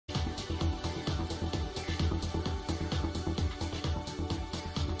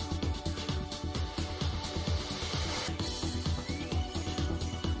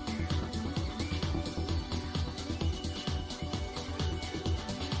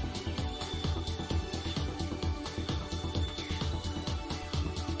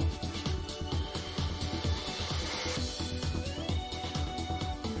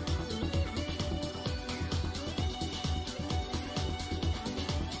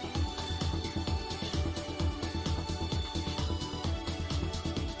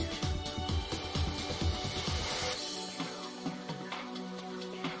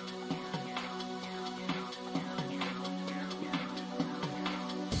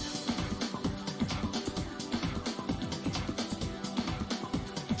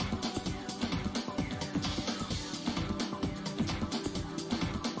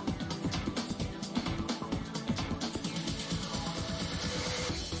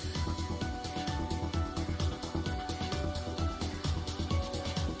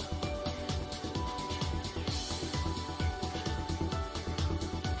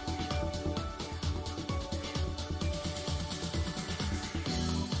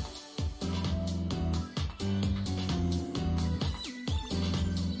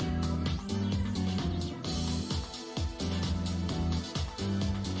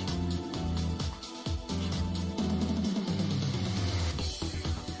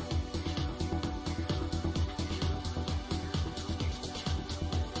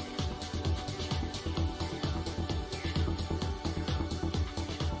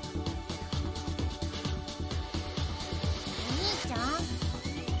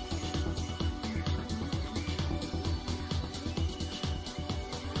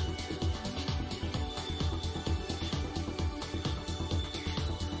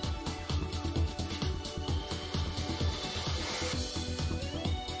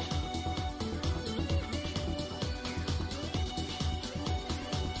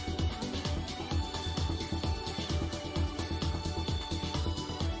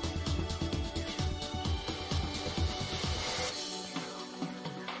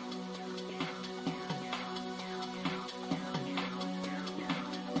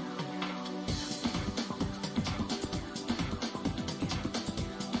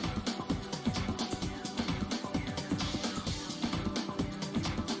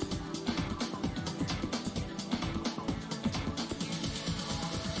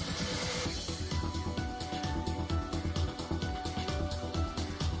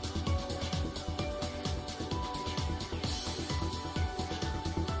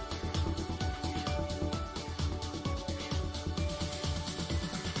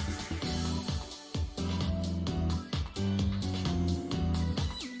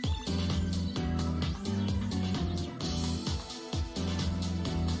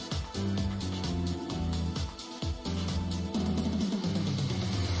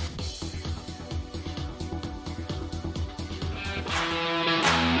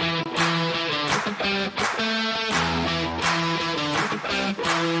Wow,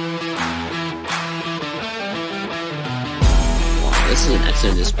 this is an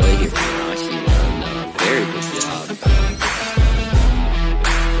excellent display here from Rocky. Very good job.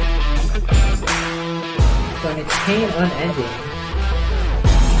 So it's chain unending.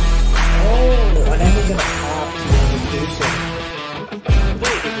 Oh, unending gonna pop notification.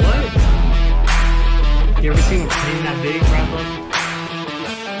 Wait, what? You ever seen a chain that big, Bradley?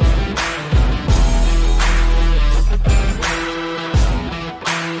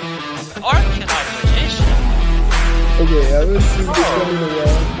 Arcanine magician. Okay, I haven't seen this one in a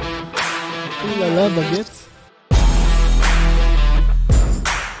while. Ooh la la, baguette.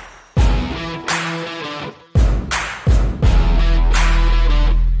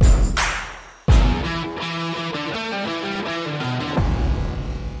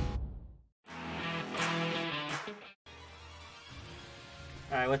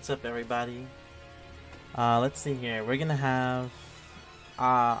 Alright, what's up everybody? Let's see here. We're gonna have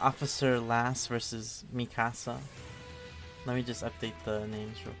Officer Lass versus Mikasa. Let me just update the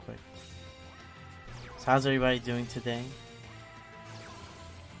names real quick. So how's everybody doing today?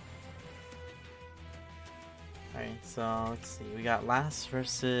 Alright, so let's see. We got Lass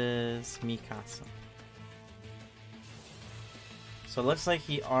versus Mikasa. So it looks like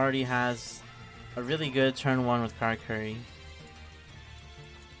he already has a really good turn 1 with Karakuri.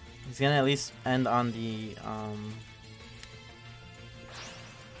 He's gonna at least end on the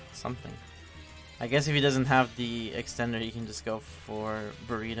something. I guess if he doesn't have the extender, he can just go for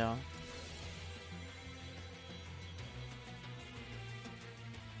Burrito.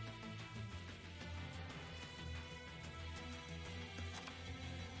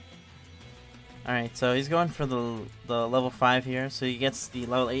 Alright, so he's going for the level 5 here. So he gets the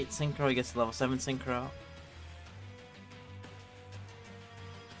level 8 synchro, he gets the level 7 synchro.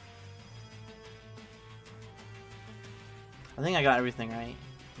 I think I got everything right.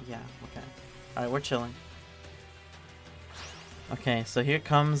 Yeah, okay. Alright, we're chilling. Okay, so here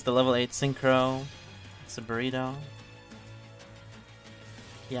comes the level 8 synchro. It's a Burrito.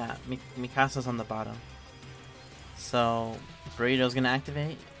 Yeah, Mikasa's on the bottom. So, Burrito's gonna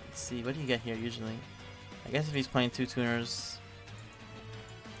activate. Let's see, what do you get here usually? I guess if he's playing 2 tuners.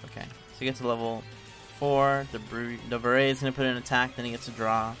 Okay, so he gets to level 4. The Beret is gonna put in an attack, then he gets a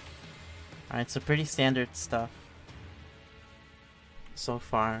draw. Alright, so pretty standard stuff so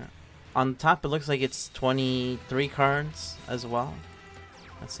far. On top, it looks like it's 23 cards as well.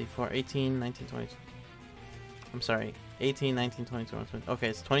 Let's see, for 18, 19, 20. I'm sorry, 18, 19, 20, 21, 20. Okay,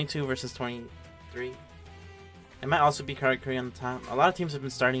 it's 22 versus 23. It might also be Karakuri on the top. A lot of teams have been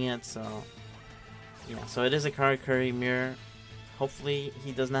starting it, so yeah. So it is a Karakuri mirror. Hopefully,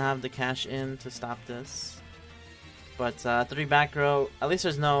 he does not have the cash in to stop this. But 3 back row. At least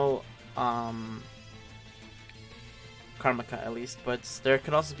there's no Karmaka at least, but there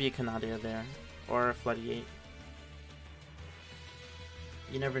could also be a Canadia there, or a Floody 8.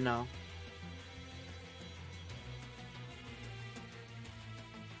 You never know.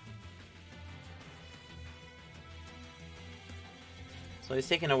 So he's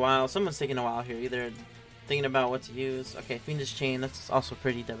taking a while, someone's taking a while here, either thinking about what to use. Okay, Fiendish Chain, that's also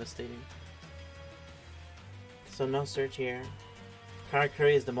pretty devastating. So no search here.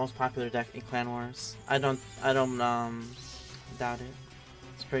 Karakuri is the most popular deck in Clan Wars. I don't doubt it.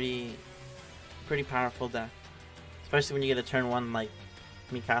 It's pretty powerful deck, especially when you get a turn 1 like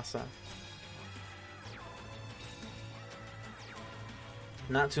Mikasa.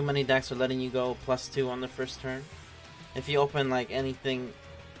 Not too many decks are letting you go +2 on the first turn. If you open like anything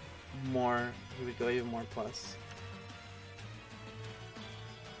more, you would go even more plus.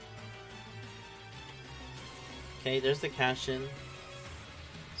 Okay, there's the cash in.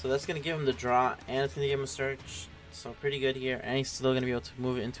 So that's going to give him the draw, and it's going to give him a search. So pretty good here, and he's still going to be able to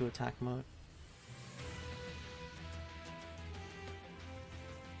move it into attack mode.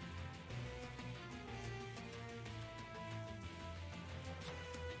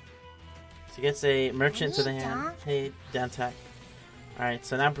 So he gets a merchant to the hand. Hey, Dantech. Alright,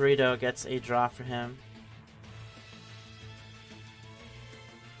 so now Burrito gets a draw for him.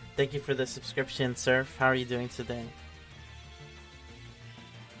 Thank you for the subscription, Surf. How are you doing today?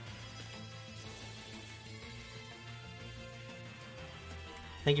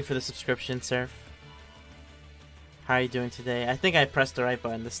 Thank you for the subscription, Surf. How are you doing today? I think I pressed the right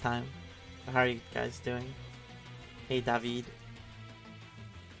button this time. How are you guys doing? Hey, David.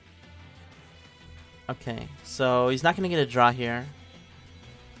 Okay, so he's not going to get a draw here.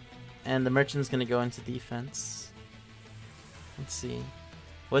 And the merchant's going to go into defense. Let's see.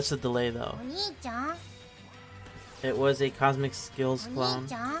 What's the delay, though? It was a Cosmic Skills clone.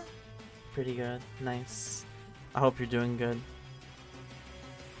 Pretty good. Nice. I hope you're doing good.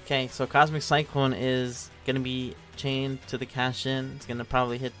 Okay, so Cosmic Cyclone is gonna be chained to the cash-in. It's gonna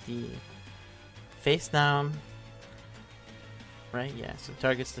probably hit the face down. Right? Yeah, so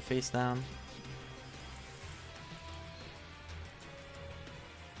targets the face down.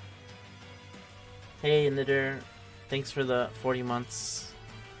 Hey Knitter, thanks for the 40 months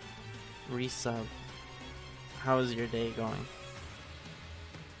resub. How is your day going?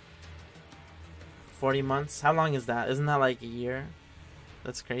 40 months? How long is that? Isn't that like a year?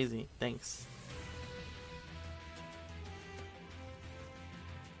 That's crazy. Thanks.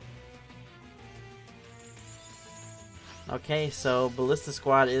 Okay, so Ballista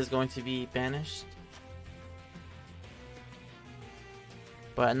Squad is going to be banished.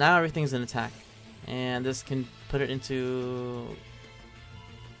 But now everything's in attack. And this can put it into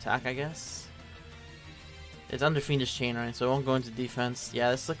attack, I guess. It's under Fiendish Chain, right? So it won't go into defense.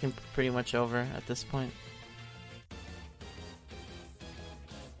 Yeah, it's looking pretty much over at this point.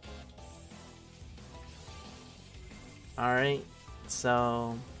 Alright,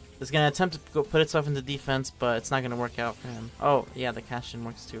 so it's going to attempt to go put itself into defense, but it's not going to work out for him. Oh, yeah, the cash-in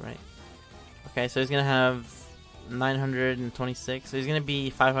works too, right? Okay, so he's going to have 926. So he's going to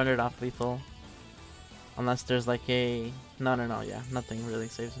be 500 off lethal. Unless there's like a... No, yeah. Nothing really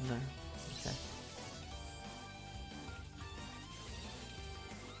saves him there. Okay.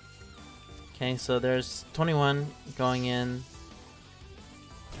 Okay, so there's 21 going in.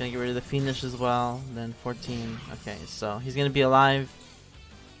 Gonna get rid of the Fiendish as well. Then 14. Okay, so he's gonna be alive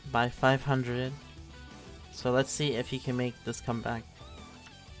by 500. So let's see if he can make this comeback.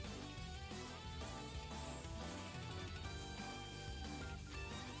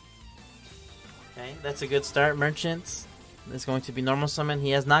 Okay, that's a good start. Merchants is going to be normal summon. He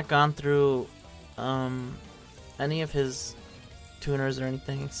has not gone through any of his tuners or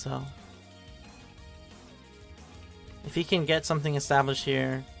anything, so if he can get something established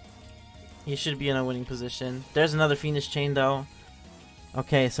here, he should be in a winning position. There's another Fiendish Chain though.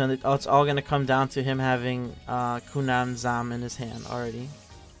 Okay, so it's all going to come down to him having Kunam Zam in his hand already.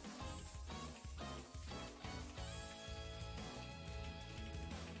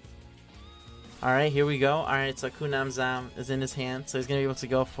 Alright, here we go. Alright, so Kunam Zam is in his hand, so he's going to be able to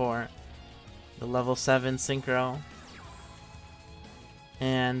go for the level 7 Synchro.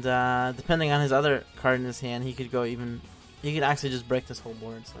 And depending on his other card in his hand, he could go even... He could actually just break this whole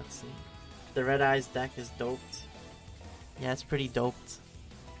board, so let's see. The Red Eyes deck is doped. Yeah, it's pretty doped.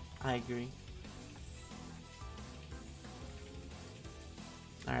 I agree.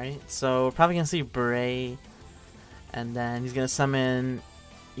 Alright, so we're probably going to see Beret. And then he's going to summon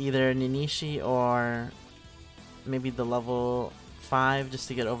either Ninishi or maybe the level 5 just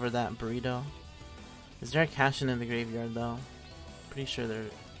to get over that burrito. Is there a cash-in the graveyard though? Pretty sure there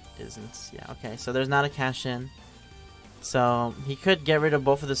isn't. Yeah, okay, so there's not a cash-in. So he could get rid of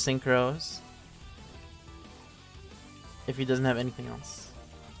both of the synchros if he doesn't have anything else.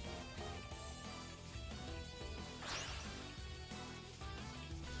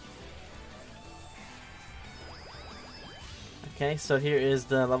 Okay, so here is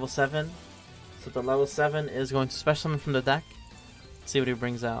the level 7. So the level 7 is going to special summon from the deck. Let's see what he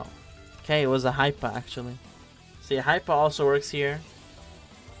brings out. Okay, it was a Hypa actually. See, a Hypa also works here.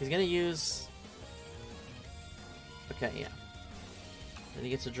 He's gonna use... Okay, yeah. Then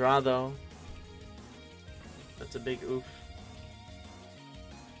he gets a draw though. That's a big oof.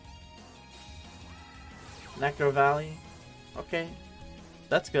 Necro Valley. Okay.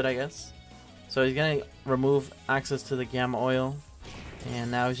 That's good, I guess. So he's gonna remove access to the Gamma Oil.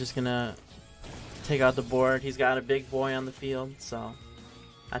 And now he's just gonna take out the board. He's got a big boy on the field, so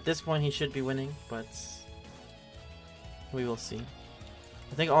at this point he should be winning, but we will see.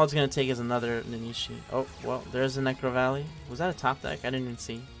 I think all it's gonna take is another Ninishi. Oh, well, there's a Necro Valley. Was that a top deck? I didn't even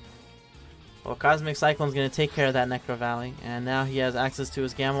see. Well, Cosmic Cyclone's gonna take care of that Necro Valley, and now he has access to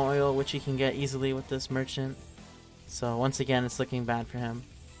his Gamma Oil, which he can get easily with this Merchant. So once again, it's looking bad for him.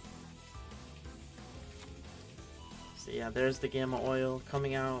 So yeah, there's the Gamma Oil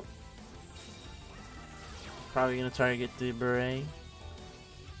coming out. Probably gonna target the Beret.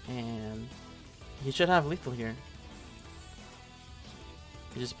 And he should have lethal here.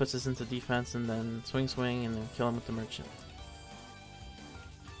 He just puts this into defense and then swing and then kill him with the Merchant.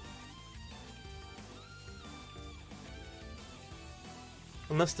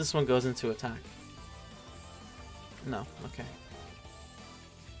 Unless this one goes into attack. No, okay.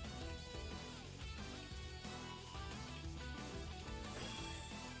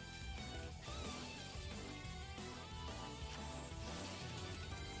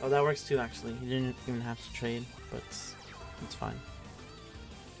 Oh, that works too actually. He didn't even have to trade, but it's fine.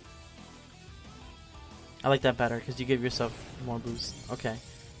 I like that better because you give yourself more boost. Okay.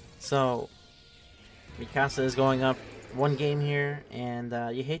 So, Mikasa is going up one game here, and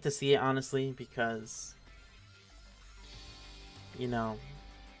you hate to see it, honestly, because, you know,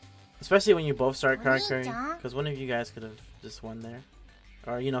 especially when you both start card carrying, because one of you guys could have just won there.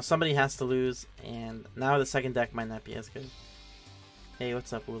 Or, you know, somebody has to lose, and now the second deck might not be as good. Hey,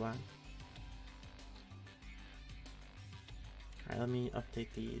 what's up, Ulan? Alright, let me update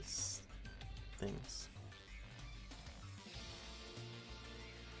these things.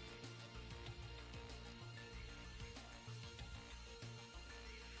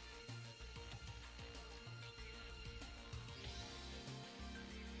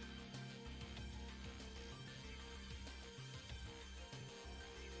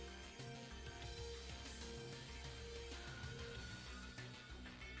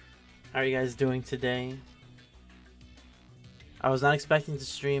 How are you guys doing today? I was not expecting to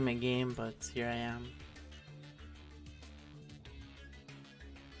stream a game, but here I am.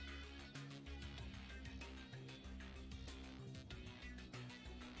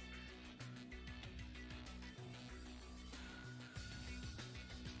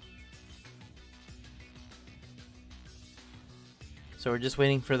 So we're just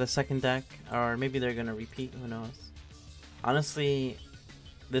waiting for the second deck, or maybe they're gonna repeat, who knows. Honestly,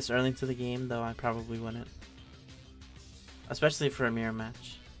 this early into the game, though, I probably wouldn't. Especially for a mirror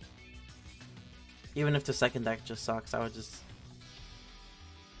match. Even if the second deck just sucks, I would just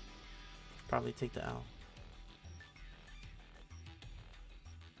probably take the L.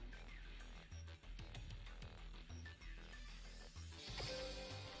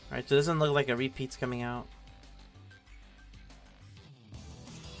 Alright, so it doesn't look like a repeat's coming out.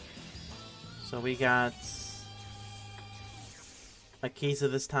 So we got Akiza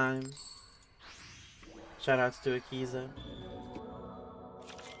this time. Shoutouts to Akiza.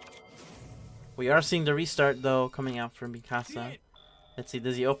 We are seeing the restart though coming out for Mikasa. Let's see,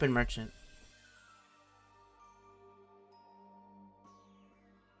 does he open Merchant?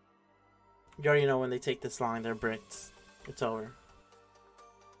 You already know when they take this long, they're bricked. It's over.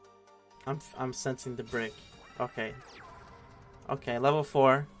 I'm sensing the brick. Okay. Okay, level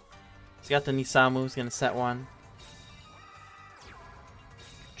 4. He's got the Nisamu, he's gonna set one.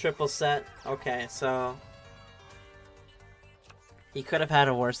 Triple set. Okay, so he could have had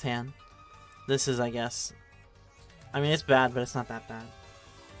a worse hand. This is, I guess. I mean, it's bad, but it's not that bad.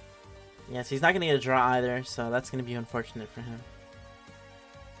 Yes, he's not gonna get a draw either, so that's gonna be unfortunate for him.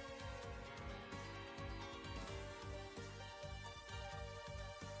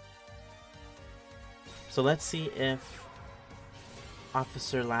 So let's see if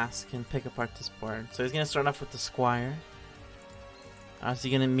Officer Last can pick apart this board. So he's gonna start off with the Squire. Is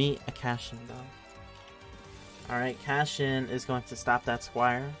he gonna meet a Cash-In though? Alright, Cash-In is going to stop that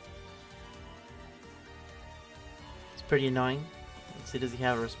Squire. It's pretty annoying. Let's see, does he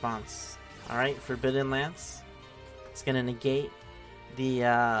have a response? Alright, Forbidden Lance. It's gonna negate the,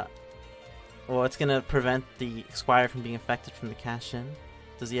 well, it's gonna prevent the Squire from being affected from the Cash-In.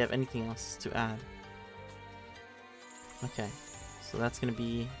 Does he have anything else to add? Okay, so that's gonna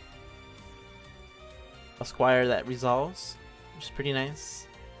be a Squire that resolves, which is pretty nice.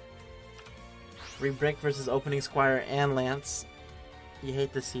 Rebrick versus opening Squire and Lance. You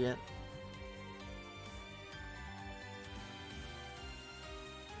hate to see it.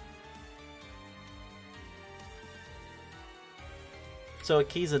 So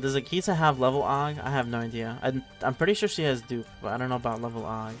Akiza, does Akiza have level Og? I have no idea. I'm pretty sure she has dupe, but I don't know about level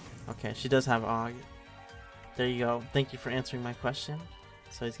Og. Okay, she does have Og. There you go. Thank you for answering my question.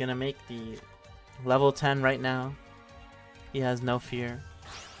 So he's gonna make the level 10 right now. He has no fear.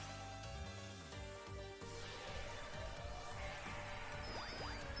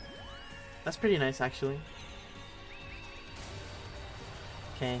 That's pretty nice, actually.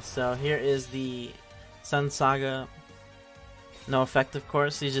 Okay, so here is the Sun Saga. No effect, of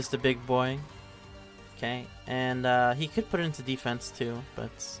course. He's just a big boy. Okay, and he could put it into defense too,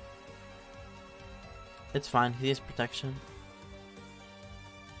 but it's fine. He has protection.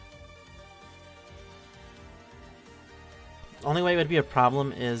 Only way it would be a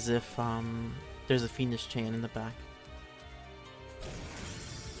problem is if there's a Fiendish Chain in the back.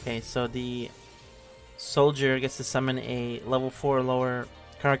 Okay, so the soldier gets to summon a level 4 or lower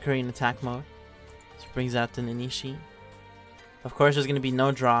card carrying attack mode. So brings out the Nanishi. Of course, there's going to be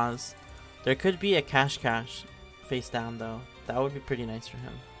no draws. There could be a Cash face down though. That would be pretty nice for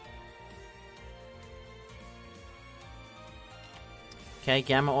him. Okay,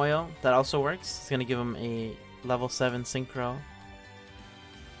 Gamma Oil. That also works. It's going to give him a level 7 Synchro.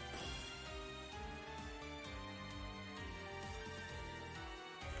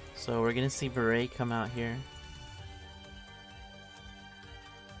 So we're going to see Beret come out here.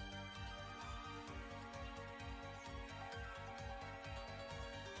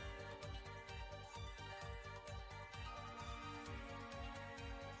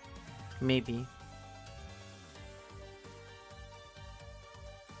 Maybe.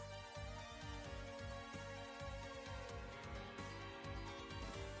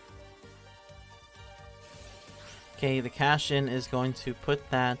 Okay, the cash in is going to put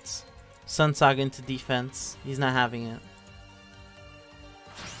that Sun Saga into defense. He's not having it.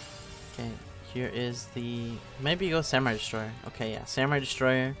 Okay, here is the... Maybe go Samurai Destroyer. Okay, yeah, Samurai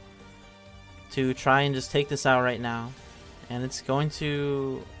Destroyer to try and just take this out right now. And it's going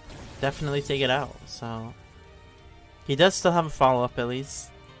to definitely take it out, so... He does still have a follow-up at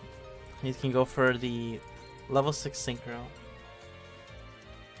least. He can go for the level 6 Synchro.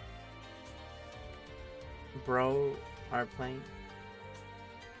 Bro are playing.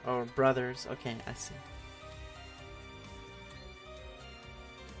 Or brothers. Okay, I see.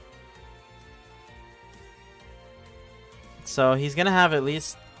 So he's gonna have at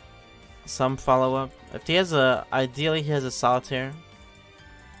least some follow-up. If he has a... Ideally he has a Solitaire.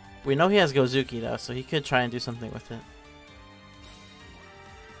 We know he has Gozuki though, so he could try and do something with it.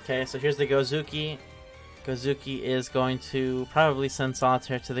 Okay, so here's the Gozuki. Gozuki is going to probably send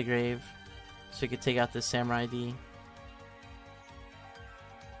Solitaire to the grave. So he could take out this Samurai D.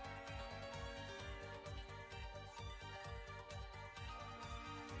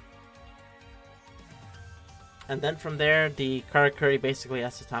 And then from there, the Karakuri basically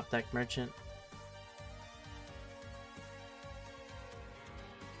has to top deck Merchant.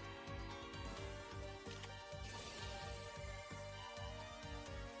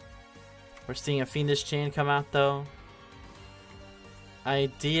 We're seeing a Fiendish Chain come out though.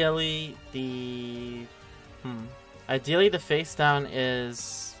 Ideally, the face down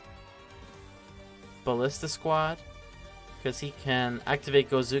is Ballista Squad, because he can activate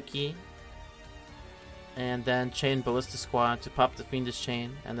Gozuki and then chain Ballista Squad to pop the Fiendish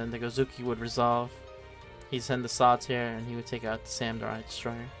Chain, and then the Gozuki would resolve. He'd send the Solitaire and he would take out the Samurai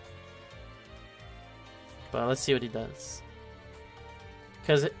Destroyer. But let's see what he does.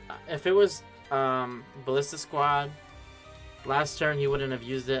 Because if it was Ballista Squad, last turn he wouldn't have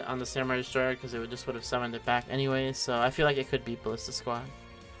used it on the Samurai Destroyer because it would have summoned it back anyway, so I feel like it could be Ballista Squad.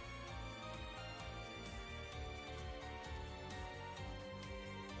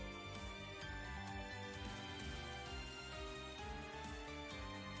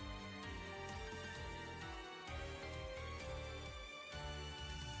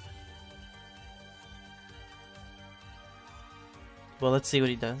 Well, let's see what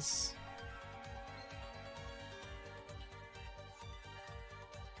he does.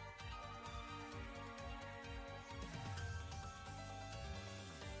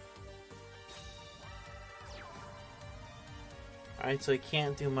 Alright, so he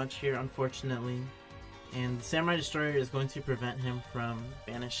can't do much here, unfortunately. And the Samurai Destroyer is going to prevent him from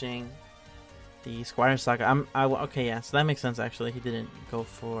banishing the Squire Saga. Okay, yeah, so that makes sense actually. He didn't go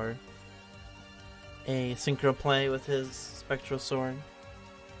for a synchro play with his Spectral Sword.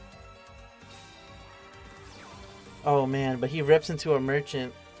 Oh man, but he rips into a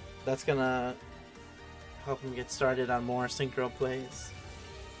Merchant. That's gonna help him get started on more synchro plays.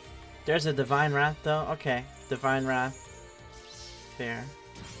 There's a Divine Wrath though. Okay, Divine Wrath. Fair.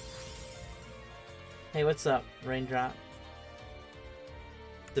 Hey, what's up, Raindrop?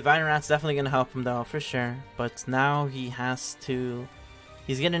 Divine Wrath's definitely gonna help him though, for sure. But now he has to...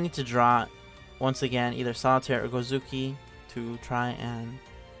 He's gonna need to draw, once again, either Solitaire or Gozuki to try and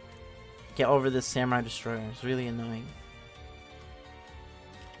get over this Samurai Destroyer. It's really annoying.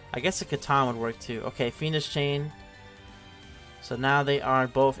 I guess a Catan would work too. Okay, Fiendish Chain. So now they are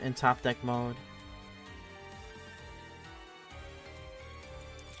both in top deck mode.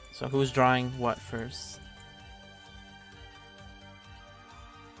 So who's drawing what first?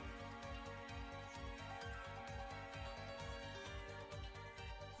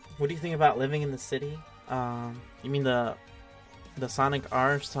 What do you think about Living in the City? You mean the Sonic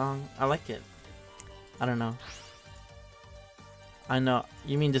R song? I like it. I don't know. I know.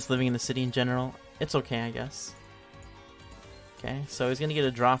 You mean just Living in the City in general? It's okay, I guess. Okay, so he's gonna get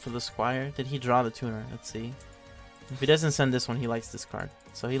a draw for the Squire. Did he draw the Tuner? Let's see. If he doesn't send this one, he likes this card.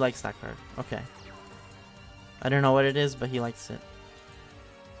 So he likes that card. Okay. I don't know what it is, but he likes it.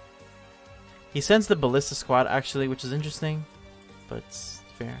 He sends the Ballista Squad, actually, which is interesting. But it's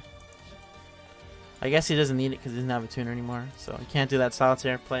fair. I guess he doesn't need it because he doesn't have a tuner anymore. So he can't do that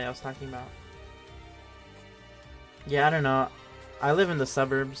Solitaire play I was talking about. Yeah, I don't know. I live in the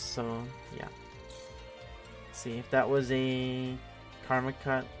suburbs, so yeah. Let's see if that was a Karma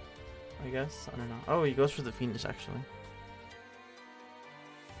Cut, I guess. I don't know. Oh, he goes for the Fiendish, actually.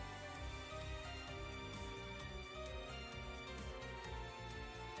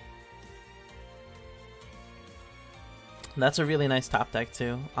 That's a really nice top deck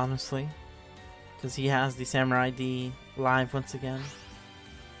too, honestly. Because he has the Samurai D live once again.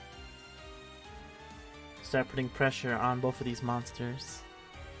 Start putting pressure on both of these monsters.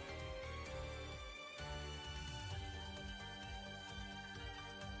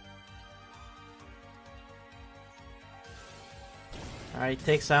 Alright,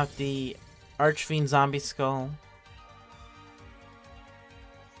 takes out the Archfiend Zombie Skull.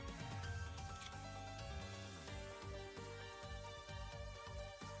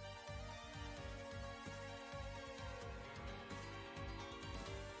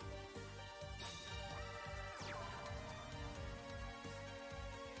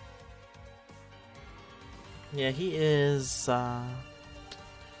 Yeah, he is,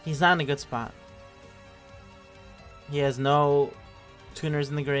 he's not in a good spot. He has no tuners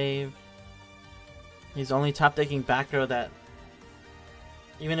in the grave. He's only top decking back row that,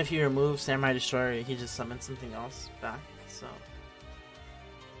 even if you remove Samurai Destroyer, he just summons something else back, so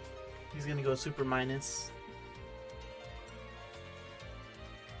he's gonna go super minus.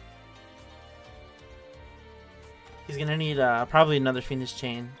 He's gonna need probably another Fiendish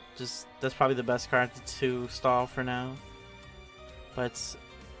Chain. Just that's probably the best card to stall for now. But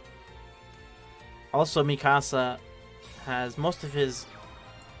also Mikasa has most of his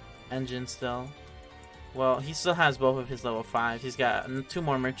engine still. Well, he still has both of his level 5. He's got 2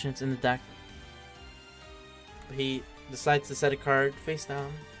 more merchants in the deck. He decides to set a card face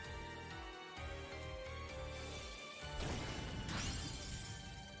down.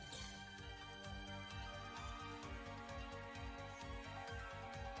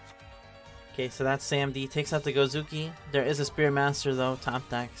 Okay, so that's Sam D. Takes out the Gozuki. There is a Spirit Master though, top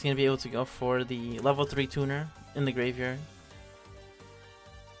deck. He's going to be able to go for the level 3 tuner in the graveyard.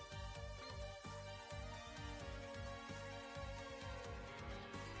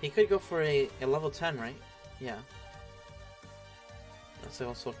 He could go for a level 10, right? Yeah. That's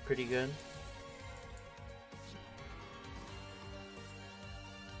also pretty good.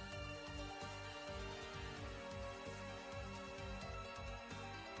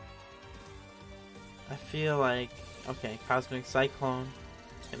 I feel like, okay, Cosmic Cyclone.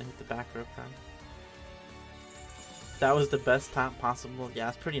 Gonna hit the back row card. That was the best top possible. Yeah,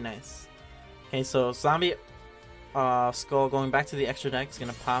 it's pretty nice. Okay, so Zombie Skull going back to the extra deck is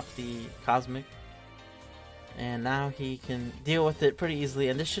gonna pop the Cosmic. And now he can deal with it pretty easily,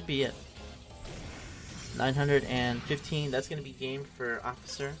 and this should be it. 915, that's gonna be game for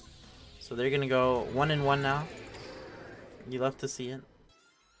Officer. So they're gonna go 1-1 now. You love to see it.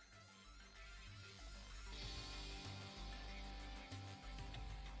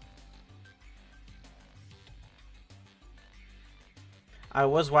 I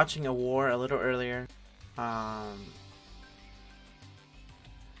was watching a war a little earlier. I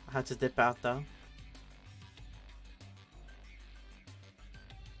had to dip out though.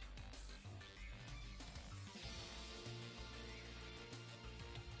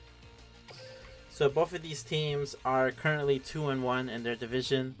 So both of these teams are currently 2-1 in their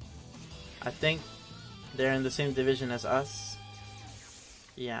division. I think they're in the same division as us.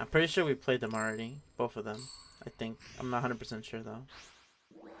 Yeah, I'm pretty sure we played them already. Both of them, I think. I'm not 100% sure though.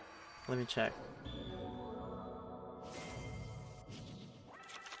 Let me check.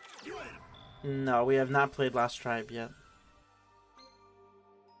 No, we have not played Lost Tribe yet.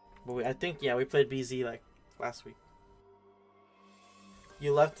 But I think, yeah, we played BZ like last week.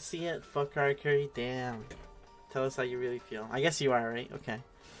 You love to see it? Fuck Curry? Damn. Tell us how you really feel. I guess you are, right? Okay.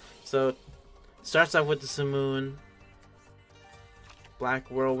 So, starts off with the Simoon. Black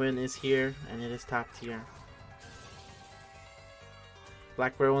Whirlwind is here, and it is top tier.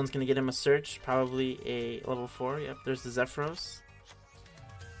 Black Whirlwind's gonna get him a search, probably a level 4. Yep, there's the Zephyros.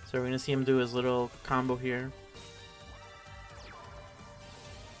 So we're gonna see him do his little combo here.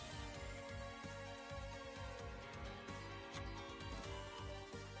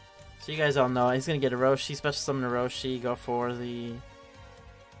 So you guys all know he's gonna get a Roshi, special summon a Roshi, go for the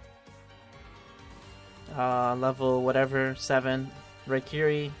level whatever 7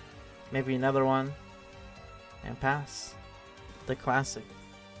 Raikiri, maybe another one, and pass. The classic.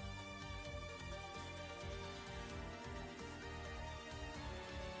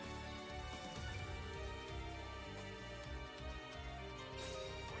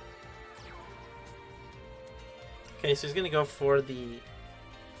 Okay, so he's gonna go for the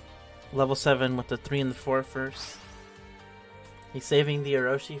level 7 with the 3 and the 4 first. He's saving the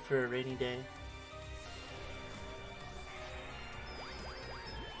Orochi for a rainy day.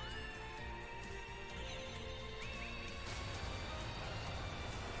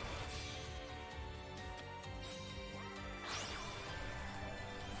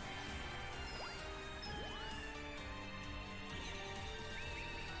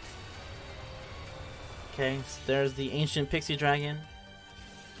 Okay, so there's the Ancient Pixie Dragon.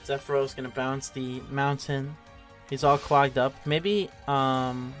 Zephyros gonna bounce the mountain. He's all clogged up. Maybe,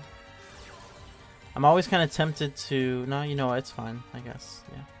 I'm always kind of tempted to... No, you know what, it's fine, I guess,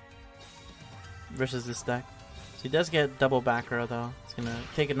 yeah. Versus this deck. So he does get double back row though. It's gonna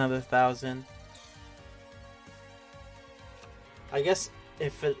take another 1,000. I guess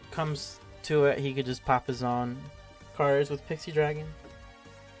if it comes to it, he could just pop his own cards with Pixie Dragon.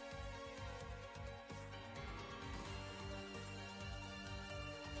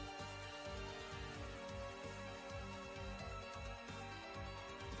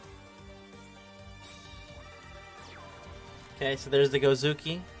 Okay, so there's the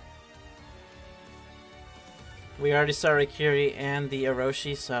Gozuki. We already saw Rikiri and the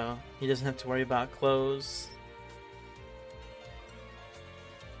Orochi, so he doesn't have to worry about clothes.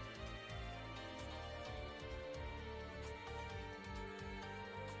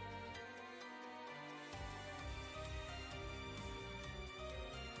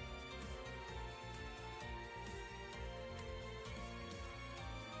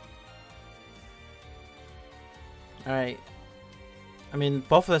 Alright. I mean,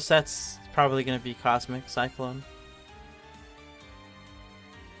 both of the sets probably going to be Cosmic Cyclone.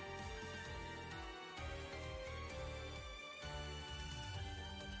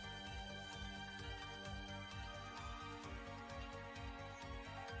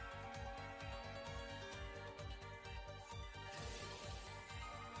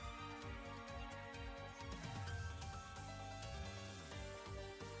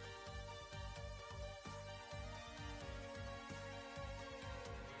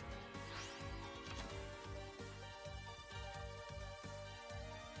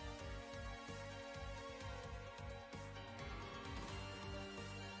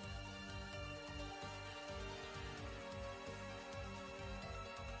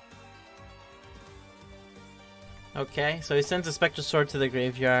 Okay, so he sends a Spectral Sword to the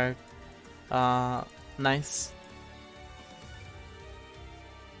graveyard. Nice.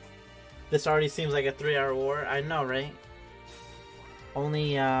 This already seems like a 3-hour war. I know, right?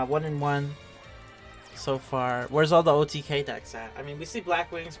 Only 1-1 so far. Where's all the OTK decks at? I mean, we see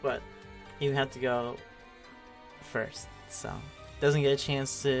Black Wings, but he had to go first, so doesn't get a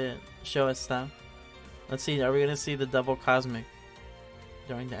chance to show us stuff. Let's see, are we gonna see the double Cosmic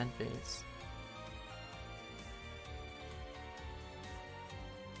during the end phase?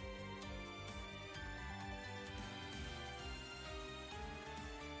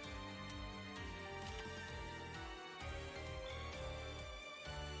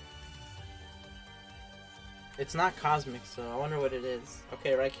 It's not Cosmic, so I wonder what it is.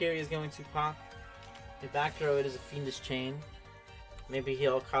 Okay, Rikiri is going to pop. The back row, it is a Fiendish Chain. Maybe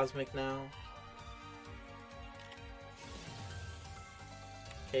he'll Cosmic now.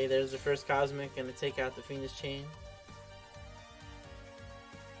 Okay, there's the first Cosmic, gonna take out the Fiendish Chain.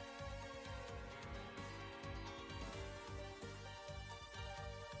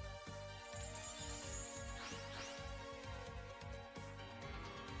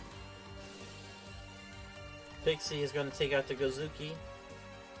 Pixie is going to take out the Gozuki.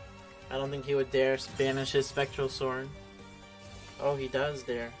 I don't think he would dare banish his Spectral Sword. Oh, he does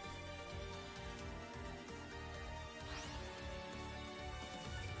dare.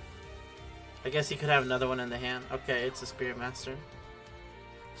 I guess he could have another one in the hand. Okay, it's a Spirit Master.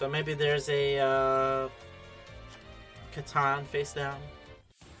 So maybe there's a Catan face down.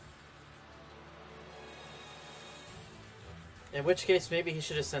 In which case, maybe he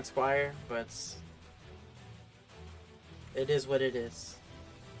should have sent Squire, but it is what it is.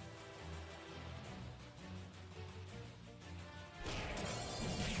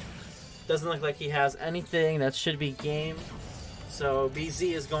 Doesn't look like he has anything that should be game. So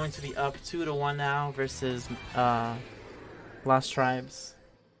BZ is going to be up 2-1 now versus Lost Tribes.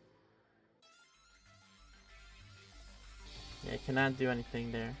 Yeah, cannot do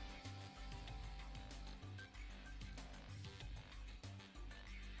anything there.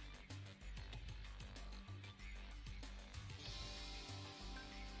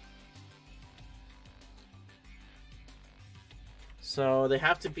 So they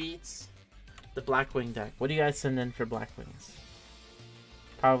have to beat the Blackwing deck. What do you guys send in for Blackwings?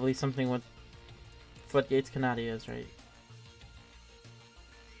 Probably something with Floodgates Canadias, right?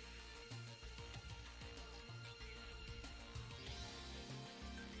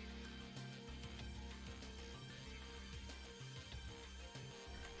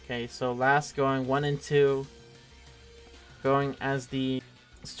 Okay, so last going 1 and 2. Going as the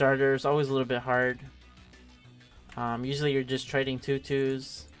starters, always a little bit hard. Usually you're just trading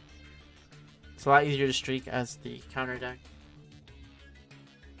 2/2s. It's a lot easier to streak as the counter deck.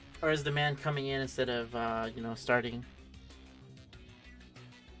 Or is the man coming in instead of, you know, starting?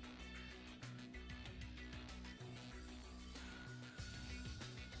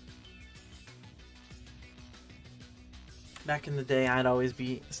 Back in the day, I'd always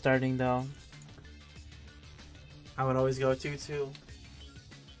be starting though. I would always go 2-2.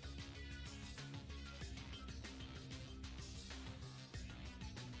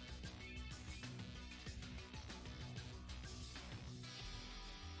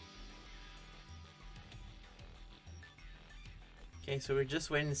 Okay, so we're just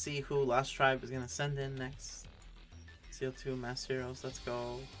waiting to see who Lost Tribe is gonna send in next. Seal 2 Mass Heroes, let's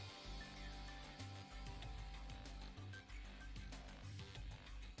go.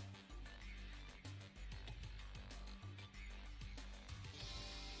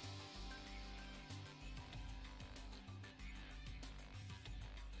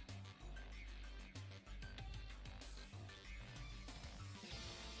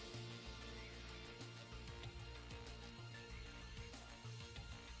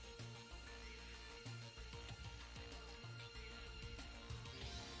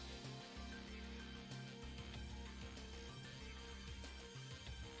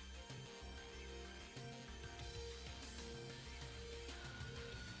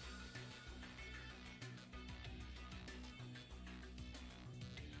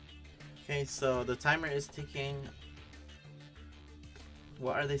 Okay, so the timer is ticking.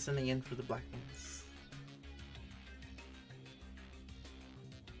 What are they sending in for the Black Wings?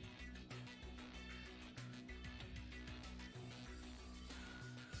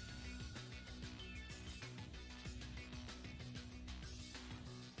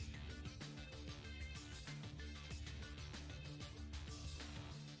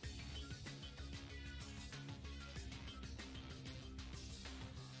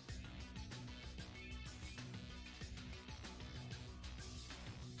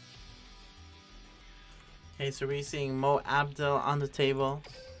 Okay, so we're seeing Mo Abdel on the table.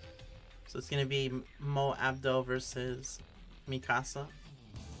 So it's gonna be Mo Abdel versus Mikasa.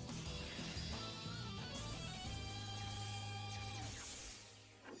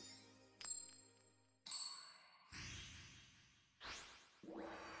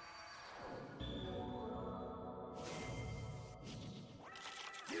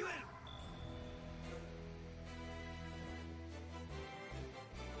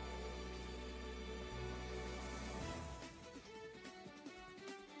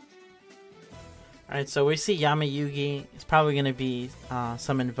 Alright, so we see Yamayugi. It's probably going to be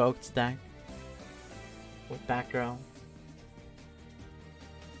some invoked deck with back row.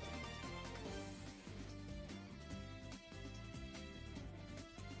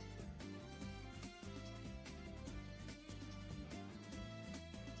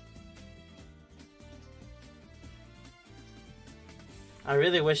 I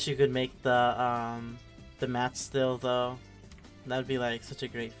really wish you could make the mat still though. That'd be like such a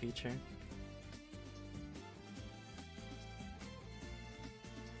great feature.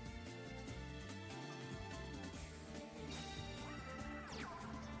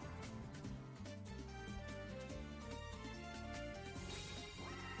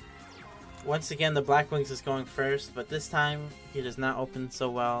 Once again, the Black Wings is going first, but this time he does not open so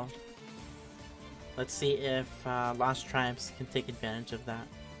well. Let's see if Lost Tribes can take advantage of that.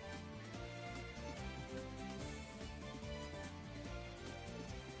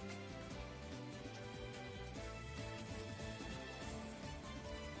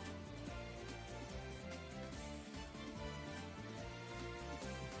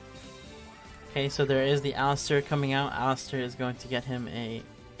 Okay, so there is the Alistair coming out. Alistair is going to get him a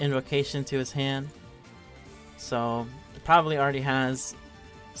invocation to his hand. So it probably already has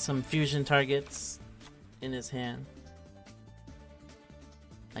some fusion targets in his hand.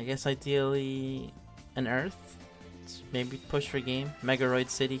 I guess ideally an Earth. Maybe push for game. Megaroid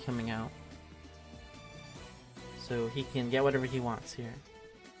City coming out. So he can get whatever he wants here.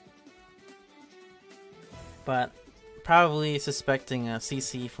 But probably suspecting a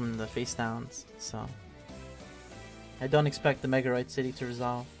CC from the face downs, so I don't expect the Megaroid City to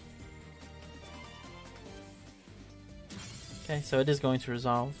resolve. Okay, so it is going to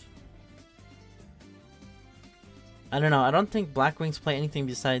resolve. I don't know, I don't think Black Wings play anything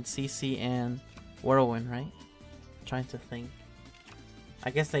besides CC and Whirlwind, right? I'm trying to think. I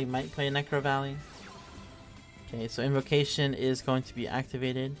guess they might play Necro Valley. Okay, so Invocation is going to be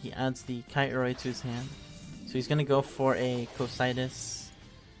activated. He adds the Kite-Roy to his hand. So he's going to go for a Cositis.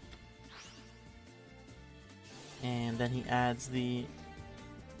 And then he adds the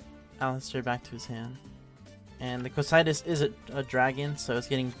Alistair back to his hand. And the Cositis is a dragon, so it's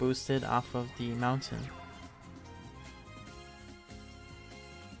getting boosted off of the mountain.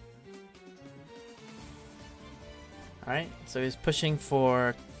 Alright, so he's pushing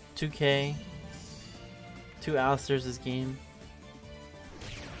for 2k. 2 Alistairs this game.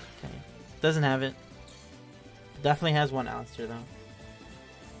 Okay. Doesn't have it. Definitely has 1 Alistair though.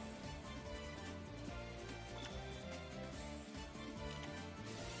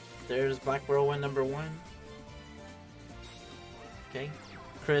 There's Black Whirlwind number 1. Okay.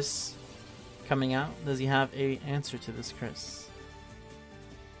 Chris coming out. Does he have a answer to this, Chris?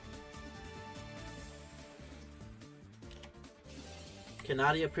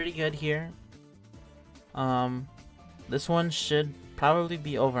 Canadia pretty good here. This one should probably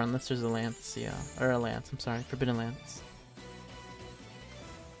be over unless there's a Lance, yeah. Or a Lance, I'm sorry, Forbidden Lance.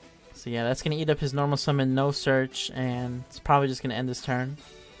 So yeah, that's gonna eat up his normal summon, no search, and it's probably just gonna end his turn.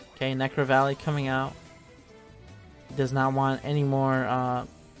 Okay, Necro Valley coming out. He does not want any more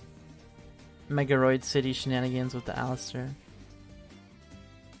Megaroid City shenanigans with the Alistair.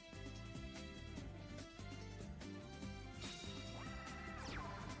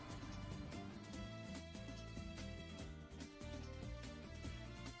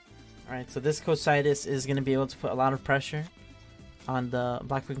 Alright, so this Cositis is going to be able to put a lot of pressure on the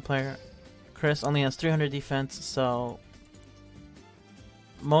Blackwing player. Chris only has 300 defense, so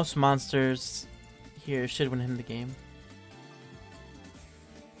most monsters here should win him the game.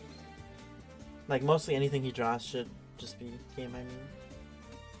 Like, mostly anything he draws should just be game, I mean.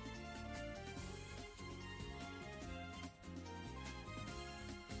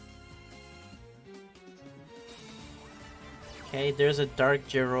 Okay, there's a Dark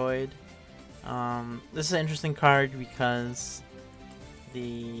Geroid. This is an interesting card because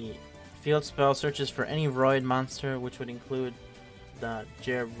the field spell searches for any Roid monster, which would include the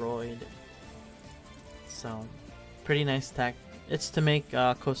Geroid. So, pretty nice tech. It's to make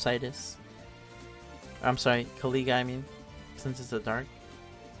Cositis. I'm sorry, Kaliga, I mean, since it's a dark.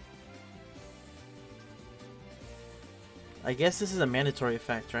 I guess this is a mandatory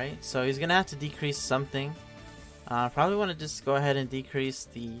effect, right? So he's gonna have to decrease something. Probably want to just go ahead and decrease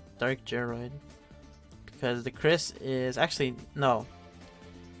the Dark Geroid. Because the Chris is actually, no.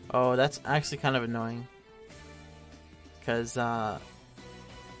 Oh, that's actually kind of annoying. Because, no,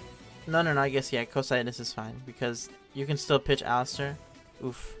 I guess, yeah, Cositis is fine. Because you can still pitch Alistair.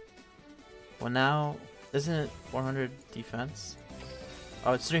 Oof. Well, now, isn't it 400 defense?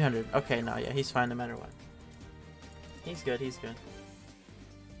 Oh, it's 300. Okay, no, yeah, he's fine no matter what. He's good, he's good.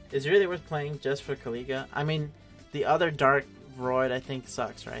 It's really worth playing just for Kaliga. I mean, the other Dark Roid I think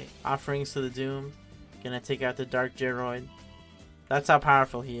sucks, right? Offerings to the Doom. Gonna take out the Dark Geroid. That's how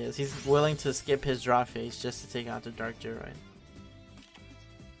powerful he is. He's willing to skip his draw phase just to take out the Dark Geroid.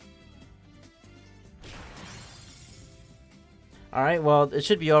 Alright, well, it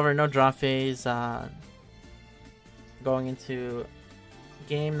should be over. No draw phase. Going into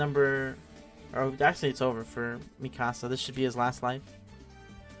game number... Or actually, it's over for Mikasa. This should be his last life.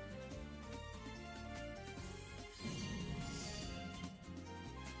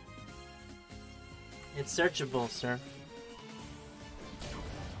 It's searchable, sir.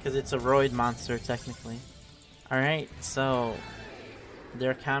 Because it's a Roid monster, technically. Alright, so...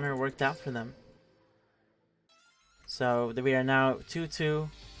 their counter worked out for them. So, we are now 2-2.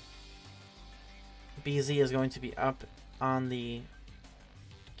 BZ is going to be up on the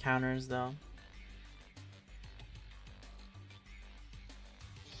counters, though.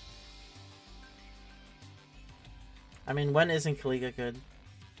 I mean, when isn't Kaliga good?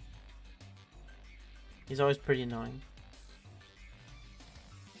 He's always pretty annoying.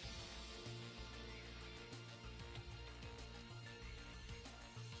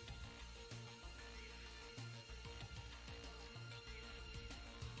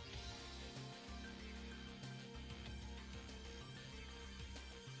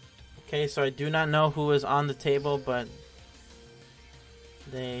 Okay, so I do not know who is on the table, but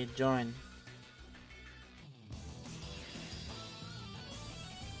they join.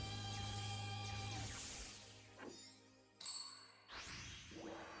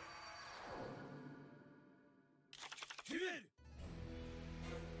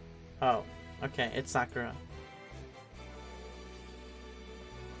 Oh, okay, it's Sakura.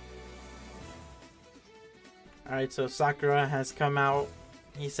 Alright, so Sakura has come out.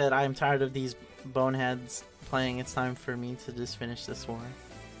 He said, I am tired of these boneheads playing. It's time for me to just finish this war.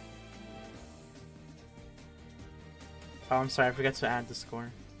 Oh, I'm sorry, I forgot to add the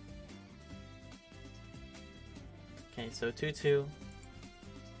score. Okay, so 2-2.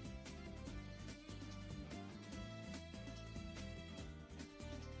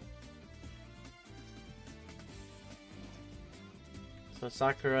 So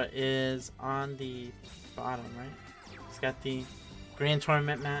Sakura is on the bottom, right? He's got the Grand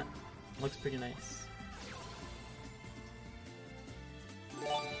Tournament mat. Looks pretty nice.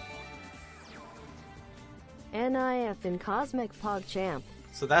 NIF in Cosmic PogChamp.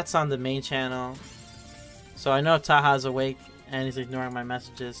 So that's on the main channel. So I know Taha's awake and he's ignoring my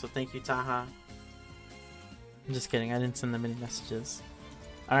messages, so thank you, Taha. I'm just kidding, I didn't send them any messages.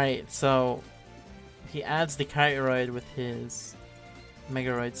 Alright, so he adds the Kyroid with his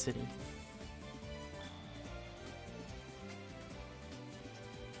Megaroid City.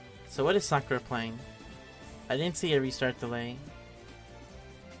 So what is Sakura playing? I didn't see a restart delay.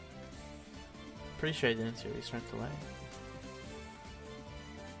 Pretty sure I didn't see a restart delay.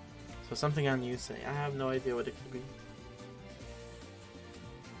 So something on Yusei. I have no idea what it could be.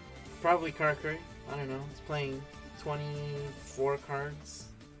 Probably Karakuri. I don't know. It's playing 24 cards.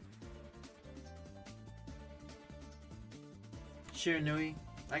 Shiranui.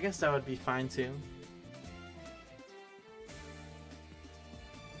 I guess that would be fine too.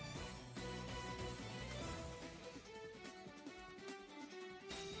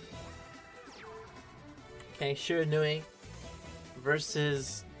 Okay, Shiranui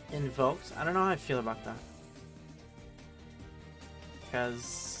versus Invoked. I don't know how I feel about that.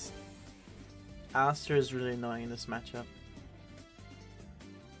 Because Alistair is really annoying in this matchup.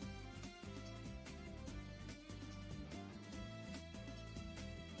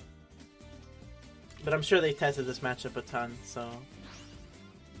 But I'm sure they tested this matchup a ton, so...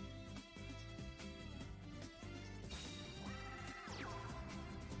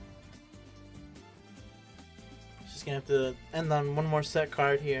 Just gonna have to end on one more set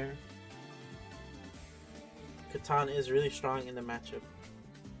card here. Catan is really strong in the matchup.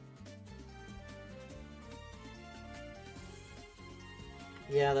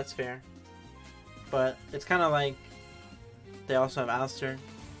 Yeah, that's fair. But it's kind of like they also have Alistair.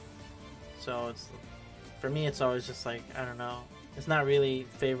 So it's, for me, it's always just like, I don't know. It's not really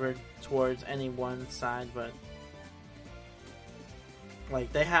favored towards any one side, but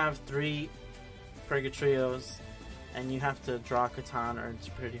like they have 3 Purgatrios and you have to draw Catan or it's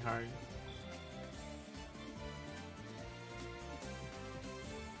pretty hard.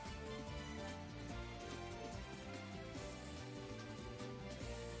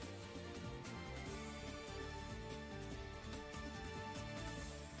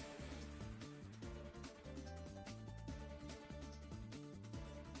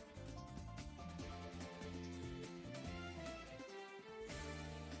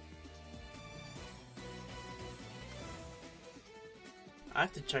 I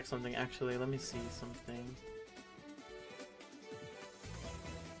have to check something actually. Let me see something.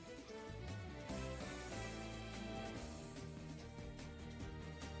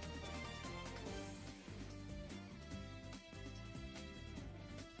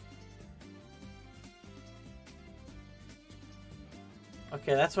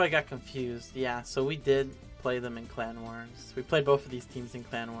 Okay, that's why I got confused. Yeah, so we did play them in Clan Wars. We played both of these teams in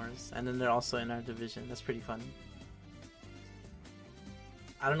Clan Wars, and then they're also in our division. That's pretty funny.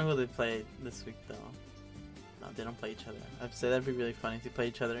 I don't know who they play this week though. No, they don't play each other. I'd say that'd be really funny to play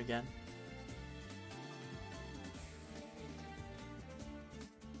each other again.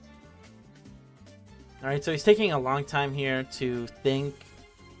 Alright, so he's taking a long time here to think.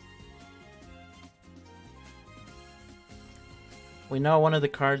 We know one of the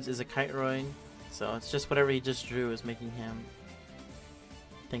cards is a Kyroid, so it's just whatever he just drew is making him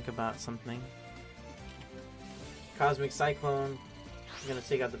think about something. Cosmic Cyclone. I'm gonna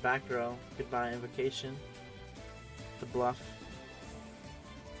take out the back row. Goodbye Invocation. The bluff.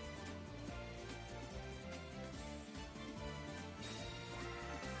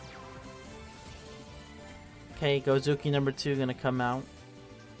 Okay, Gozuki number 2 gonna come out.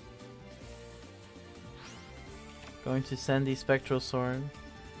 Going to send the Spectral Sword.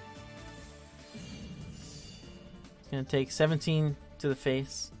 It's gonna take 17 to the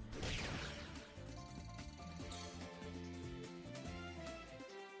face.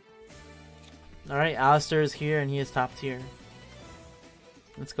 Alright, Alistair is here and he is top tier.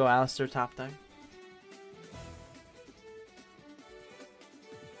 Let's go Alistair top deck.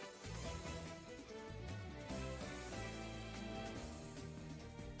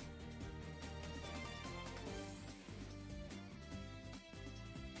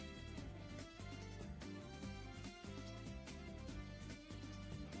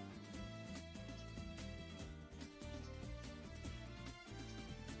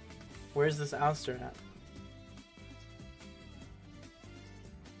 Where's this Alistair at?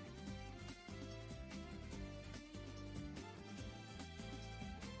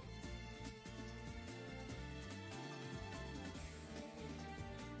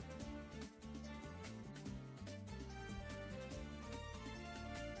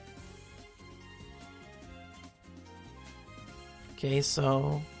 Okay,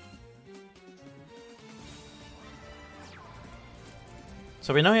 so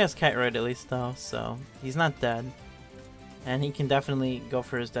So we know he has Kiteroid at least though, so he's not dead. And he can definitely go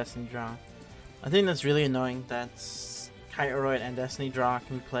for his Destiny Draw. I think that's really annoying that Kiteroid and Destiny Draw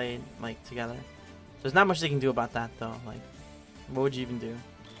can be played like together. There's not much they can do about that though. Like, what would you even do?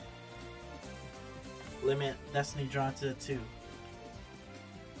 Limit Destiny Draw to 2.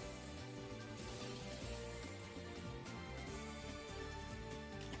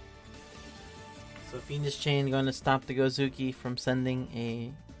 So Fiendish Chain going to stop the Gozuki from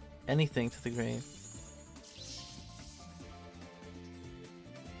sending anything to the grave.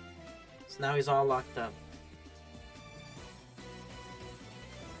 So now he's all locked up.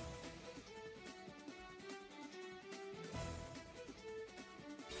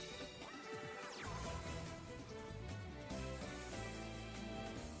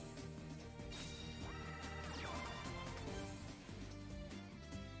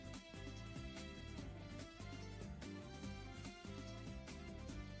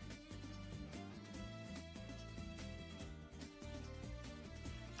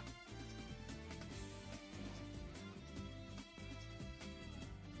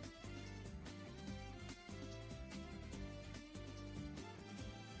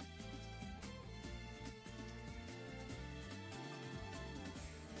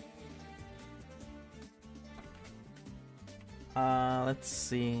 Let's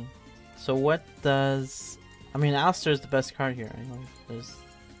see. So what does... I mean, Alistair is the best card here. Right? Like, there's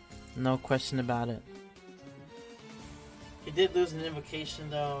no question about it. He did lose an invocation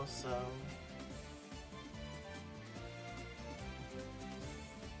though, so...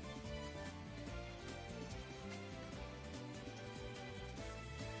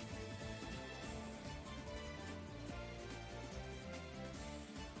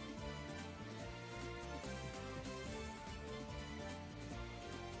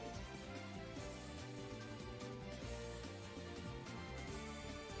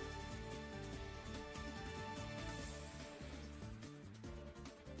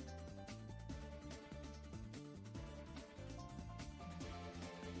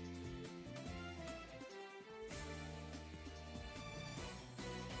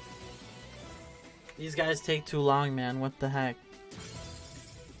 These guys take too long, man. What the heck?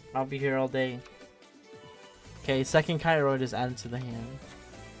 I'll be here all day. Okay, second Kairoid is added to the hand.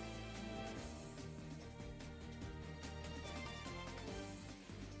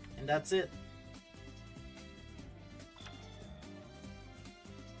 And that's it.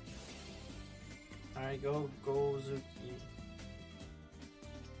 Alright, go Zuki.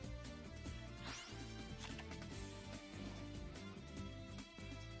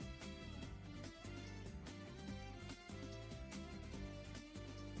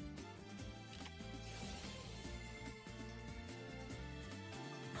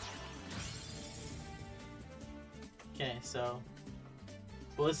 Okay, so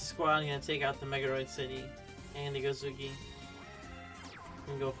Ballistic Squad gonna take out the Megaroid City and the Gozuki.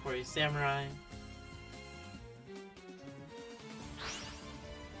 Gonna go for a Samurai.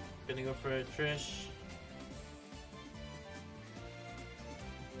 Gonna go for a Trish.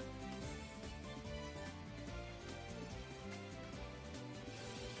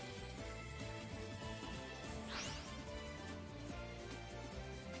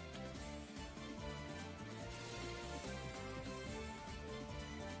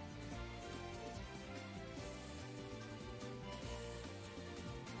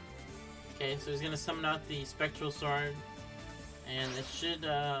 Okay, so he's gonna summon out the Spectral Sword, and it should,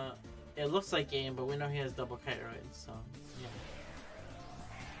 it looks like game, but we know he has double Kiteroid, so, yeah.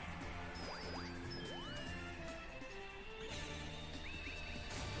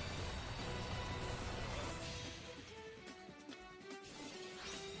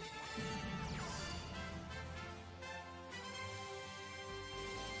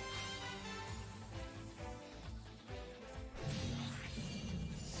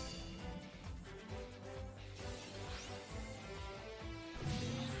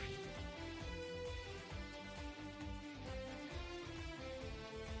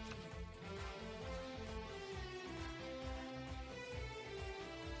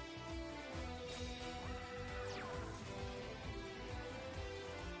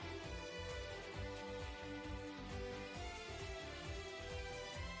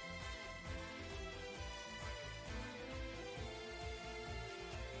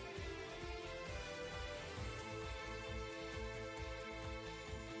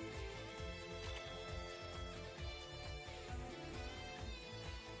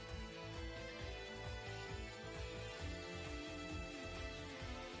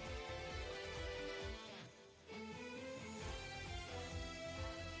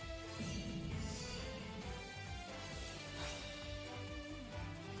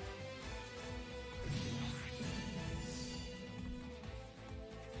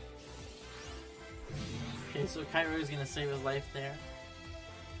 so Cairo is gonna save his life there.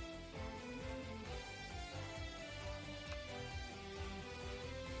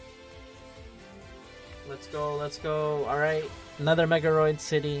 Let's go, let's go. Alright, another Megaroid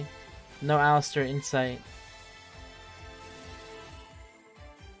City. No Alistair in sight.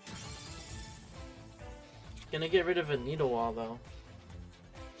 Gonna get rid of a Needle Wall though.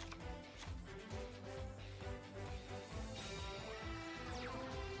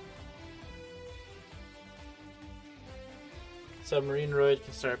 Submarine Roid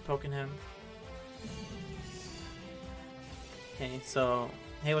can start poking him. Okay, so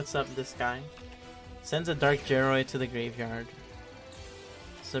hey, what's up, this guy? Sends a Dark Geroid to the graveyard.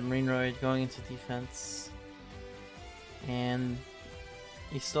 Submarine Roid going into defense. And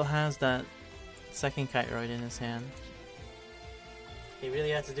he still has that second Kiteroid in his hand. He really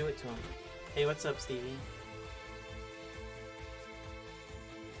had to do it to him. Hey, what's up, Stevie?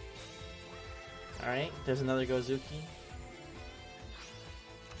 Alright, there's another Gozuki.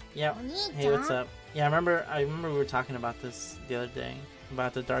 Yeah. Hey, what's up? Yeah, I remember we were talking about this the other day.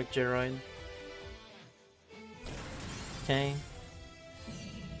 About the Dark Geroid. Okay.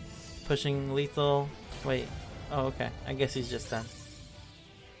 Pushing lethal. Wait. Oh, okay. I guess he's just done.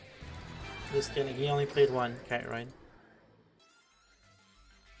 Just kidding. He only played one Kiteroid.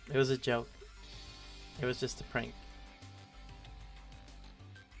 It was a joke. It was just a prank.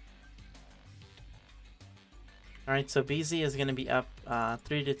 Alright, so BZ is going to be up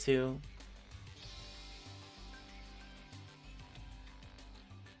 3-2.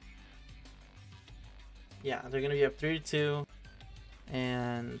 Yeah, they're going to be up 3-2.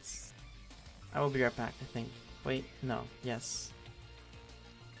 And I will be right back, I think. Wait, no. Yes.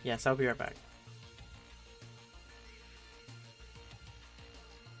 Yes, I'll be right back.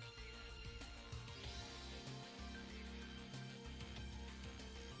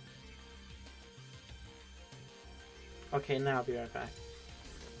 Okay, now I'll be right back.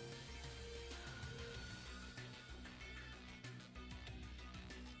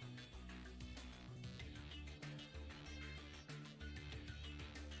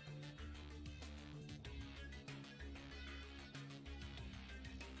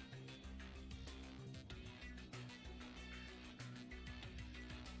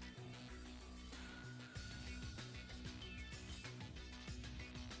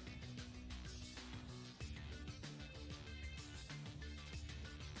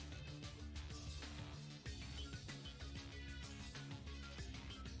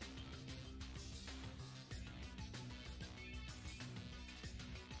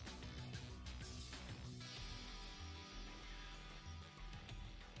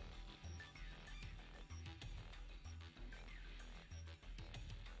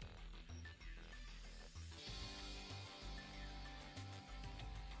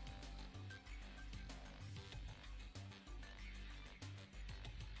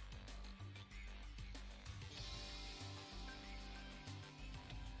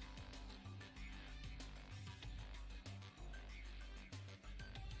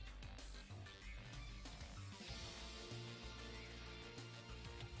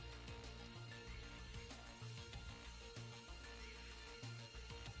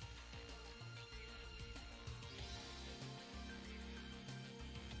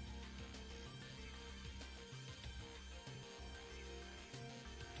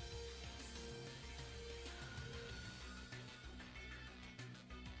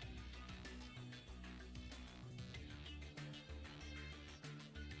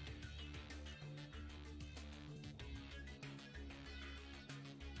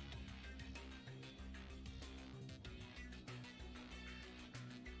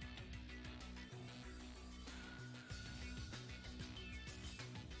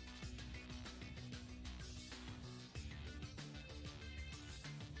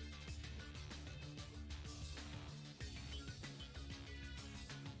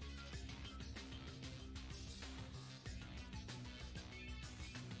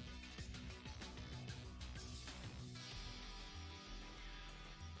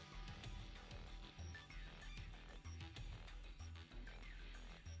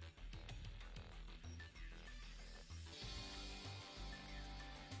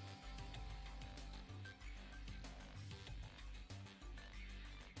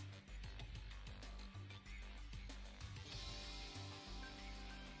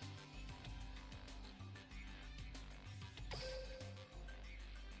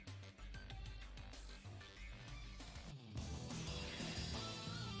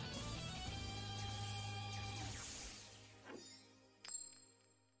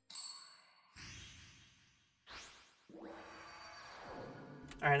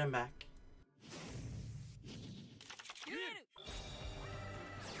 Alright, I'm back.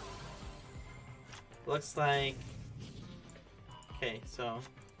 looks like... Okay, so...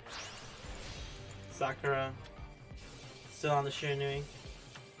 Sakura still on the Shiranui.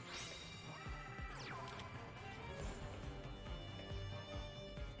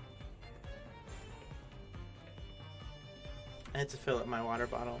 I had to fill up my water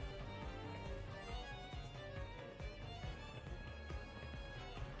bottle.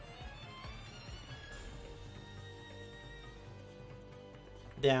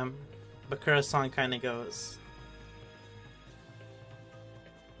 Damn, Bakura's song kinda goes.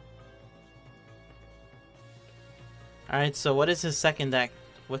 Alright, so what is his second deck?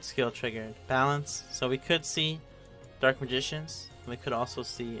 What skill triggered? Balance. So we could see Dark Magicians. We could also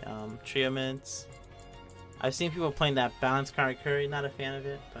see Trio Mids. I've seen people playing that Balance Karakuri, not a fan of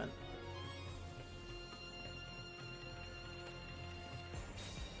it, but...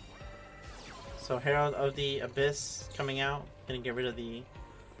 So Herald of the Abyss coming out. Gonna get rid of the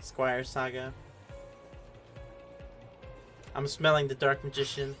Squire Saga. I'm smelling the Dark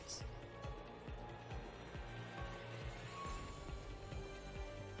Magicians.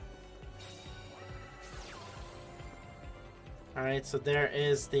 Alright, so there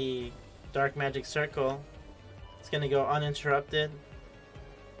is the Dark Magic Circle. It's gonna go uninterrupted,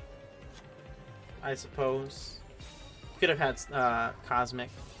 I suppose. Could have had Cosmic.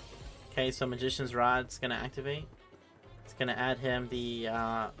 Okay, so Magician's Rod's gonna activate. It's gonna add him the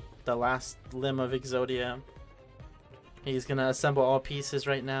last limb of Exodia. He's gonna assemble all pieces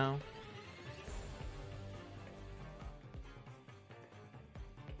right now.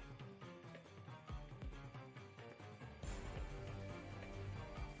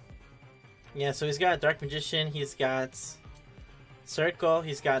 Yeah, so he's got Dark Magician, he's got Circle,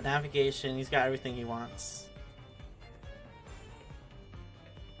 he's got Navigation, he's got everything he wants.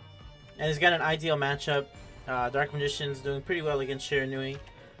 And he's got an ideal matchup. Dark Magician's doing pretty well against Shiranui.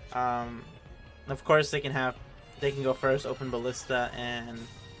 Of course, they can go first, open Ballista and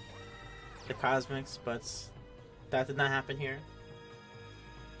the Cosmics, but that did not happen here.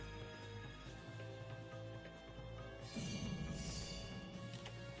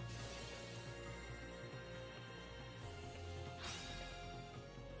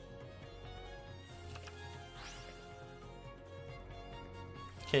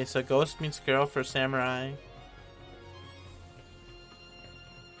 Okay, so Ghost meets Girl for Samurai.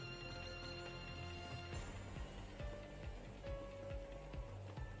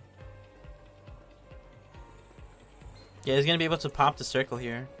 Yeah, he's gonna be able to pop the circle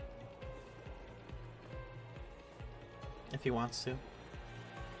here. If he wants to.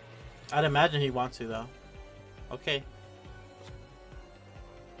 I'd imagine he'd want to, though. Okay.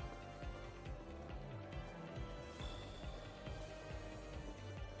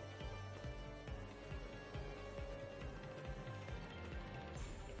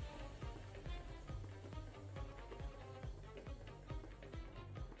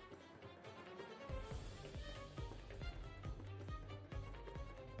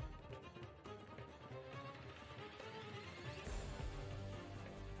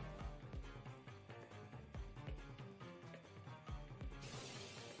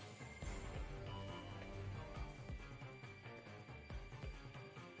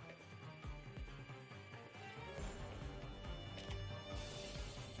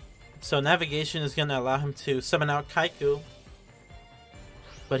 So Navigation is going to allow him to summon out Kaiku.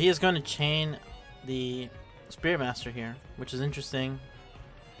 But he is going to chain the Spirit Master here, which is interesting.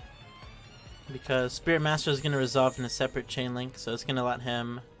 Because Spirit Master is going to resolve in a separate chain link, so it's going to let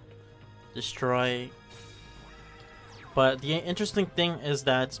him destroy. But the interesting thing is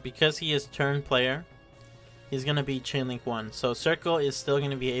that because he is turn player, he's going to be chain link 1. So Circle is still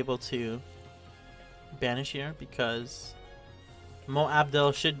going to be able to banish here because Mo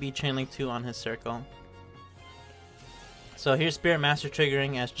Abdel should be Chainlink 2 on his Circle. So here's Spirit Master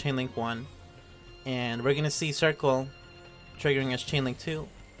triggering as Chainlink 1. And we're going to see Circle triggering as Chainlink 2.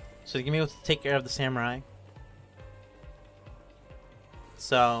 So you're going to be able to take care of the Samurai.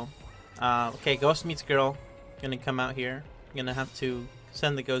 So, okay, Ghost meets Girl. Going to come out here. Going to have to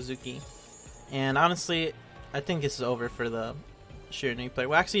send the Gozuki. And honestly, I think this is over for the Shiranui player.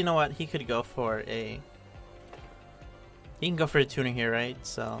 Well, actually, you know what? He could go for a... He can go for a tuner here, right?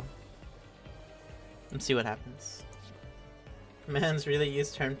 So, let's see what happens. Man's really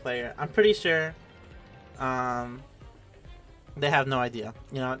used turn player. I'm pretty sure they have no idea.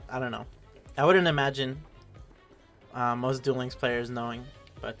 You know, I don't know. I wouldn't imagine most Duel Links players knowing,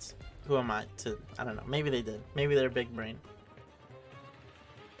 but who am I to... I don't know. Maybe they did. Maybe they're big brain.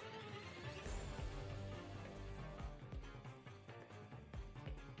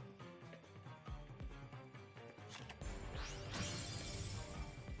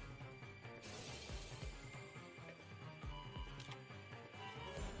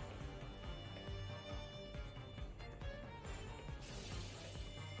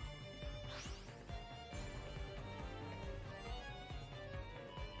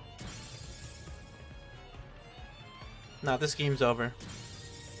 Nah, this game's over.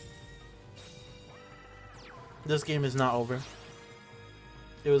 This game is not over.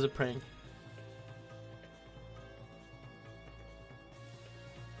 It was a prank.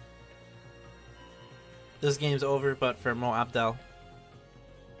 This game's over, but for Mo Abdel.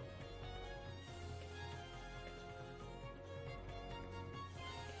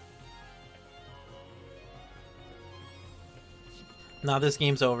 Nah, this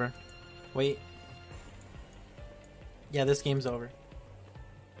game's over. Wait. Yeah, this game's over.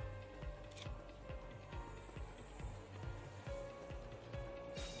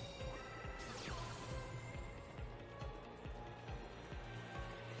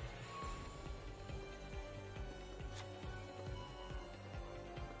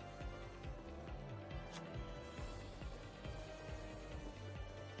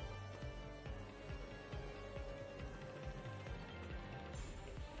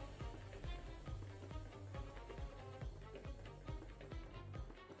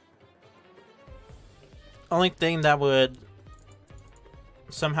 Only thing that would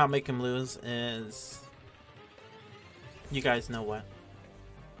somehow make him lose is, you guys know what.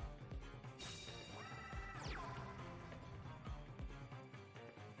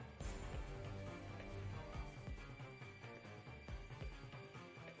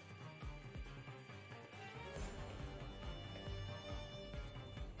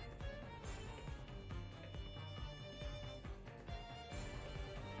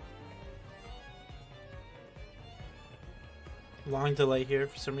 Long delay here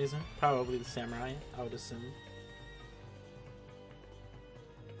for some reason. Probably the samurai, I would assume.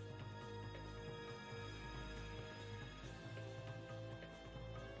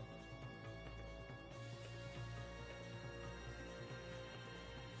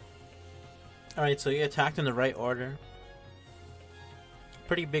 Alright, so he attacked in the right order.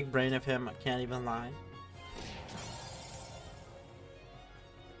 Pretty big brain of him, I can't even lie.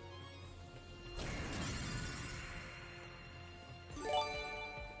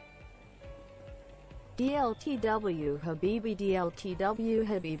 DLTW Habibi DLTW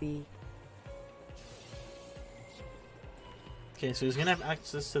Habibi. Okay, so he's gonna have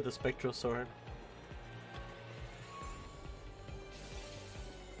access to the spectral sword.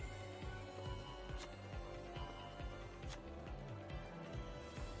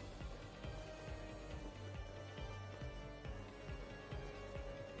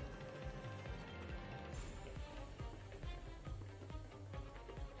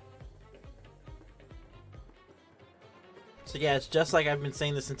 So yeah, it's just like I've been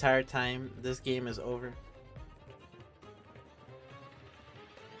saying this entire time. This game is over.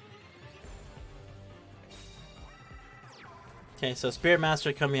 Okay, so Spirit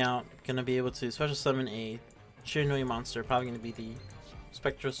Master coming out, gonna be able to special summon a Shiranui monster, probably gonna be the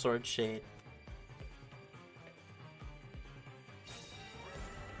Spectral Sword Shade.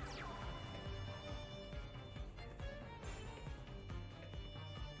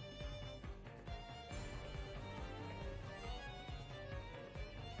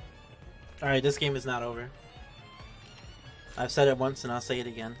 Alright, this game is not over. I've said it once and I'll say it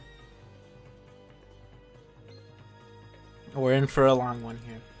again. We're in for a long one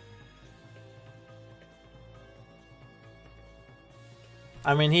here.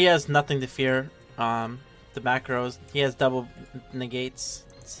 I mean, he has nothing to fear. The back rows, he has double negates,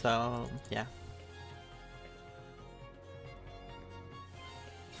 so yeah.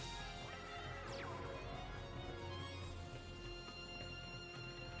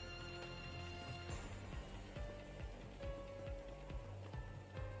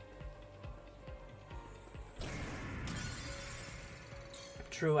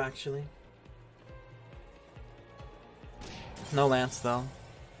 True, actually. No Lance, though.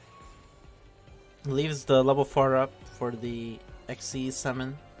 Leaves the level 4 up for the XC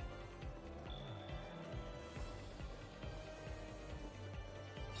summon.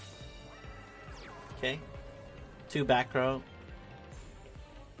 Okay. 2 back row.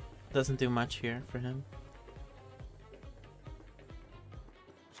 Doesn't do much here for him.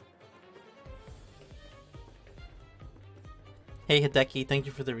 Hey Hideki, thank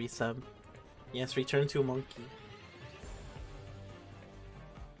you for the resub. Yes, return to monkey.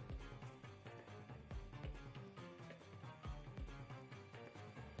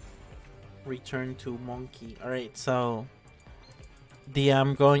 Return to monkey. Alright, so the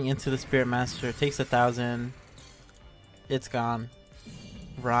going into the Spirit Master takes 1,000. It's gone.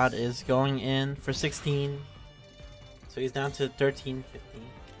 Rod is going in for 16. So he's down to 1350.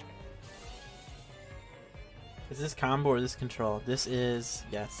 Is this combo or this control? This is,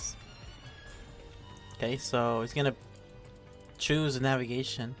 yes. Okay, so he's gonna choose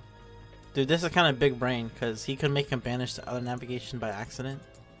navigation. Dude, this is kind of big brain, because he could make him banish the other navigation by accident.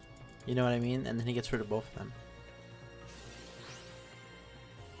 You know what I mean? And then he gets rid of both of them.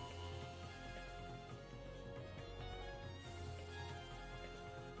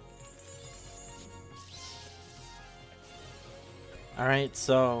 Alright,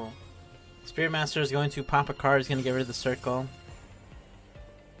 so Spirit Master is going to pop a card, he's going to get rid of the circle.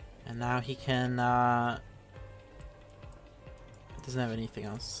 And now he can, doesn't have anything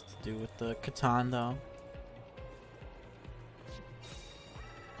else to do with the Catan though.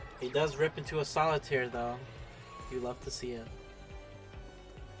 He does rip into a solitaire though. You love to see it.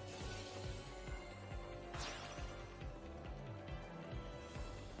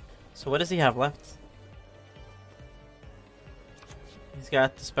 So what does he have left? He's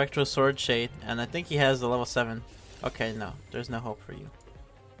got the Spectral Sword Shade, and I think he has the level 7. Okay, no, there's no hope for you.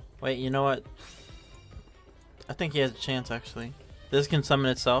 Wait, you know what? I think he has a chance actually. This can summon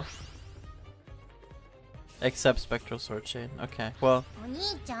itself. Except Spectral Sword Shade. Okay, well.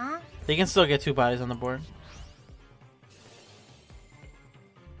 He can still get 2 bodies on the board.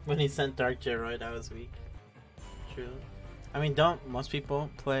 When he sent Dark Geroid, I was weak. True. I mean, don't most people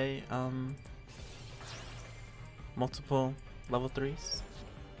play multiple level 3s?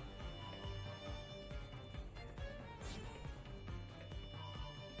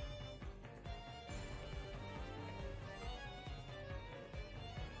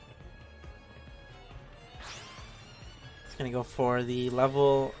 Gonna go for the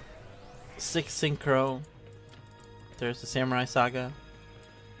level 6 Synchro. There's the Samurai Saga.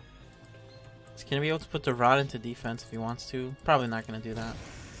 He's gonna be able to put the Rod into defense if he wants to. Probably not gonna do that.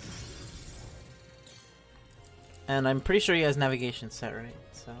 And I'm pretty sure he has navigation set, right?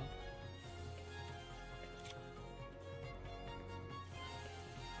 So.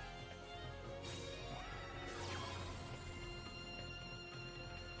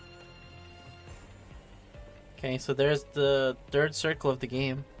 Okay, so there's the 3rd circle of the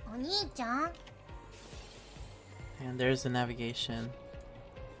game. And there's the navigation.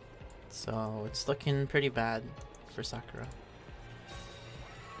 So it's looking pretty bad for Sakura.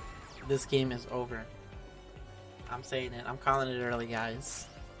 This game is over. I'm saying it. I'm calling it early, guys.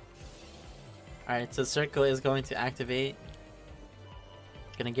 Alright, so circle is going to activate.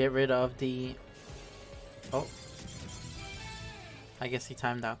 Gonna get rid of the... Oh. I guess he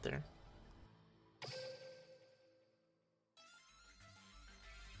timed out there.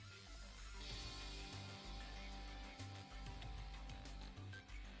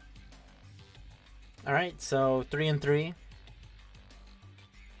 Alright, so 3 and 3.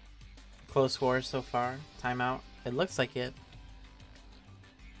 Close scores so far. Timeout. It looks like it.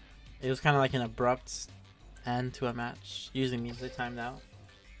 It was kind of like an abrupt end to a match. Usually means they timed out.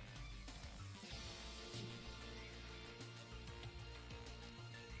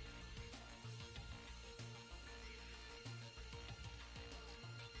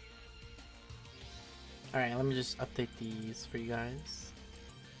 Alright, let me just update these for you guys.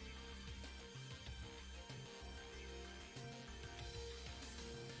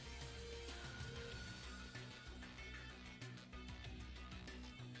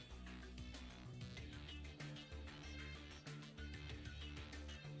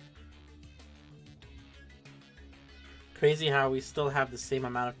 Crazy how we still have the same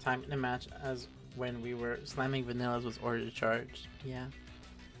amount of time in a match as when we were slamming vanillas with order to charge. Yeah.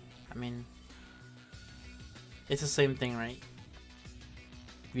 I mean, it's the same thing, right?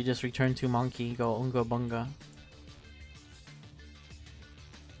 You just return to monkey, go unga bunga.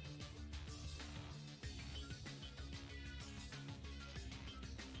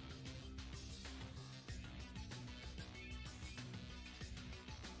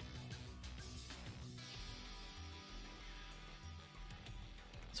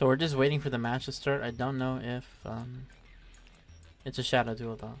 So we're just waiting for the match to start. I don't know if it's a shadow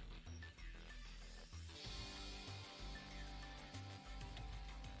duel though.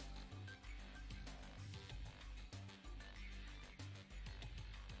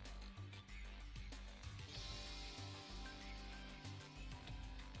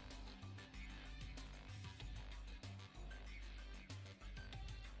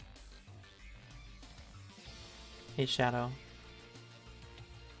 Hey Shadow.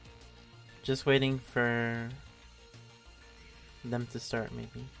 Just waiting for them to start,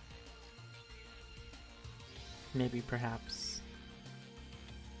 maybe. Maybe, perhaps.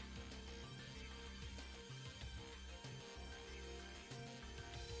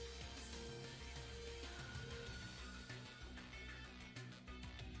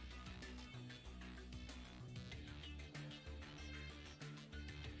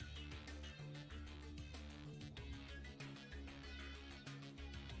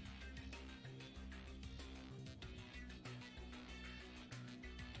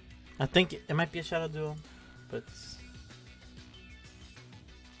 I think it might be a Shadow Duel, but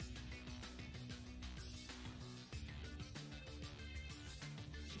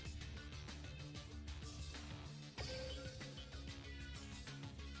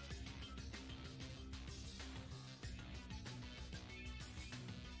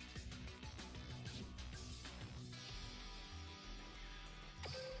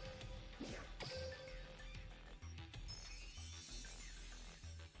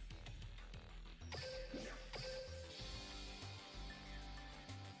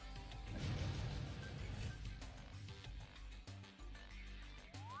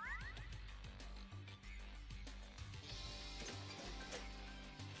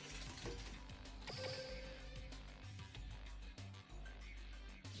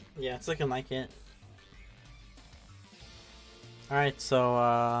yeah, it's looking like it. Alright,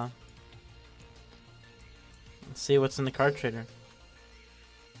 so let's see what's in the card trader.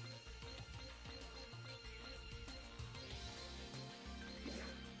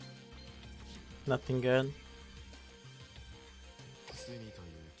 Nothing good. 罪という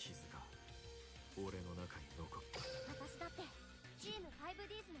傷が俺の中に残った。私だってチーム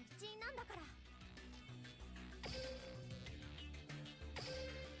 5Ds の一員なんだから。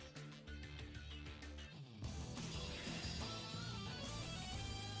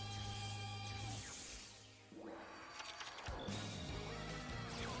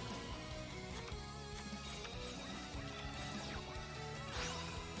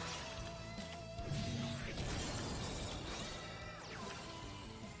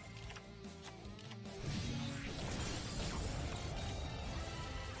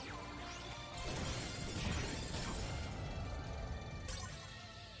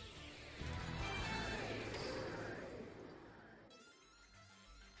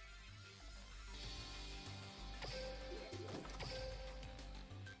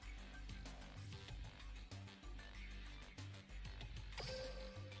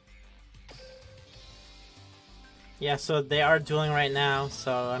Yeah, so they are dueling right now,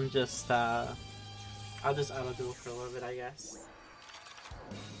 so I'm just I'll just auto duel for a little bit, I guess.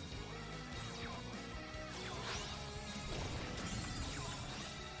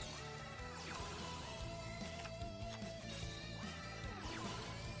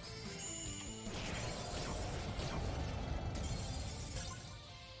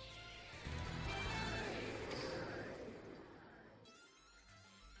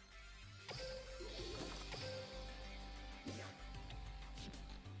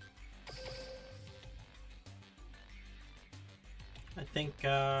 I think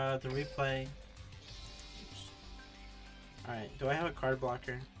the replay. Alright, do I have a card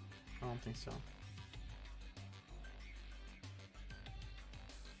blocker? I don't think so.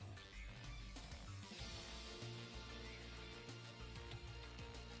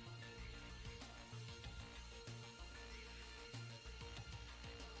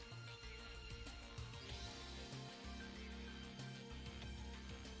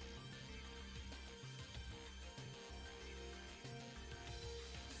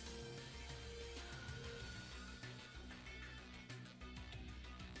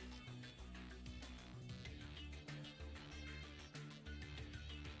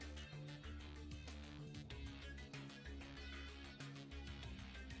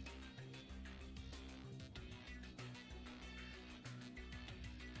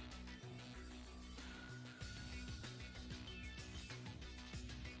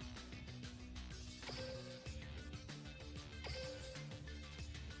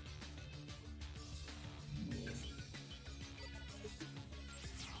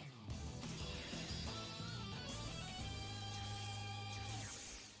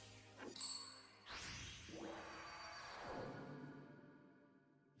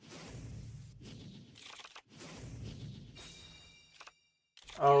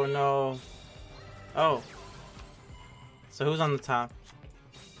 Oh no. Oh. So who's on the top?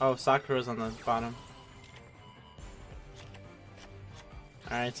 Oh, Sakura's on the bottom.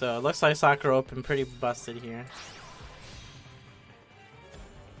 Alright, so it looks like Sakura opened pretty busted here.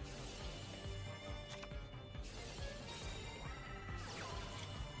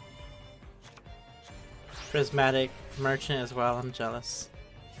 Prismatic Merchant as well, I'm jealous.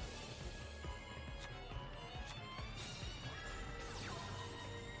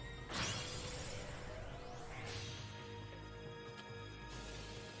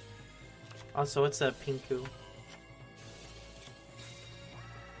 Also, what's that Pinku?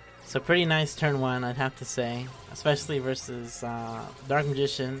 It's a pretty nice turn one, I'd have to say. Especially versus Dark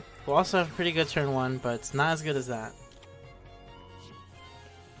Magician, who also have a pretty good turn one, but it's not as good as that.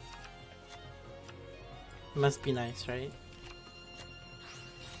 Must be nice, right?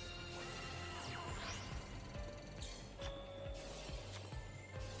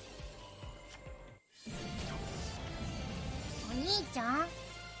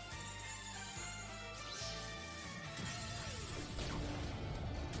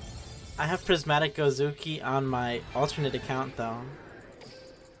 I have Prismatic Gozuki on my alternate account though,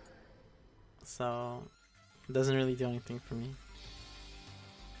 so it doesn't really do anything for me.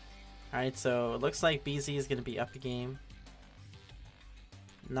 Alright, so it looks like BZ is going to be up the game.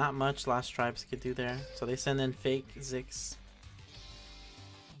 Not much Lost Tribes could do there, so they send in fake Zix.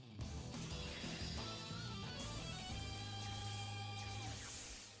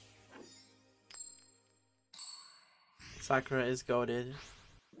 Sakura is goated.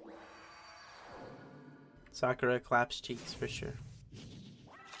 Sakura claps cheeks for sure.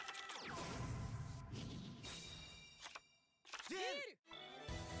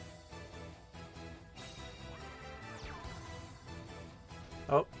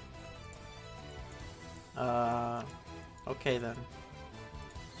 Oh. Okay then.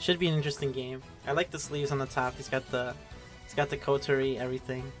 Should be an interesting game. I like the sleeves on the top. He's got the coterie,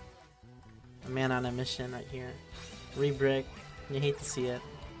 everything. A man on a mission right here. Rebrick. You hate to see it.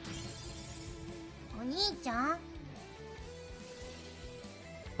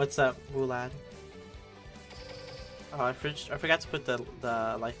 What's up, Wulad? Oh, I forgot to put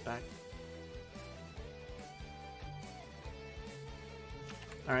the life back.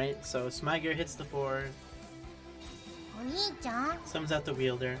 Alright, so Smyger hits the board. Summons out the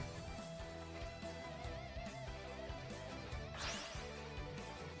wielder.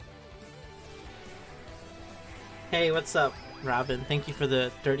 Hey, what's up, Robin? Thank you for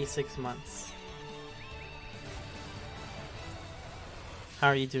the 36 months. How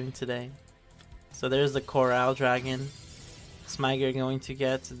are you doing today? So there's the Coral Dragon. Smyger going to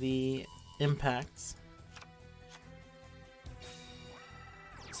get the impacts.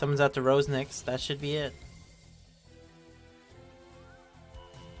 Summons out the Rose Nyx. That should be it.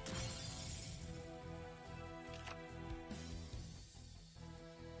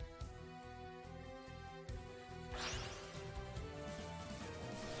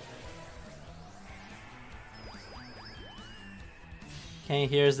 Okay,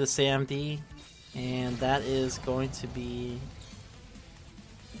 here's the SAMD, and that is going to be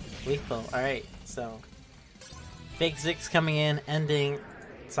lethal. Alright, so fake Zix coming in, ending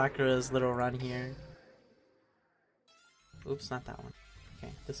Sakura's little run here. Oops, not that one.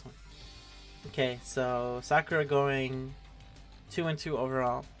 Okay, this one. Okay, so Sakura going 2-2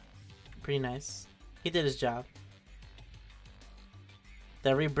 overall. Pretty nice. He did his job.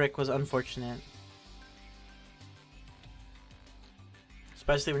 That rebrick was unfortunate.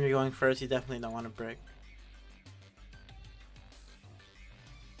 Especially when you're going first, you definitely don't want to brick.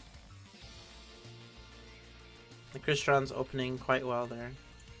 The Crystron's opening quite well there.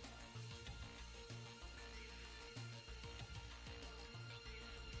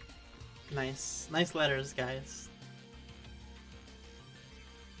 Nice. Nice letters, guys.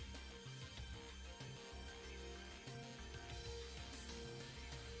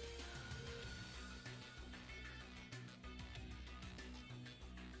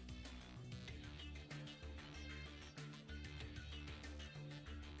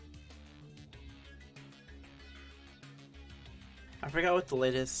 I forgot what the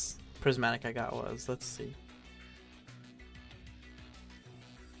latest prismatic I got was. Let's see.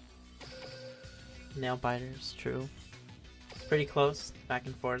 Nail biters, true. Pretty close, back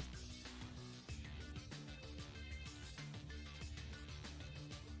and forth.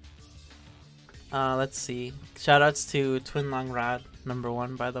 Let's see. Shoutouts to Twin Long Rod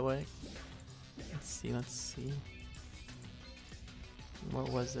 #1, by the way. Let's see. What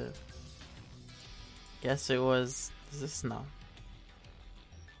was it? Guess it was. Is this no?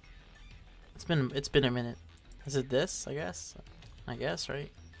 It's been a minute. Is it this? I guess,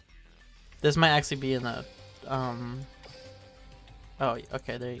 right? This might actually be in the oh,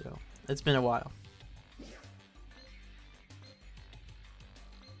 okay, there you go. It's been a while.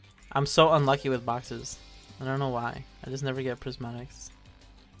 I'm so unlucky with boxes. I don't know why. I just never get prismatics.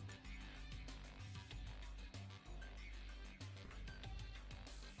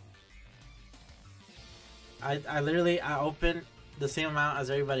 I literally open the same amount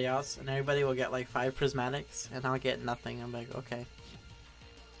as everybody else, and everybody will get like 5 prismatics, and I'll get nothing. I'm like, okay,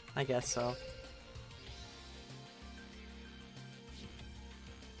 I guess so.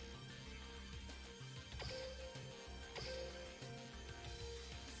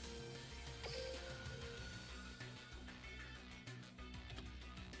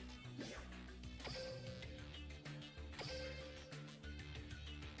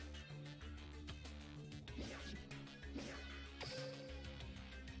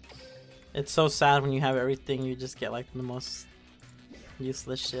 It's so sad when you have everything, you just get like the most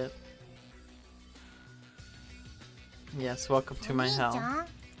useless shit. Yes, welcome to my hell.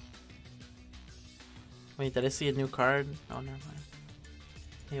 Wait, did I see a new card? Oh, never mind.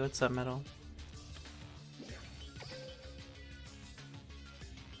 Hey, what's up, Metal?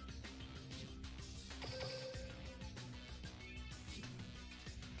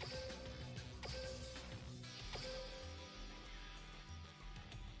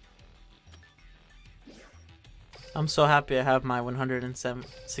 I'm so happy I have my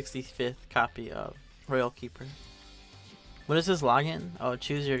 165th copy of Royal Keeper. What is this login? Oh,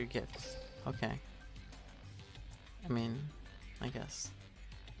 choose your gifts. Okay. I mean, I guess.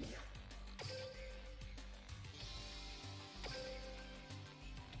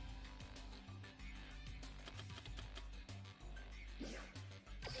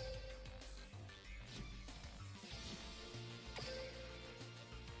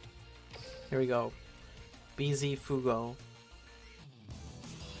 Here we go. BZ Fugo.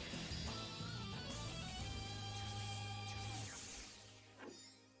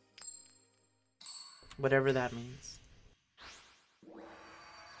 Whatever that means.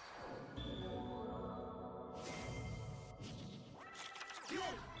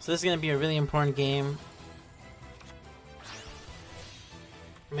 So this is going to be a really important game.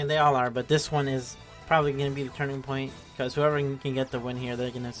 I mean, they all are, but this one is probably going to be the turning point, because whoever can get the win here,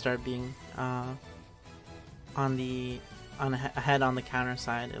 they're going to start being ahead on the counter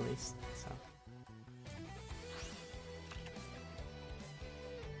side at least. So.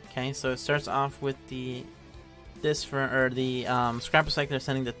 Okay, so it starts off with the Scrap Recycler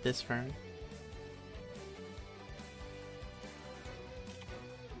sending the this fern.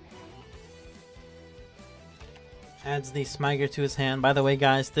 Adds the Smiger to his hand. By the way,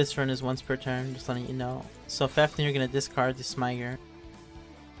 guys, this run is once per turn, just letting you know. So Fefnir, you're going to discard the Smiger.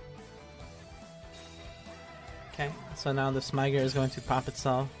 Okay, so now the Smiger is going to pop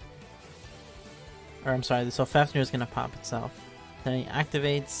itself. Or I'm sorry, so Fefnir is going to pop itself. Then he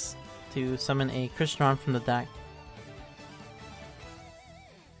activates to summon a Crystron from the deck.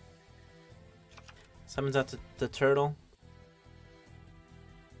 Summons out the turtle.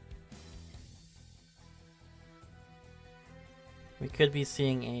 We could be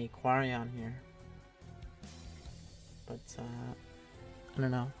seeing a Quarion here. But, I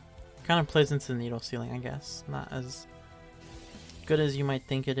don't know. Kind of plays into the needle ceiling, I guess. Not as good as you might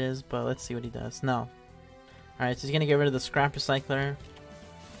think it is, but let's see what he does. No. Alright, so he's going to get rid of the Scrap Recycler.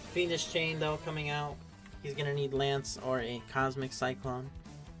 Fiendish Chain, though, coming out. He's going to need Lance or a Cosmic Cyclone.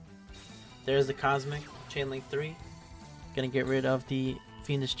 There's the Cosmic. Chain Link 3. Going to get rid of the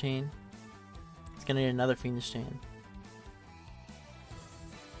Fiendish Chain. He's going to need another Fiendish Chain.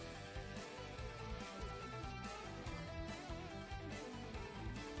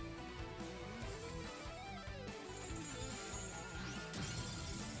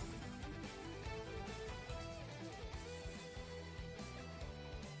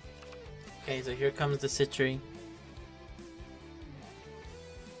 Okay, so here comes the Citry.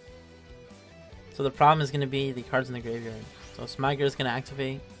 So the problem is going to be the cards in the graveyard. So Smiger is going to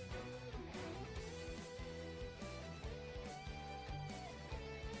activate.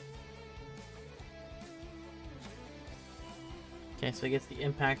 Okay, so he gets the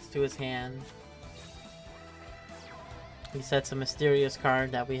impacts to his hand. He sets a mysterious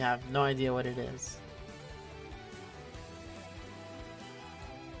card that we have no idea what it is.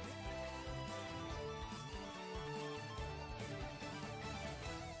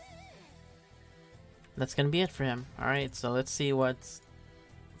 That's gonna be it for him. Alright, so let's see what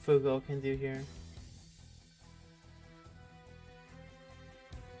Fugo can do here.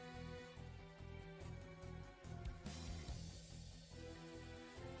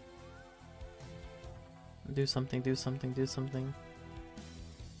 Do something, do something, do something.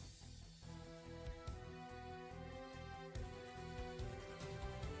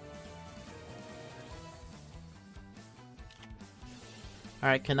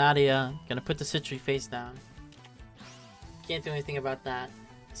 Alright, Canadia, gonna put the Citry face down. Can't do anything about that.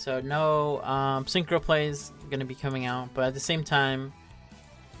 So no Synchro plays gonna be coming out, but at the same time,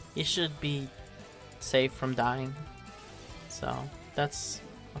 he should be safe from dying. So that's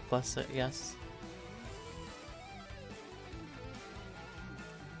a plus, I guess.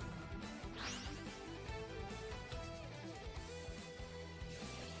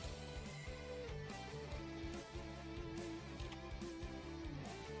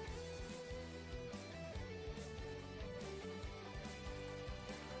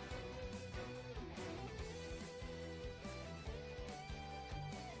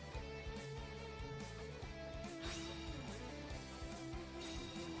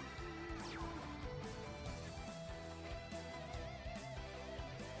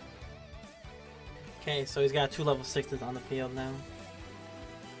 Okay, so he's got 2 level 6s on the field now.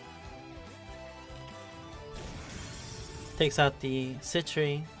 Takes out the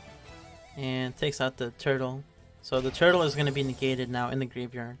Citri and takes out the turtle. So the turtle is going to be negated now in the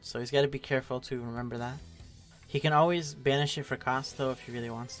graveyard, so he's got to be careful to remember that. He can always banish it for cost though if he really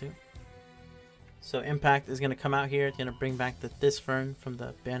wants to. So Impact is going to come out here, it's going to bring back this Fern from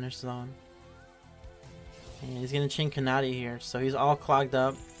the banish zone. And he's going to chain Kanati here, so he's all clogged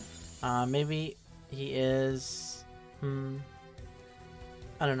up. Maybe he is... I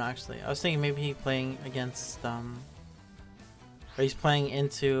don't know actually. I was thinking maybe he's playing against... or he's playing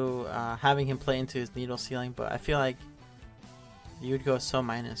into... having him play into his needle ceiling, but I feel like you would go so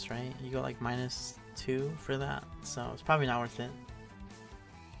minus, right? You go like -2 for that, so it's probably not worth it.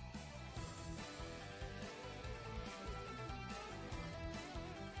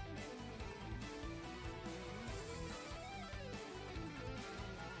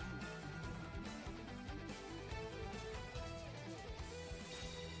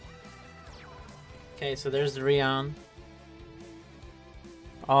 Okay, so there's the Rion.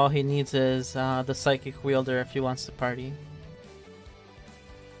 All he needs is the Psychic Wielder if he wants to party.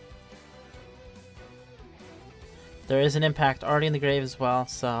 There is an Impact already in the grave as well,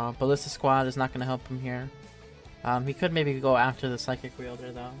 so Ballista Squad is not going to help him here. He could maybe go after the Psychic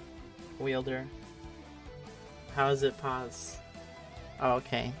Wielder though. How is it pause? Oh,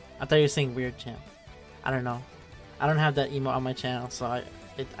 okay. I thought you were saying weird champ. I don't know. I don't have that emote on my channel, so I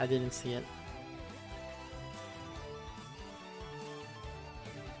didn't see it.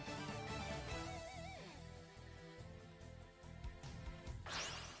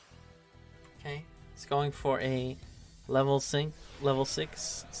 Okay, it's going for a level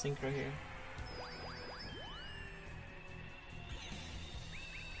 6 sync right here.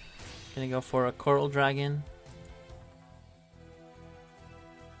 Gonna go for a Coral Dragon.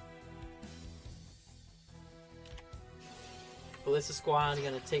 Ballista Squad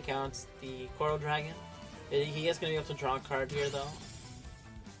gonna take out the Coral Dragon. He is gonna be able to draw a card here though.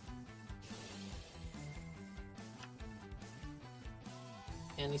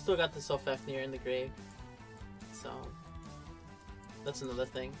 And he still got the Sylphefnir in the grave, so that's another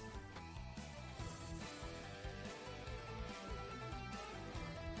thing.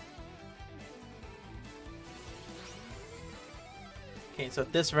 Okay, so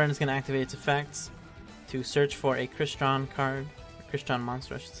this Vern is going to activate its effects to search for a Crystron card, a Crystron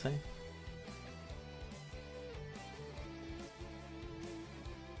monster I should say.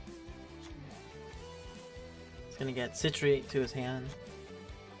 He's going to get Citriate to his hand.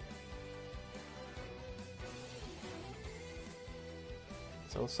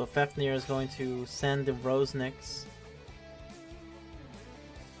 So Fefnir is going to send the Rose Nyx.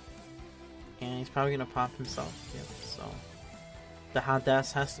 And he's probably going to pop himself. Yep, so the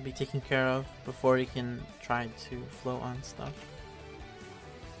Hades has to be taken care of before he can try to float on stuff.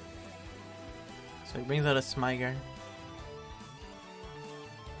 So he brings out a Smiger.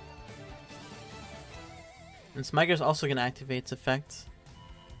 And Smiger is also going to activate its effect,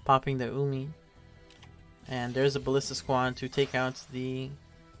 popping the Umi. And there's a Ballista Squad to take out the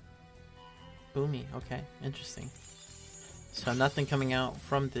Umi. Okay, interesting. So nothing coming out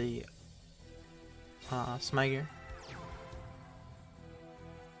from the Smiger.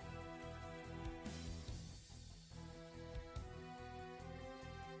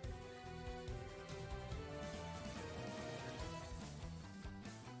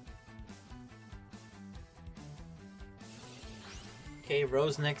 Okay,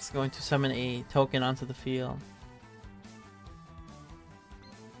 Rose Nyx going to summon a token onto the field.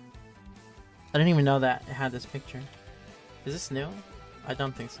 I didn't even know that it had this picture. Is this new? I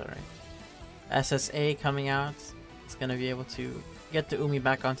don't think so, right? SSA coming out. It's gonna be able to get the Umi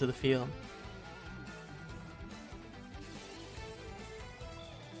back onto the field.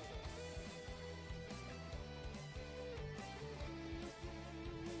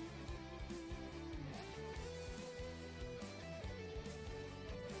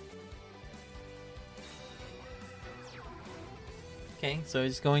 Okay, so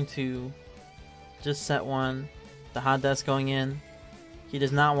he's going to just set one. The Hades going in. He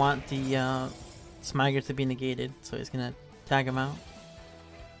does not want the Smiger to be negated, so he's gonna tag him out.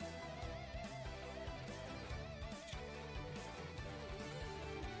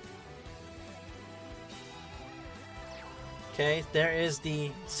 Okay, there is the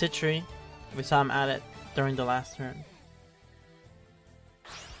Citri. We saw him at it during the last turn.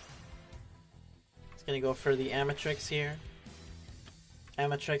 He's gonna go for the Amatrix here.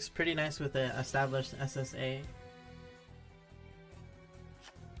 Amatrix pretty nice with the established SSA.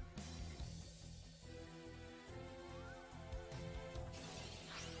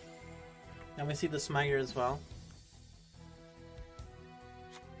 And we see the Smiter as well.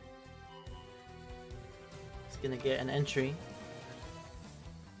 He's gonna get an entry.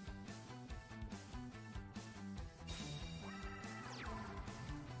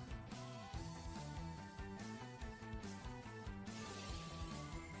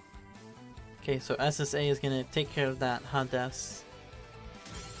 Okay, so SSA is gonna take care of that Hades.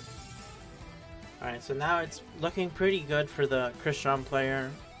 Alright, so now it's looking pretty good for the Christian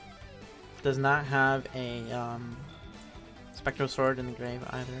player. Does not have a Spectral Sword in the grave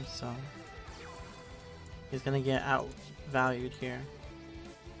either, so he's gonna get outvalued here.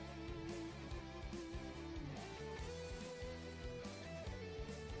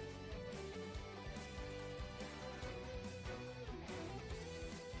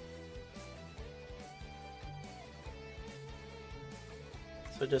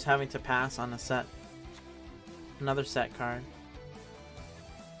 So just having to pass on a set, another set card.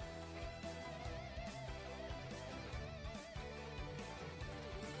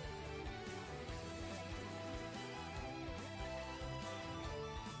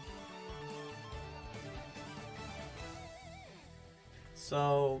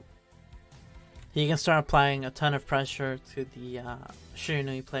 So he can start applying a ton of pressure to the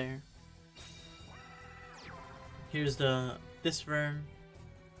Shiranui player. Here's this Vern.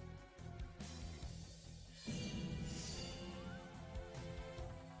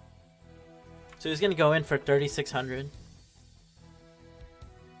 So he's gonna go in for 3,600.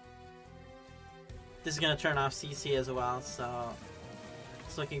 This is gonna turn off CC as well, so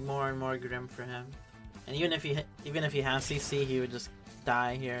it's looking more and more grim for him. And even if he has CC, he would just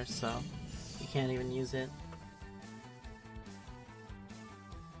die here, so he can't even use it.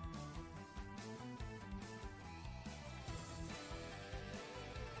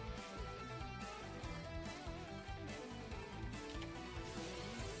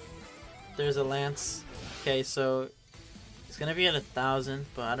 There's a Lance. Okay, so it's gonna be at 1,000,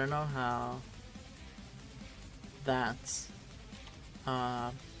 but I don't know how that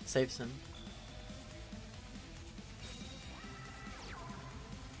saves him.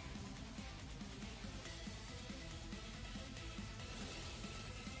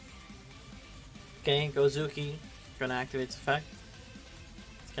 Okay, Gozuki gonna activate its effect.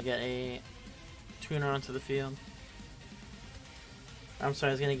 It's gonna get a tuner onto the field. I'm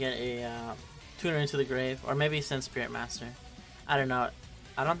sorry, it's gonna get a tuner into the grave, or maybe send Spirit Master. I don't know.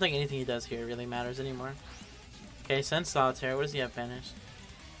 I don't think anything he does here really matters anymore. Okay, send Solitaire. What does he have banished?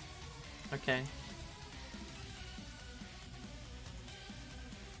 Okay.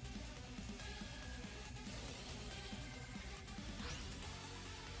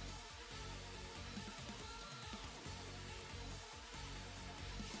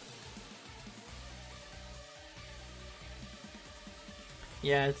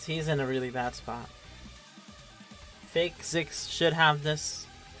 Yeah, he's in a really bad spot. Fake Zix should have this,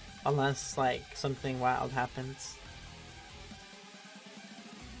 unless like something wild happens.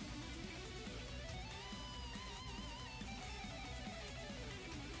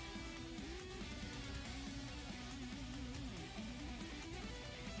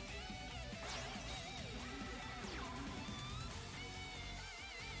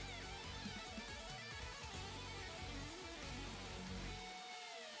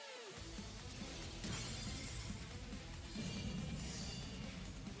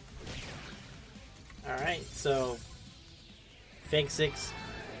 Alright, so Fake Six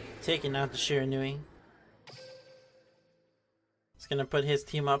taking out the Shiranui. It's gonna put his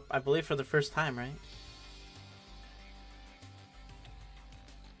team up, I believe, for the first time, right?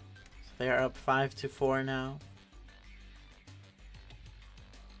 So they are up 5-4 now.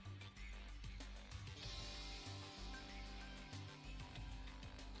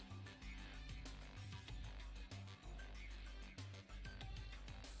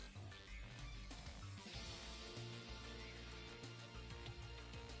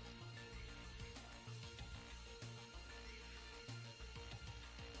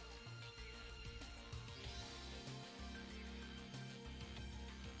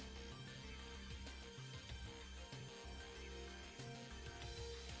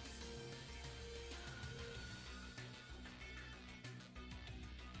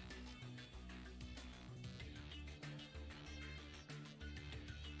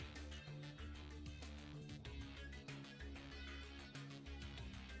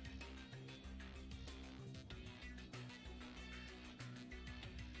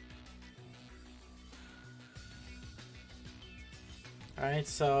 Alright,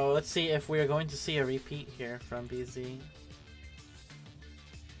 so let's see if we're going to see a repeat here from BZ.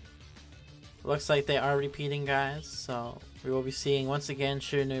 looks like they are repeating, guys. So we will be seeing once again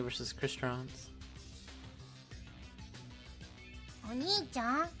Shiranui versus Crystron's. お兄ち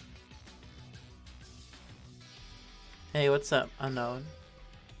ゃん Hey, what's up, unknown?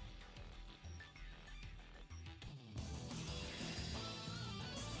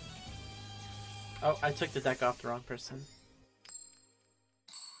 Oh, I took the deck off the wrong person.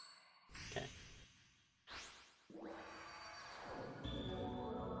 Okay.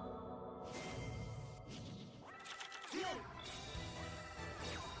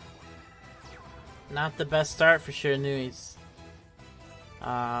 Not the best start for Shiranui's.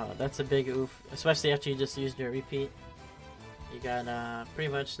 That's a big oof, especially after you just used your repeat. You got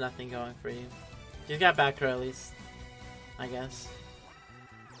pretty much nothing going for you. You got back row at least, I guess.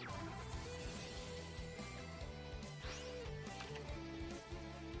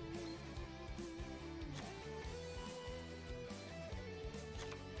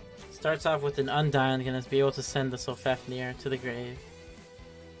 Starts off with an Undyne, gonna be able to send the Sylphefnir to the grave.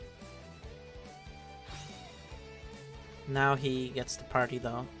 Now he gets the party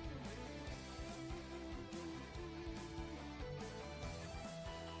though.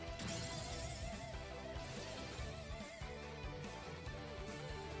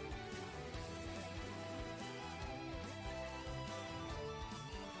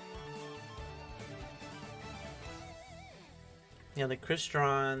 Yeah, the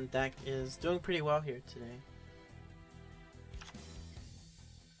Crystron deck is doing pretty well here today.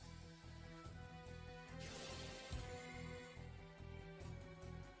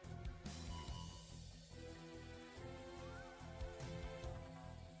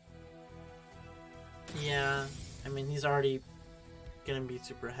 Yeah, I mean, he's already gonna be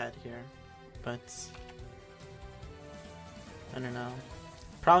super ahead here, but I don't know.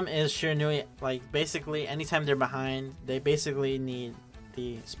 Problem is Shiranui, like, basically anytime they're behind, they basically need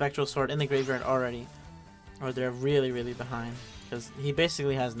the Spectral Sword in the graveyard already, or they're really, really behind, because he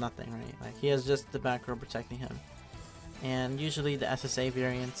basically has nothing, right? Like, he has just the back row protecting him, and usually the SSA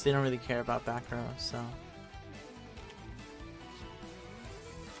variants, they don't really care about back row, so...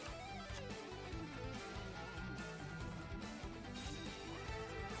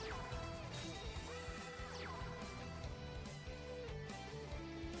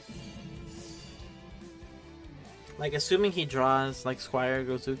 Like, assuming he draws, like, Squire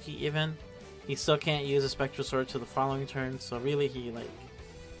Gozuki even, he still can't use a Spectral Sword to the following turn, so really he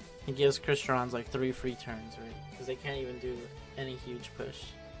gives Crystron's, like, 3 free turns, right? Because they can't even do any huge push.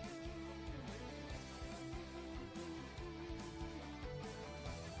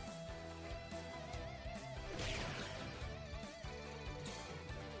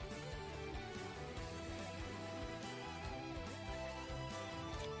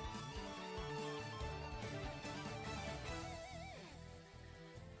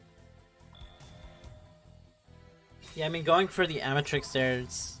 Yeah, I mean, going for the Amatrix there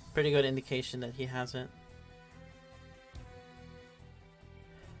is pretty good indication that he has it.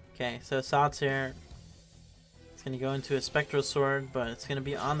 Okay, so Solitaire is going to go into a Spectral Sword, but it's going to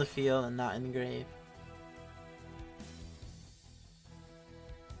be on the field and not in the grave.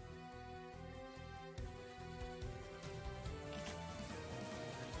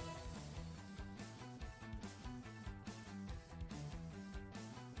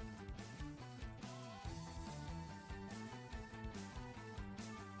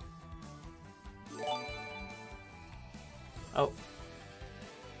 Oh.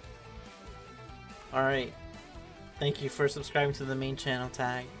 Alright. Thank you for subscribing to the main channel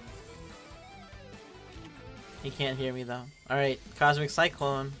tag. He can't hear me though. Alright, Cosmic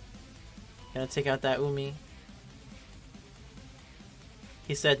Cyclone. Gonna take out that Umi.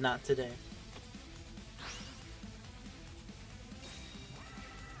 He said not today.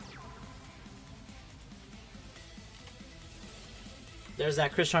 There's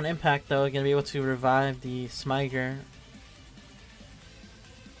that Crystron Impact though, gonna be able to revive the Smiger.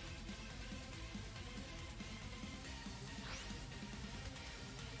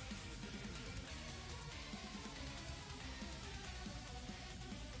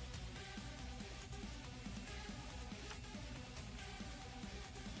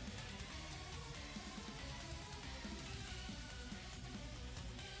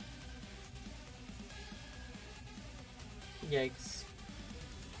 Yikes.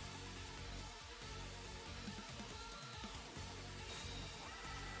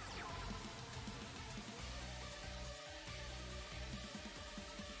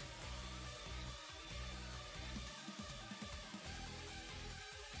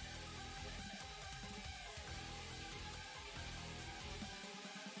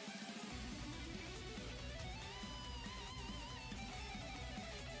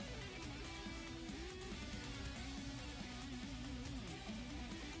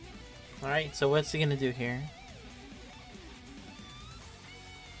 Alright, so what's he gonna do here?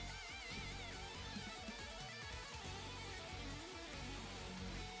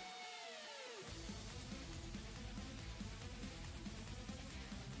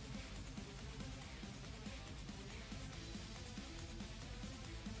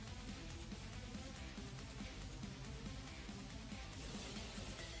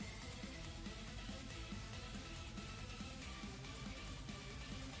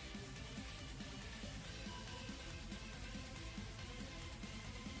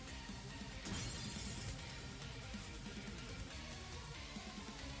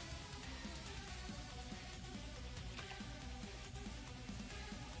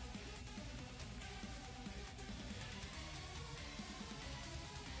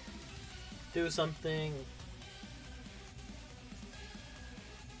 Do something.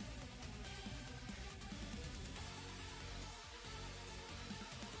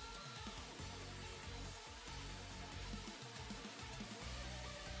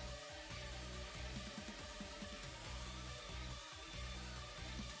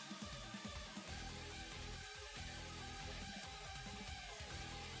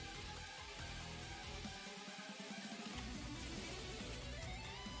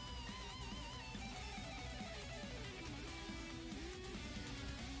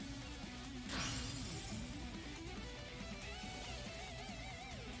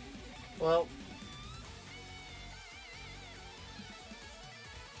 Well,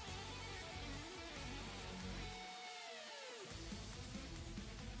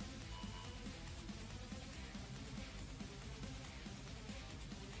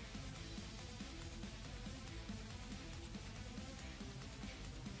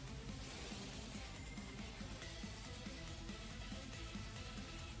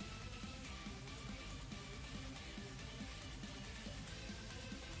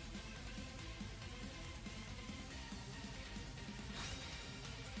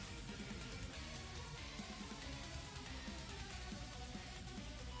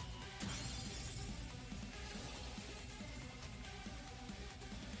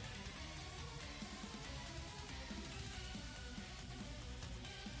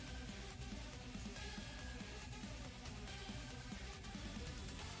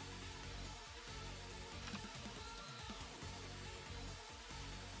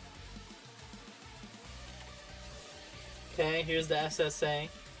 okay, here's the SSA.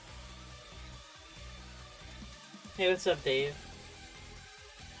 Hey, what's up, Dave?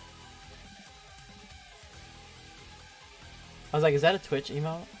 I was like, is that a Twitch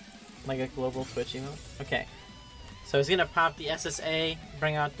emote? Like a global Twitch emote? Okay. So he's gonna pop the SSA,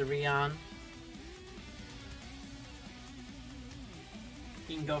 bring out the Rion.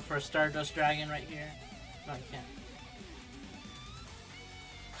 He can go for a Stardust Dragon right here. No, he can't.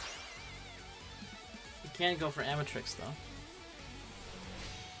 He can go for Amatrix though.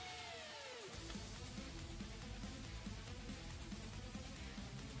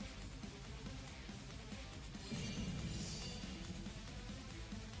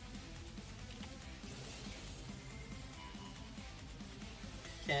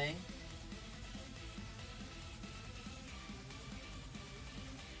 Okay.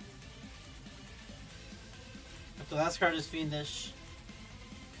 If the last card is Fiendish,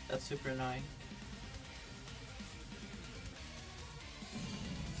 that's super annoying.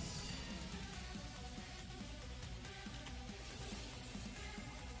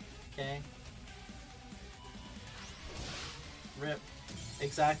 Okay. Rip.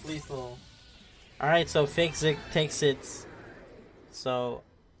 Exact lethal. Alright, so Fake Zik takes it. So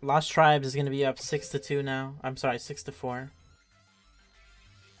Lost Tribes is going to be up 6-2 now. I'm sorry, 6-4.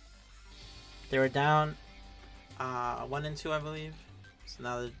 They were down 1-2, I believe. So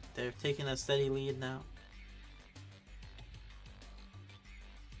now they're taking a steady lead now.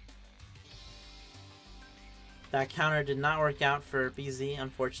 That counter did not work out for BZ,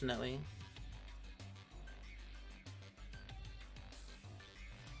 unfortunately.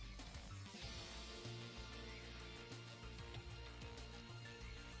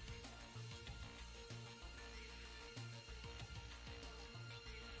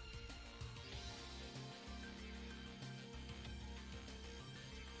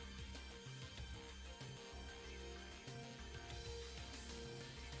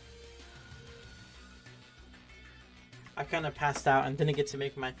 I kind of passed out and didn't get to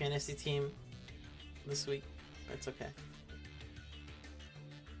make my fantasy team this week. It's okay.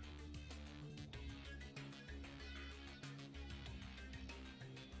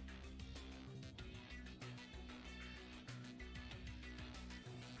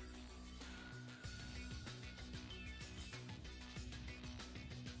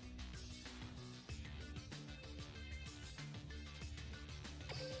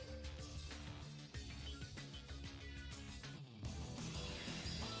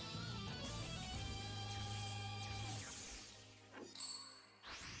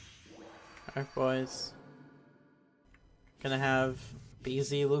 Alright, boys. Gonna have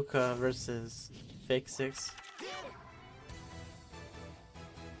BZ Luca versus Fake 6.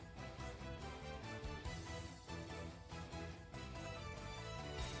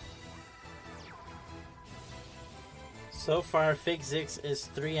 So far, Fake 6 is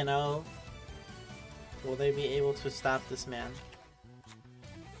 3-0. Will they be able to stop this man?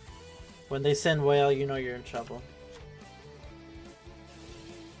 When they send Whale, you know you're in trouble.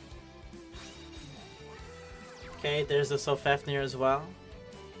 Okay, there's the Sofafnir as well.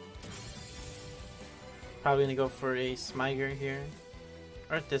 Probably gonna go for a Smiger here.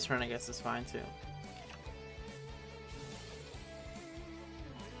 Or this run, I guess, is fine too.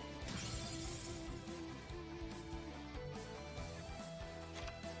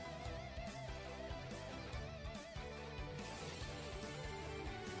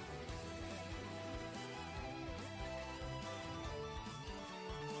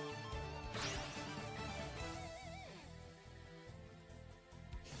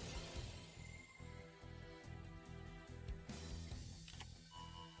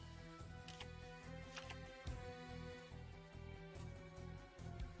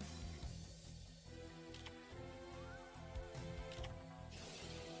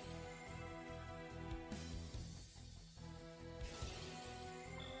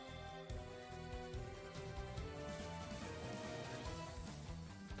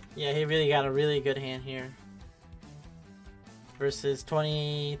 Yeah, he really got a really good hand here. Versus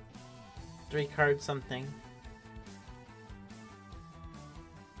 23 card something.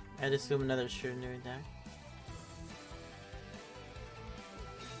 I'd assume another Shooter deck.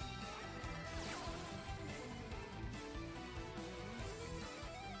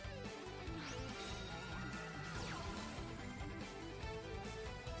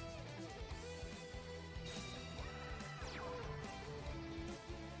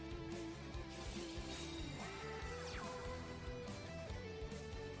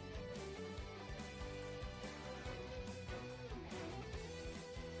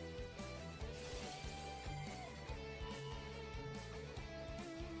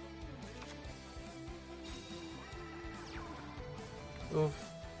 Oof.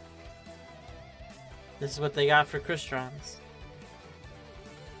 This is what they got for Kristrons.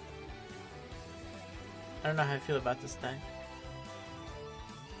 I don't know how I feel about this deck.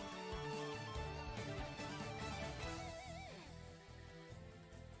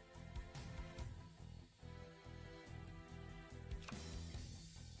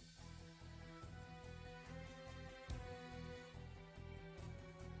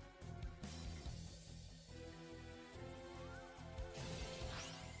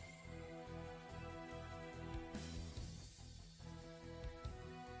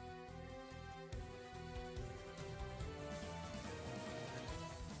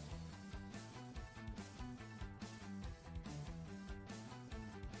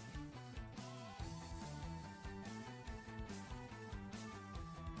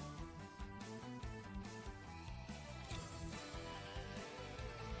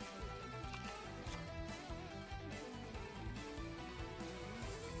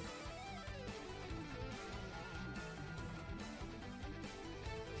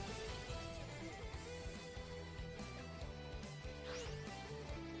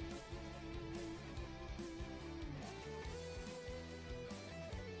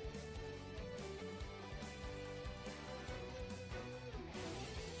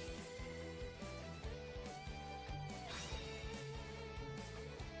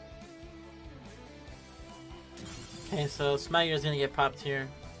 Okay, so Smiger's gonna get popped here.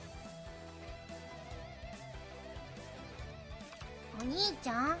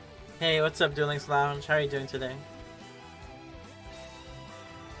 Hey, what's up, Duel Links Lounge? How are you doing today?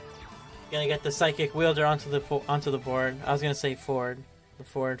 Gonna get the Psychic Wielder onto the board. I was gonna say Ford, the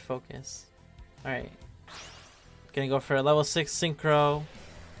Ford Focus. All right, gonna go for a level 6 Synchro.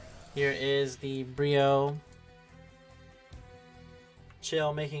 Here is the Brio.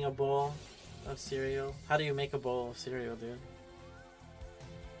 Chill, making a bowl of cereal. How do you make a bowl of cereal, dude?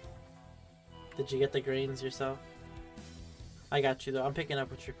 Did you get the grains yourself? I got you though. I'm picking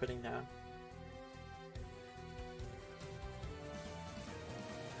up what you're putting down.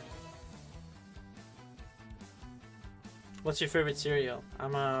 What's your favorite cereal?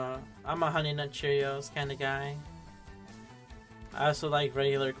 I'm a Honey Nut Cheerios kind of guy. I also like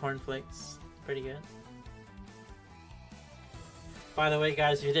regular cornflakes. Pretty good. By the way,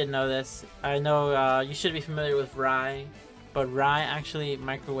 guys, if you didn't know this, I know you should be familiar with rye, but rye actually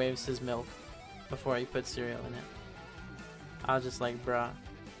microwaves his milk before he puts cereal in it. I was just like, bruh.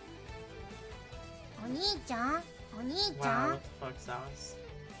 Wow, what the fuck, Sawas?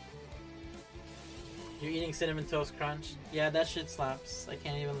 You're eating Cinnamon Toast Crunch? Yeah, that shit slaps. I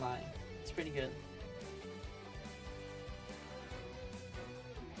can't even lie. It's pretty good.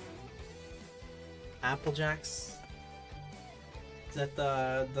 Apple Jacks? Is that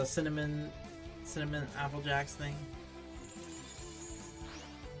the cinnamon Apple Jacks thing?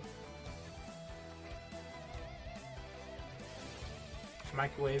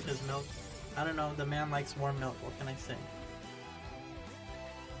 Microwave his milk. I don't know, the man likes warm milk, what can I say?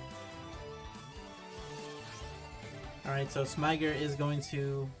 Alright, so Smyger is going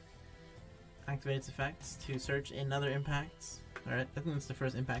to activate its effects to search another impact. Alright, I think that's the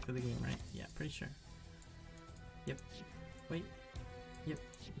first impact of the game, right? Yeah, pretty sure. Yep. Wait. Yep.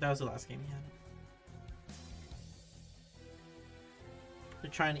 That was the last game he had.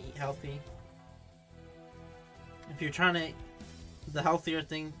 They're trying to eat healthy. If you're trying to the healthier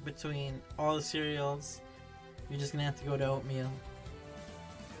thing between all the cereals, you're just gonna have to go to oatmeal.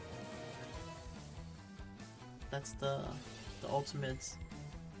 That's the ultimate.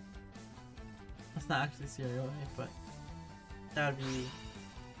 That's not actually cereal, right? But that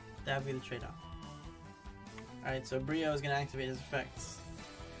would be the trade-off. All right, so Brio is gonna activate his effects.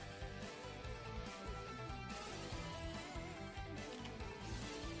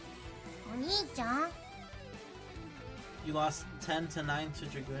 You lost 10 to 9 to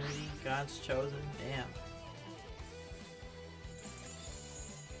Dragoonity. God's chosen. Damn.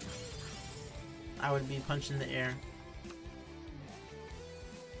 I would be punching the air.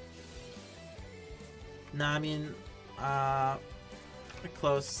 Nah, I mean,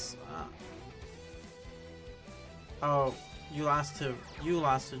 close. Oh, you lost to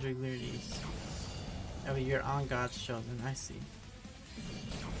Dragoonity. Oh, you're on God's chosen. I see.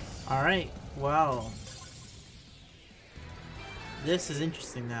 All right. Well. This is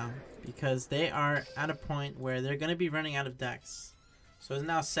interesting now, because they are at a point where they're going to be running out of decks. So it's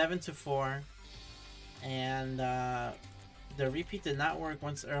now 7-4, and the repeat did not work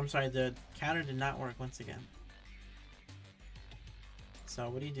once, or I'm sorry, the counter did not work once again. So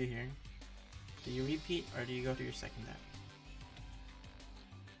what do you do here? Do you repeat, or do you go to your second deck?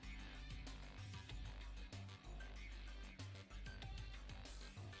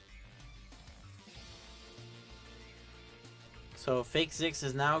 So Fake Zix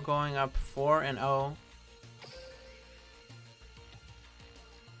is now going up 4-0.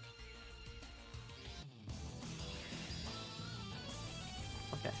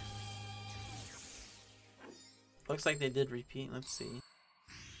 Okay. Looks like they did repeat. Let's see.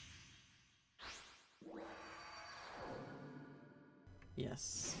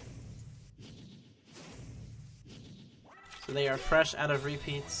 Yes. So they are fresh out of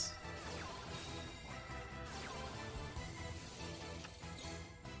repeats.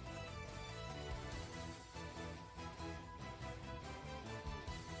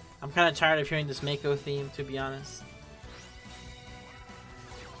 I'm kind of tired of hearing this Mako theme, to be honest.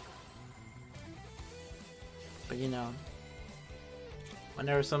 But you know,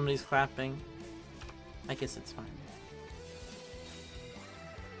 whenever somebody's clapping, I guess it's fine.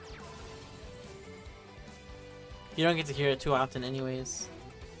 You don't get to hear it too often anyways,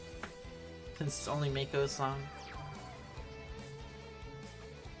 since it's only Mako's song.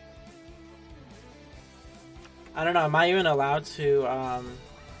 I don't know, am I even allowed to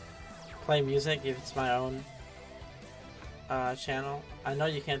play music if it's my own channel? I know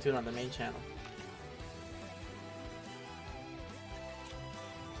you can't do it on the main channel.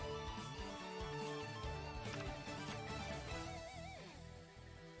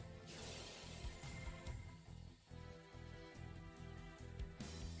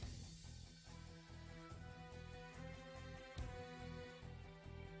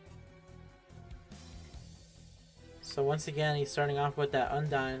 So once again, he's starting off with that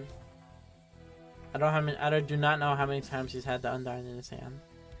Undyne. I do not know how many times he's had the Undyne in his hand.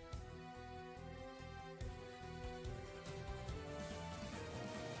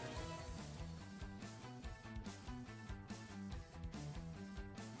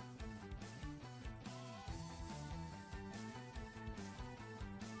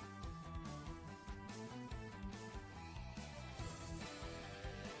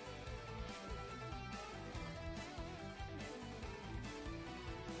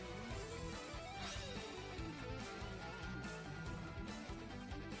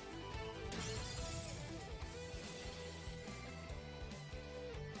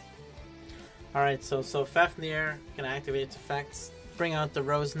 Alright, so Fafnir can activate its effects. Bring out the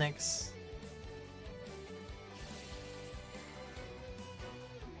Rose Nyx.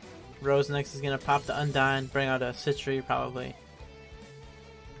 Rose Nyx is gonna pop the Undyne, bring out a Citry probably.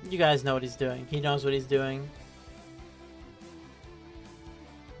 You guys know what he's doing. He knows what he's doing.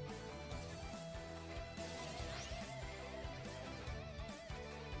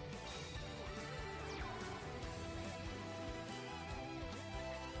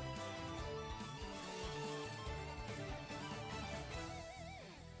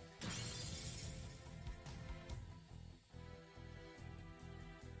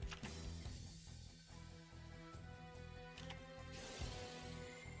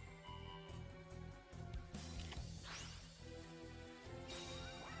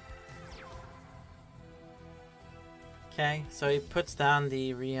 Okay, so he puts down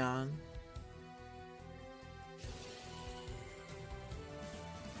the Rion.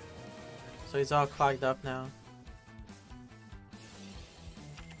 So he's all clogged up now.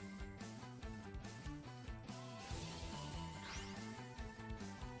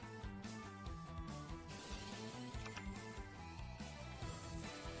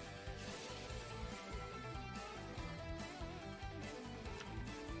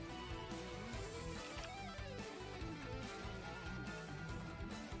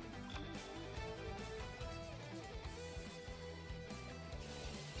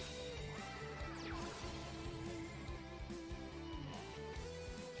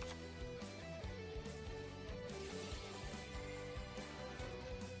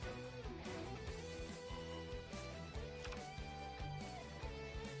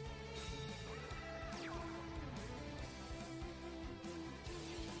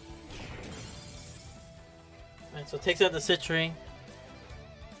 Alright, so takes out the Citri.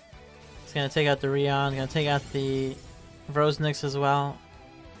 He's gonna take out the Rion, gonna take out the Rosnix as well.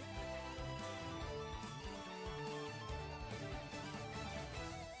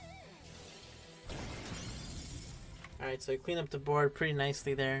 Alright, so he cleaned up the board pretty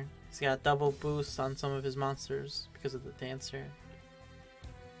nicely there. He's got double boosts on some of his monsters because of the Dancer.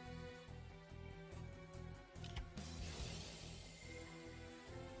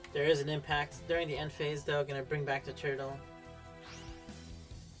 There is an impact during the end phase though, gonna bring back the turtle.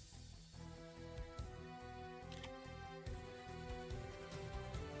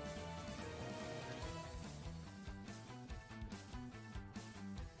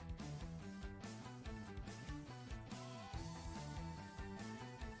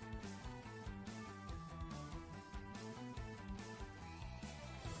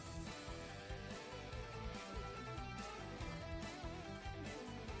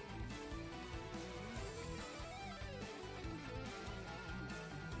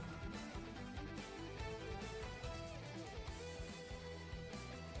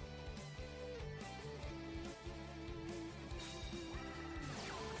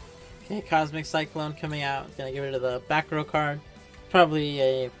 Okay, Cosmic Cyclone coming out. Gonna get rid of the back row card. Probably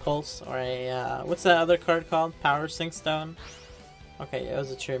a Pulse or a, what's that other card called? Power Sync Stone? Okay, it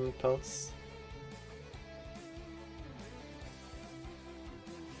was a Trim Pulse.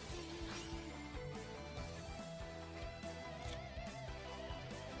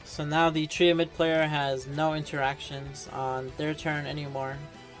 So now the Triomid player has no interactions on their turn anymore.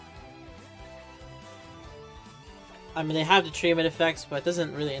 I mean, they have the Triomid effects, but it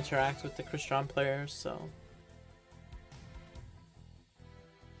doesn't really interact with the Crystron players, so...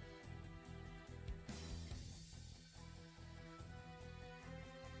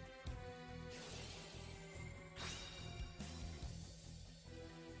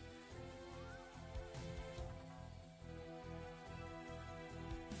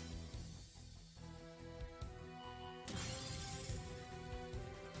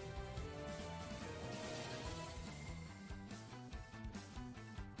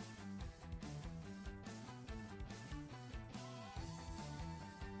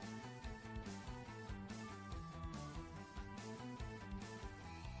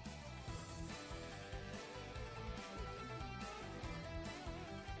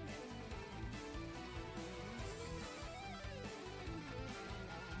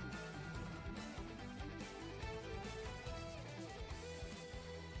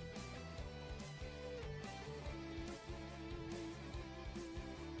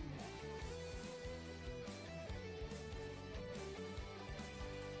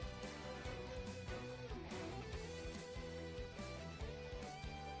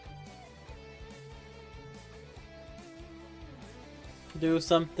 Do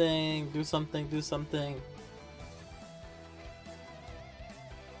something, do something, do something.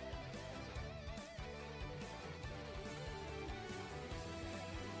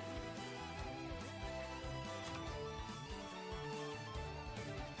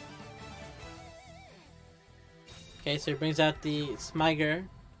 Okay, so he brings out the Smiger,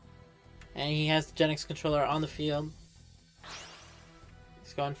 and he has the Gen X controller on the field.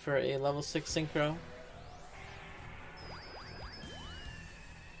 He's going for a level 6 synchro.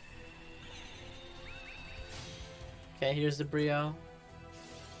 Okay, here's the Brio.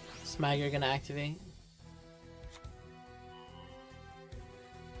 Smiger gonna activate.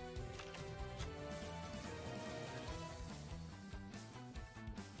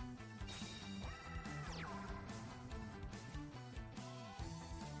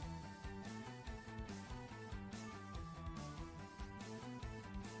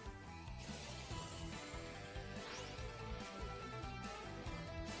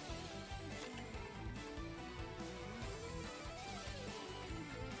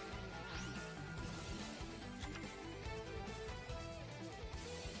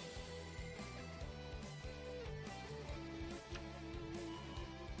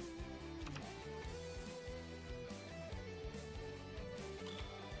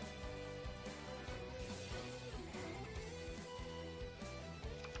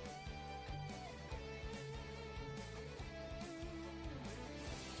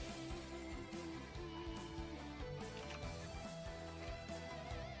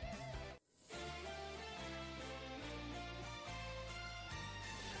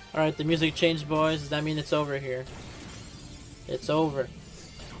 Alright, the music changed, boys. Does that mean it's over here? It's over.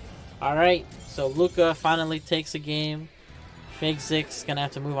 Alright, so Luca finally takes a game. Fake Zig's gonna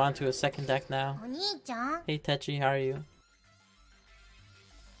have to move on to a second deck now. お兄ちゃん Hey Techi, how are you?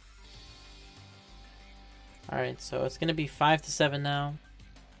 Alright, so it's gonna be 5 to 7 now.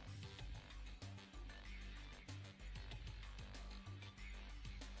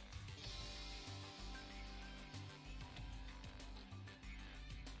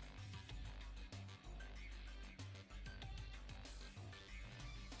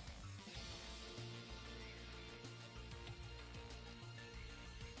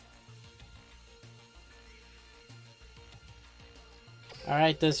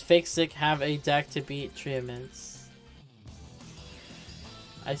 Alright, does Fake Sick have a deck to beat Triamins?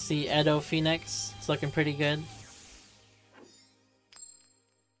 I see Edo Phoenix. It's looking pretty good.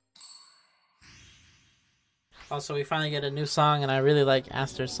 Also, we finally get a new song, and I really like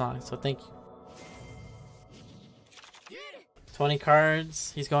Aster's song, so thank you. 20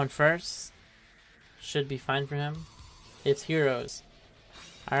 cards. He's going first. Should be fine for him. It's Heroes.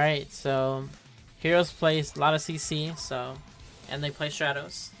 Alright, so Heroes plays a lot of CC, so... And they play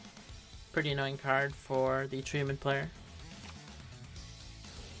Shadows. Pretty annoying card for the Treatment player.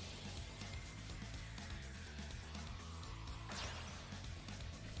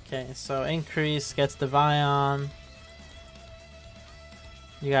 Okay, so Increase gets the Vion.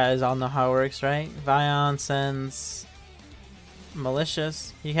 You guys all know how it works, right? Vion sends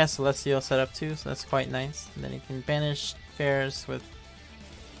Malicious. He has Celestial set up too, so that's quite nice. And then he can banish Fairs with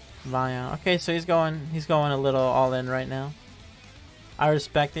Vion. Okay, so he's going a little all in right now. I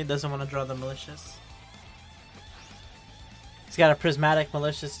respect it. Doesn't want to draw the Malicious. He's got a Prismatic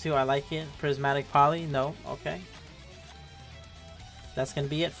Malicious too. I like it. Prismatic Poly. No. Okay. That's going to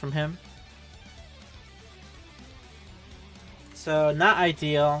be it from him. So, not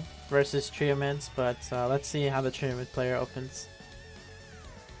ideal versus Triamids, but let's see how the Triamid player opens.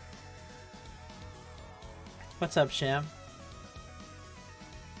 What's up, Sham?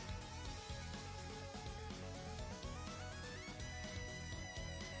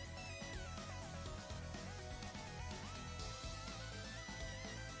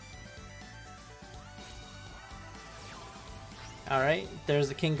 Alright, there's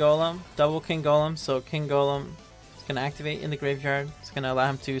the King Golem, double King Golem, so King Golem is going to activate in the graveyard. It's going to allow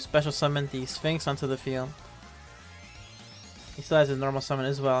him to special summon the Sphinx onto the field. He still has his normal summon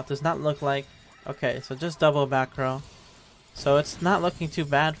as well. It does not look like... Okay, so just double back row. So it's not looking too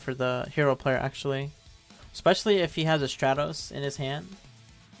bad for the hero player actually. Especially if he has a Stratos in his hand.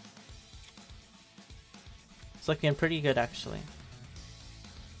 It's looking pretty good actually.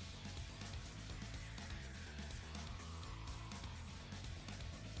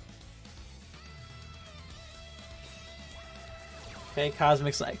 Okay,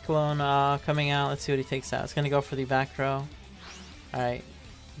 Cosmic Cyclone coming out. Let's see what he takes out. It's gonna go for the back row. Alright.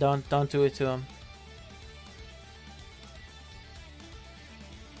 Don't do it to him.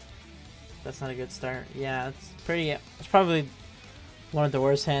 That's not a good start. Yeah, it's probably one of the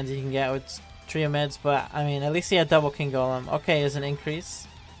worst hands you can get with Triamids, but I mean at least he had double King Golem. Okay, is an increase.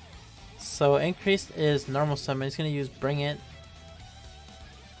 So increased is normal summon. He's gonna use Bring It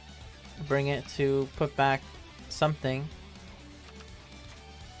to put back something.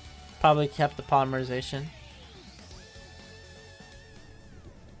 Probably kept the polymerization.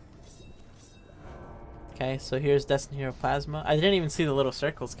 Okay, so here's Destiny Hero Plasma. I didn't even see the little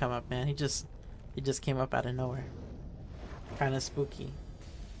circles come up, man. He just came up out of nowhere. Kind of spooky.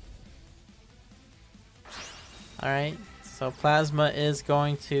 Alright, so Plasma is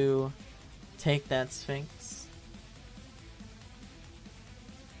going to take that Sphinx.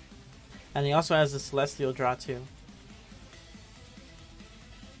 And he also has the Celestial draw too.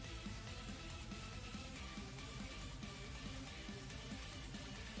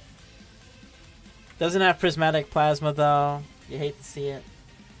 Doesn't have Prismatic Plasma though. You hate to see it.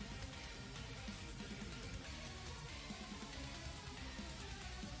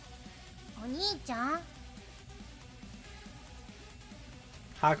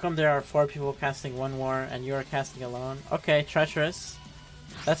 How come there are 4 people casting one war and you're casting alone? Okay, treacherous.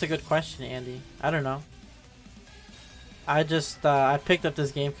 That's a good question, Andy. I don't know. I just I picked up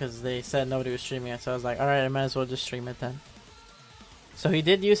this game because they said nobody was streaming it, so I was like, alright, I might as well just stream it then. So he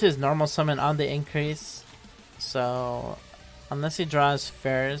did use his normal summon on the increase. So unless he draws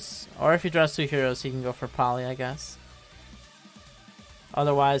Fairs, or if he draws 2 heroes, he can go for Poly, I guess.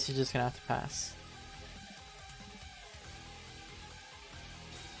 Otherwise, he's just gonna have to pass.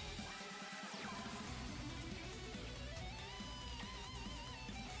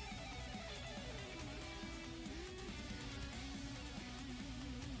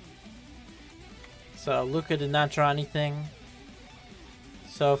 So Luca did not draw anything.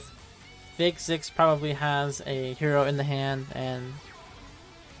 So Fake Six probably has a hero in the hand, and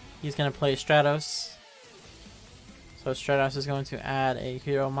he's going to play Stratos. So Stratos is going to add a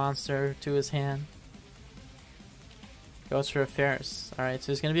hero monster to his hand. Goes for a Ferris. Alright,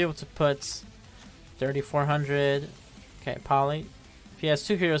 so he's going to be able to put 3,400. Okay, Poly. If he has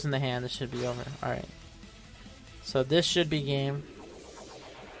 2 heroes in the hand, this should be over. Alright. So this should be game.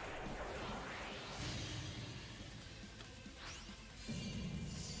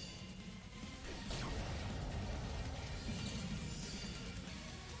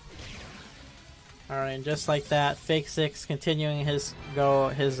 Alright, and just like that, Fake Six continuing his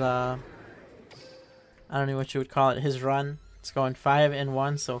I don't know what you would call it, his run. It's going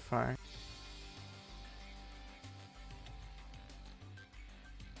 5-1 so far.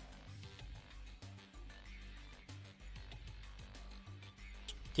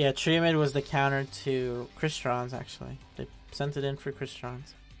 Yeah, Triamid was the counter to Crystron's actually. They sent it in for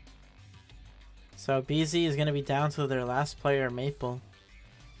Crystron's. So BZ is going to be down to their last player, Maple.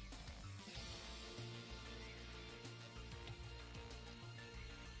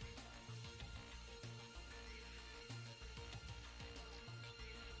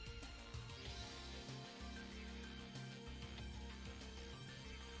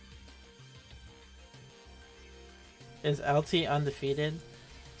 Is LT undefeated?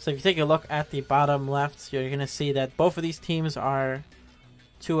 So if you take a look at the bottom left, you're going to see that both of these teams are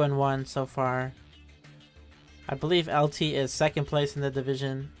 2-1 so far. I believe LT is second place in the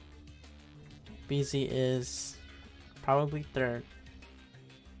division. BZ is probably third,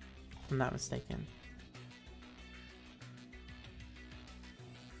 if I'm not mistaken.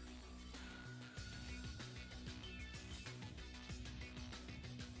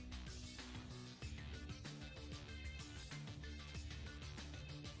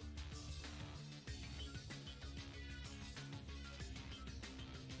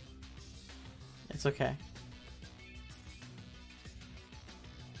 It's okay.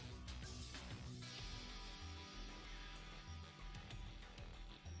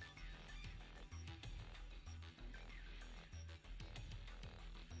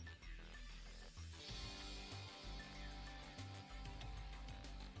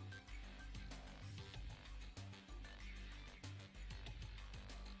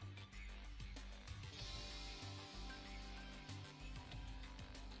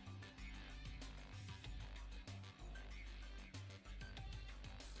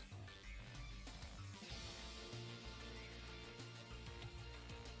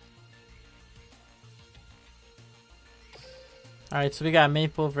 Alright, so we got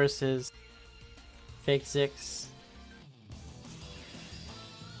Maple versus Fake Six.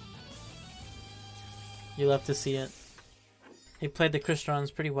 You love to see it. He played the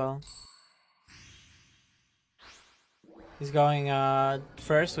Crystron's pretty well. He's going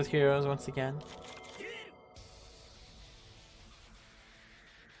first with heroes once again.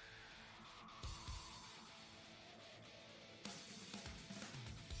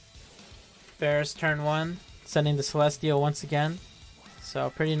 Ferris turn 1. Sending the Celestial once again. So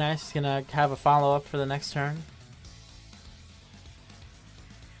pretty nice. He's gonna have a follow-up for the next turn.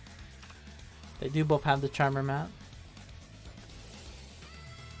 They do both have the Charmer map.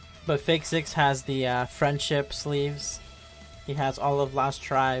 But Fake Six has the Friendship sleeves. He has all of Lost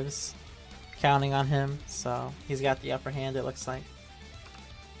Tribes counting on him. So he's got the upper hand, it looks like.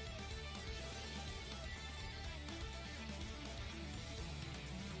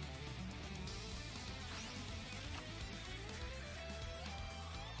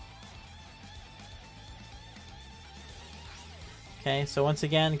 Okay, so once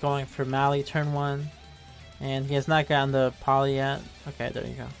again, going for Mali turn 1. And he has not gotten the Poly yet. Okay, there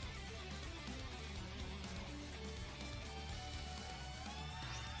you go.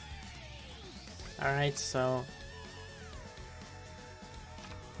 Alright, so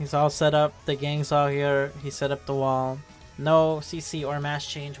he's all set up. The gang's all here. He set up the wall. No CC or mass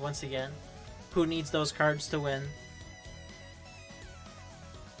change once again. Who needs those cards to win?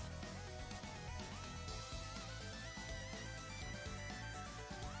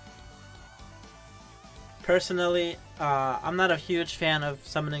 Personally, I'm not a huge fan of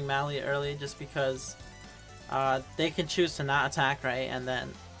summoning Mali early just because they can choose to not attack, right? And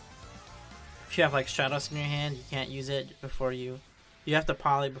then if you have like Stratos in your hand, you can't use it before you have to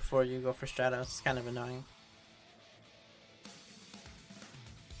Poly before you go for Stratos. It's kind of annoying.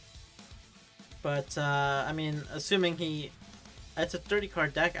 But I mean, assuming it's a 30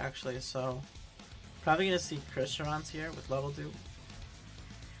 card deck actually, so probably gonna see Crystron's here with level dupe.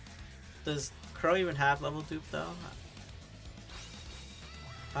 Does Crow even have level dupe though?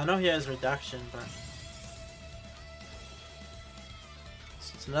 I know he has reduction, but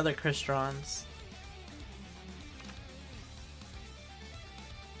It's another Crystron's.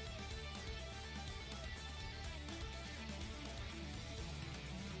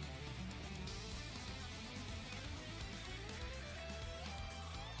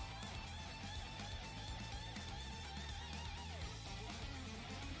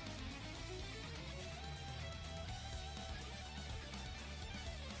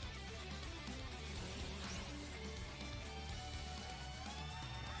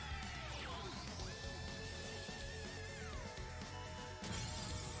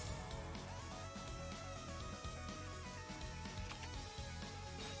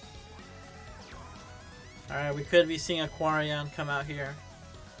 Alright, we could be seeing a Quarion come out here.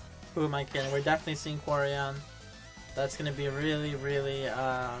 Who am I kidding? We're definitely seeing Quarion. That's going to be really, really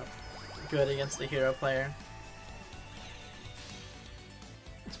good against the hero player.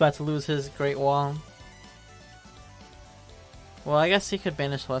 He's about to lose his Great Wall. Well, I guess he could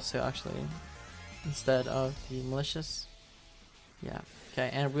banish Lesu actually, instead of the Malicious. Yeah, okay,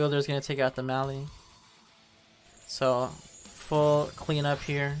 and Wielder's going to take out the Mali. So, full cleanup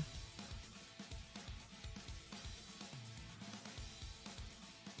here.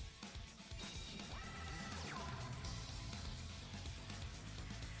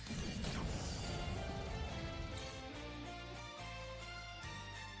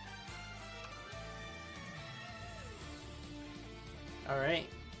 Alright,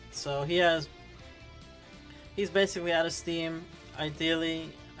 so he's basically out of steam. Ideally,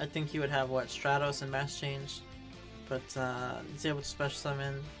 I think he would have, what, Stratos and Mass Change, but he's able to special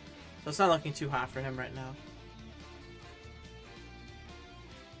summon, so it's not looking too hot for him right now.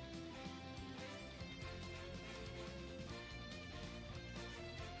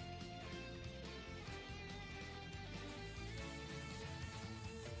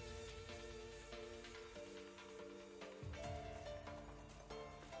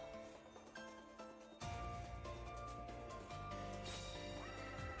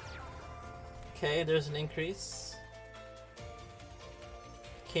 Okay, there's an increase.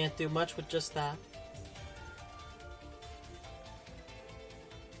 Can't do much with just that.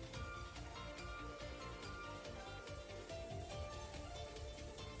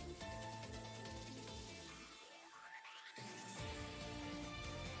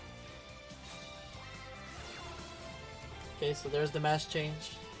 Okay, so there's the mass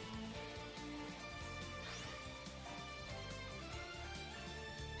change.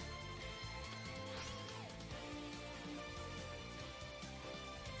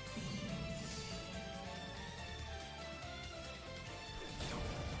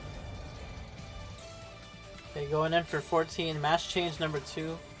 Okay, going in for 14, mass change number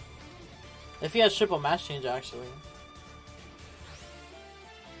 2. If he has triple mass change, actually.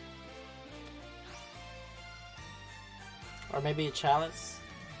 Or maybe a Chalice.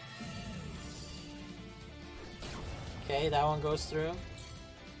 Okay, that one goes through.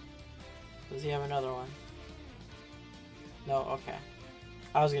 Does he have another one? No, okay.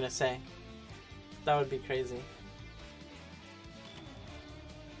 I was gonna say. That would be crazy.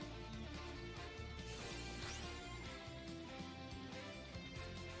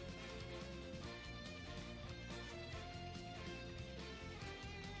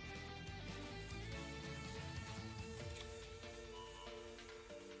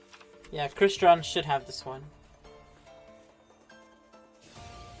 Yeah, Crystron should have this one.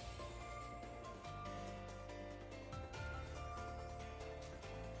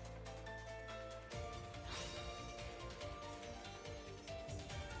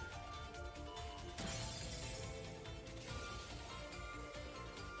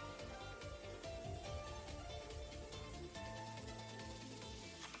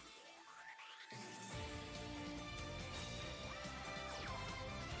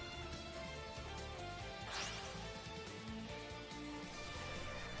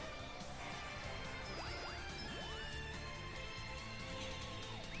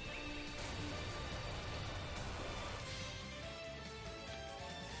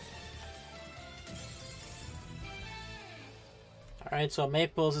 Alright, so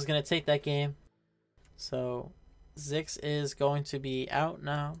Maples is going to take that game. So Zix is going to be out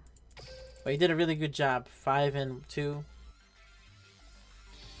now. But he did a really good job. 5 and 2.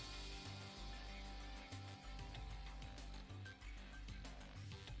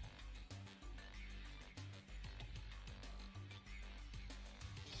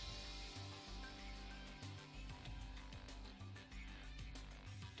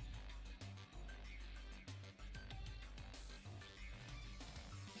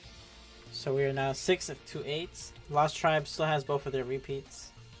 So we are now 6 to 8. Lost Tribe still has both of their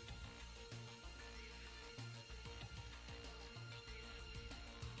repeats.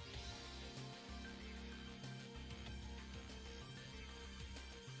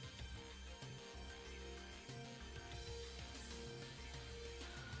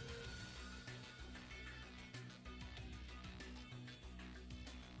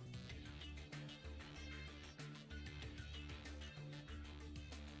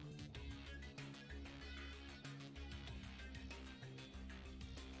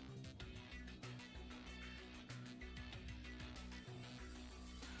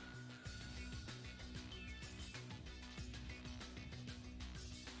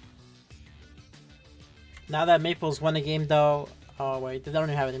 Now that Maple's won a game though, oh wait, they don't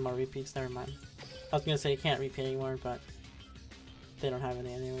even have any more repeats, never mind. I was gonna say you can't repeat anymore, but they don't have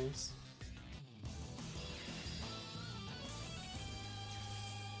any anyways.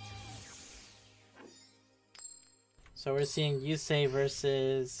 So we're seeing Yusei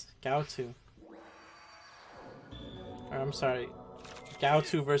versus Gaotu. Or I'm sorry,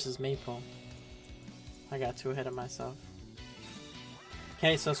 Gaotu versus Maple. I got too ahead of myself.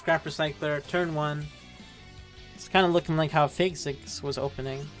 Okay, so Scrap Recycler, turn 1. It's kind of looking like how Fake 6 was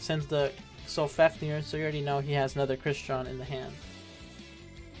opening. Sends the Fafnir, so you already know he has another Crystron in the hand.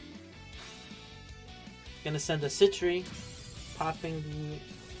 Gonna send a Citri, popping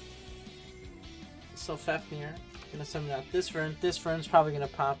the Fafnir. Gonna send out this Fern. This Fern's probably gonna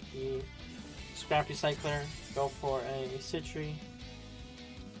pop the Scrap Recycler, go for a Citri.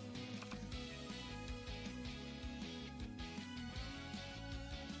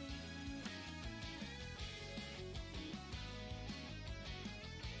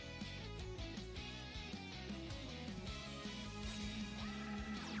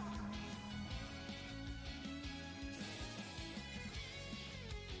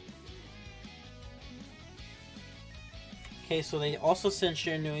 Okay, so they also sent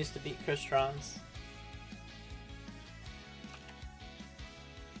Shiranuis to beat Crystrons.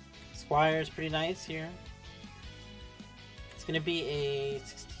 Squire's pretty nice here. It's gonna be a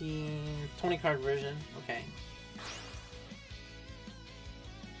 20 card version. Okay.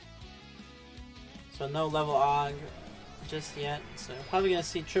 So no level Og just yet. So probably gonna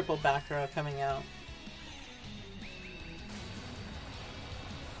see triple Bakura coming out.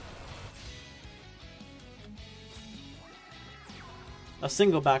 A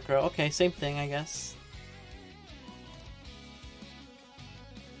single back row. Okay, same thing, I guess.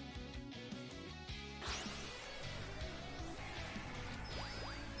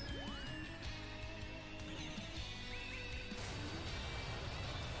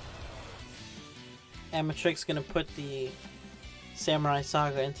 Amatrix gonna put the Samurai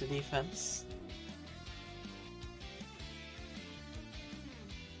Saga into defense.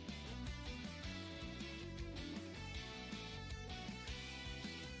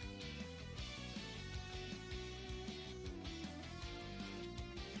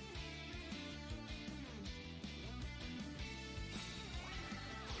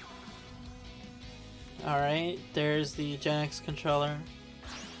 Alright, there's the Gen X controller.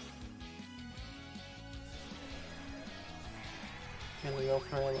 Gonna go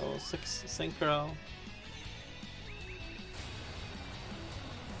for a little 6 synchro.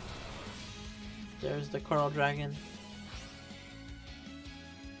 There's the Coral Dragon.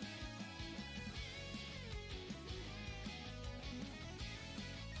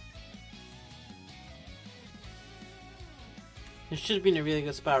 It should be in a really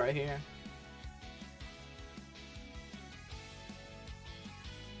good spot right here.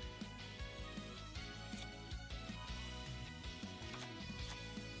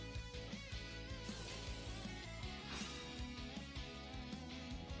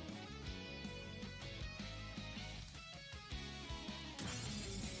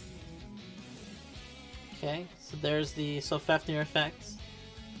 Okay, so there's the Fafnir effect.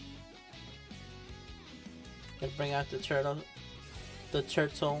 Gonna bring out the turtle.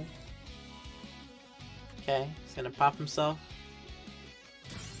 Okay, he's gonna pop himself.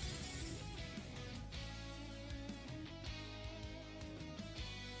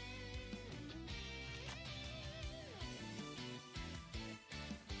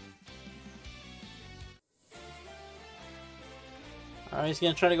 Alright, he's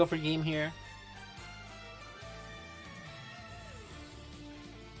gonna try to go for game here.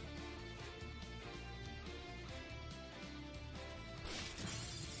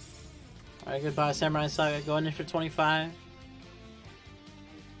 Alright, goodbye Samurai Saga, going in for 25.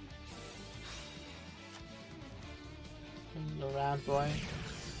 The round boy.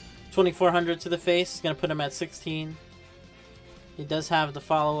 2400 to the face, gonna put him at 16. He does have the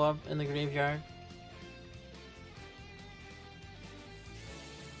follow-up in the graveyard.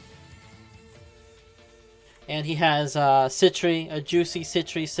 And he has Citri, a juicy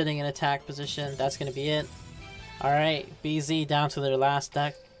Citri sitting in attack position. That's gonna be it. Alright, BZ down to their last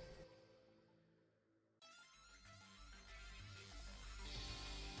deck.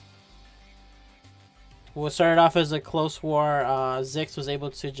 What started off as a close war, Zix was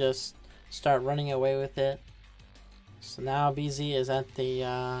able to just start running away with it. So now BZ is at the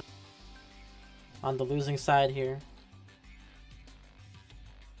on the losing side here.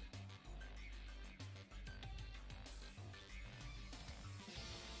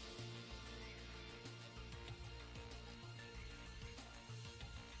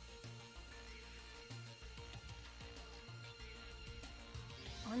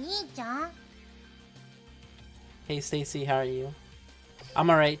 ちゃん Hey Stacy, how are you? I'm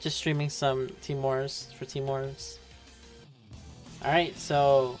alright, just streaming some Team Wars for Team Wars. Alright,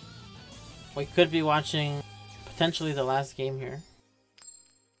 so we could be watching potentially the last game here.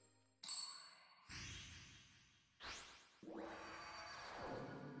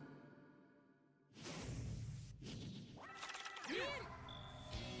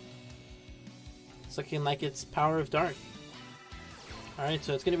 It's looking like it's Power of Dark. Alright,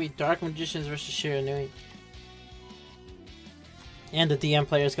 so it's going to be Dark Magicians versus Shiranui. And the DM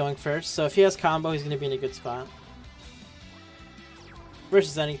player is going first, so if he has combo, he's going to be in a good spot.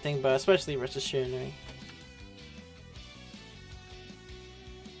 Versus anything, but especially versus Shiranui.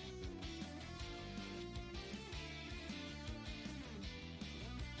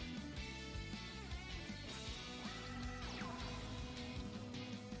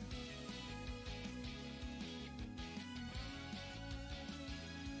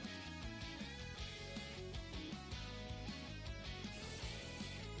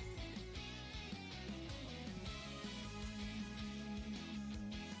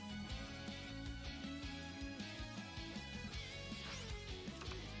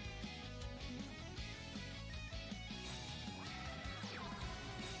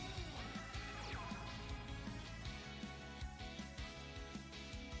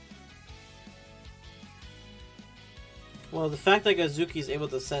 Well, the fact that Gazuki is able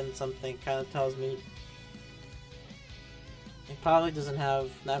to send something kind of tells me he probably doesn't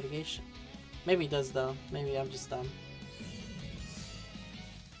have navigation. Maybe he does though. Maybe I'm just dumb.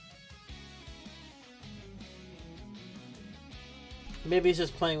 Maybe he's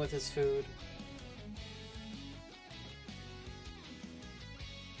just playing with his food.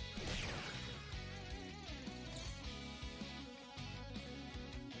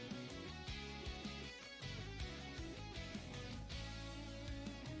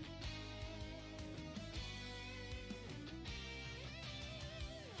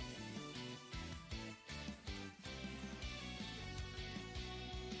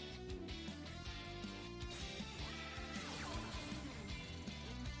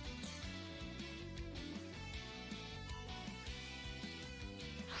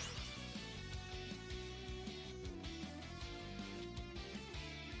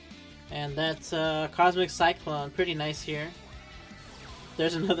 And that's Cosmic Cyclone. Pretty nice here.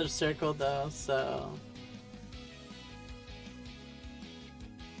 There's another circle though, so...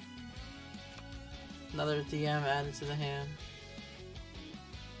 Another DM added to the hand.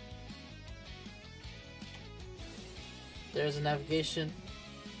 There's a navigation.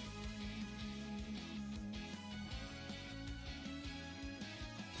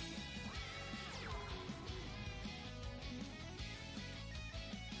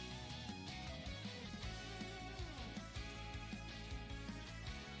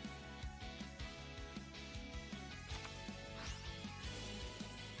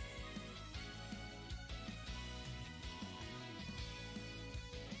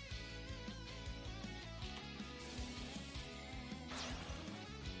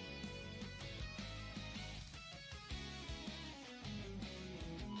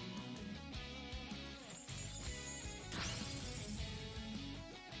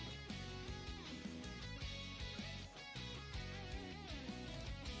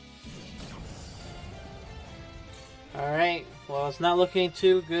 Alright, well it's not looking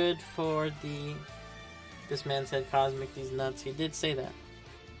too good for the... This man said Cosmic, these nuts. He did say that.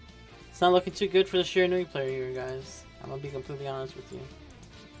 It's not looking too good for the Shiranui player here, guys. I'm gonna be completely honest with you.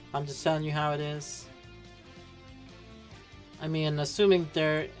 I'm just telling you how it is. I mean, assuming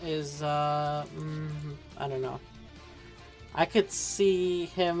there is, I don't know. I could see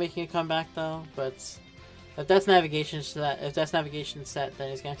him making a comeback though, but if that's navigation set, then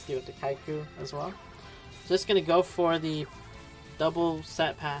he's gonna have to deal with the Kaiku as well. Just gonna go for the double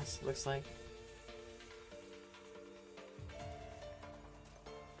set pass, looks like.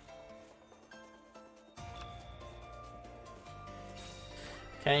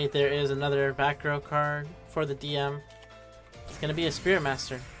 Okay, there is another back row card for the DM. It's gonna be a Spirit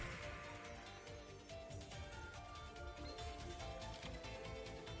Master.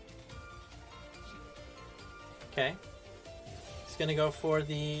 Okay. It's gonna go for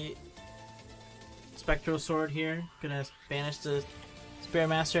the Spectral Sword here. Gonna banish the Spirit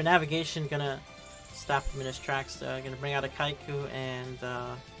Master. Navigation gonna stop him in his tracks. Gonna bring out a Kaiku, and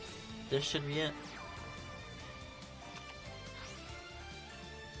this should be it.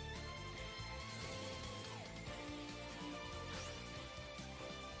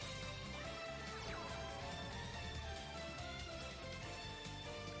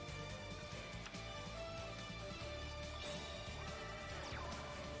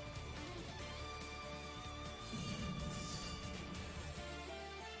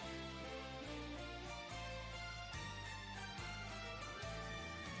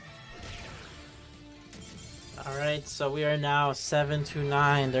 Alright, so we are now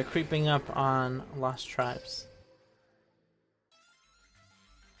 7-9. They're creeping up on Lost Tribes.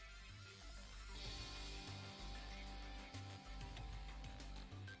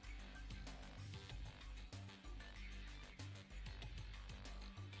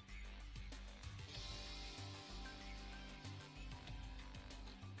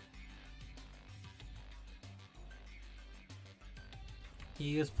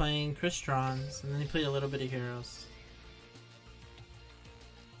 He was playing Crystons, and then he played a little bit of Heroes.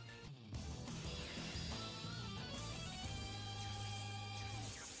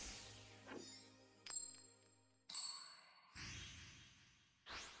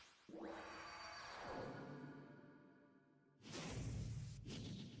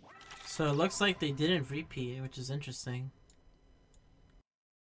 So it looks like they didn't repeat, which is interesting.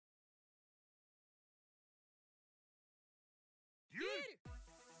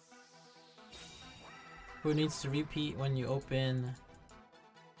 Who needs to repeat when you open?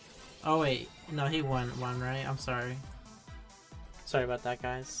 Oh wait, no, he won one, right? I'm sorry. Sorry about that,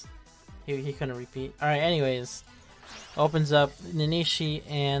 guys. He couldn't repeat. All right, anyways, opens up Ninishi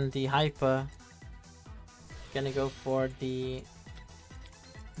and the Hypa. Gonna go for the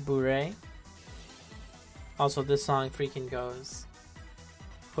Bure. Also, this song freaking goes.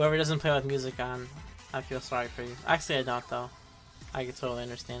 Whoever doesn't play with music on, I feel sorry for you. Actually, I don't though. I can totally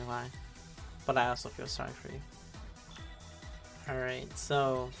understand why. But I also feel sorry for you. Alright,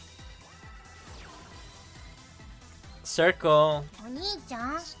 so Circle.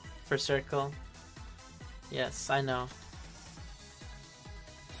 For Circle. Yes, I know.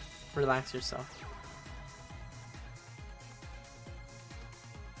 Relax yourself.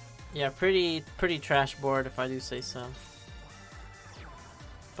 Yeah, pretty trash board if I do say so.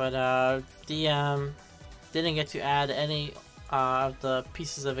 But DM didn't get to add any of the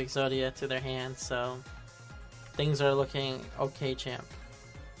pieces of Exodia to their hand, so things are looking okay, champ.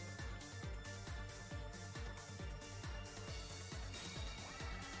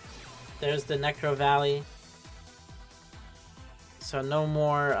 There's the Necro Valley. So no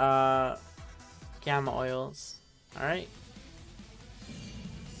more Gamma Oils. Alright.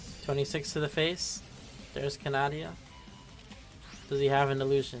 26 to the face. There's Canadia. Does he have an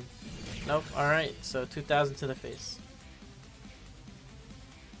illusion? Nope. Alright, so 2000 to the face.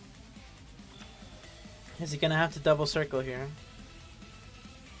 Is he gonna have to double circle here?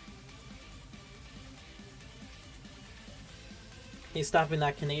 He's stopping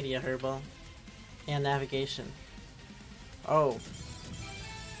that Canadia Herbal. And navigation. Oh.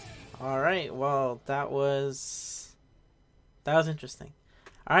 Alright, well, that was interesting.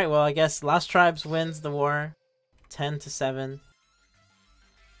 Alright, well, I guess Lost Tribes wins the war. 10-7.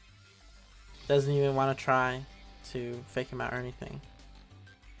 Doesn't even want to try to fake him out or anything.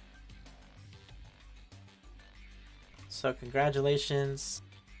 So congratulations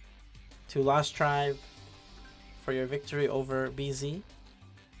to Lost Tribe for your victory over BZ.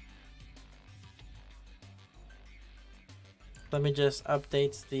 Let me just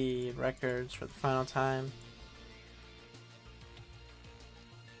update the records for the final time.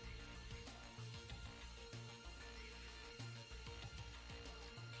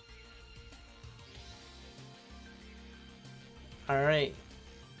 Alright.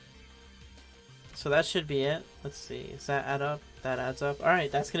 So that should be it. Let's see. Does that add up? That adds up.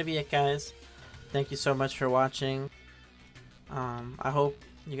 Alright, that's going to be it, guys. Thank you so much for watching. I hope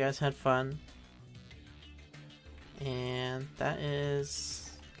you guys had fun. And that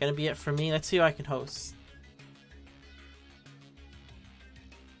is going to be it for me. Let's see who I can host.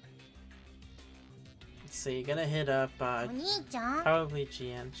 Let's see. Gonna hit up probably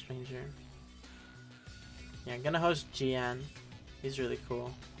GN Stranger. Yeah, I'm gonna host GN. He's really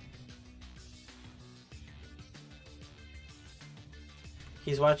cool.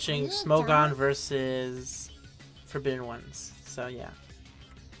 He's watching Smogon versus Forbidden Ones. So yeah.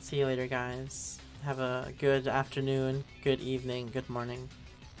 See you later, guys. Have a good afternoon, good evening, good morning,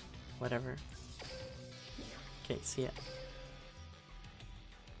 whatever. Okay, see ya.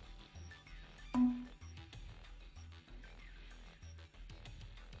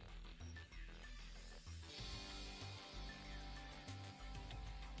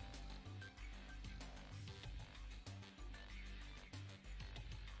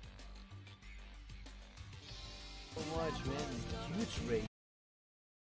 So much, man. Huge rage.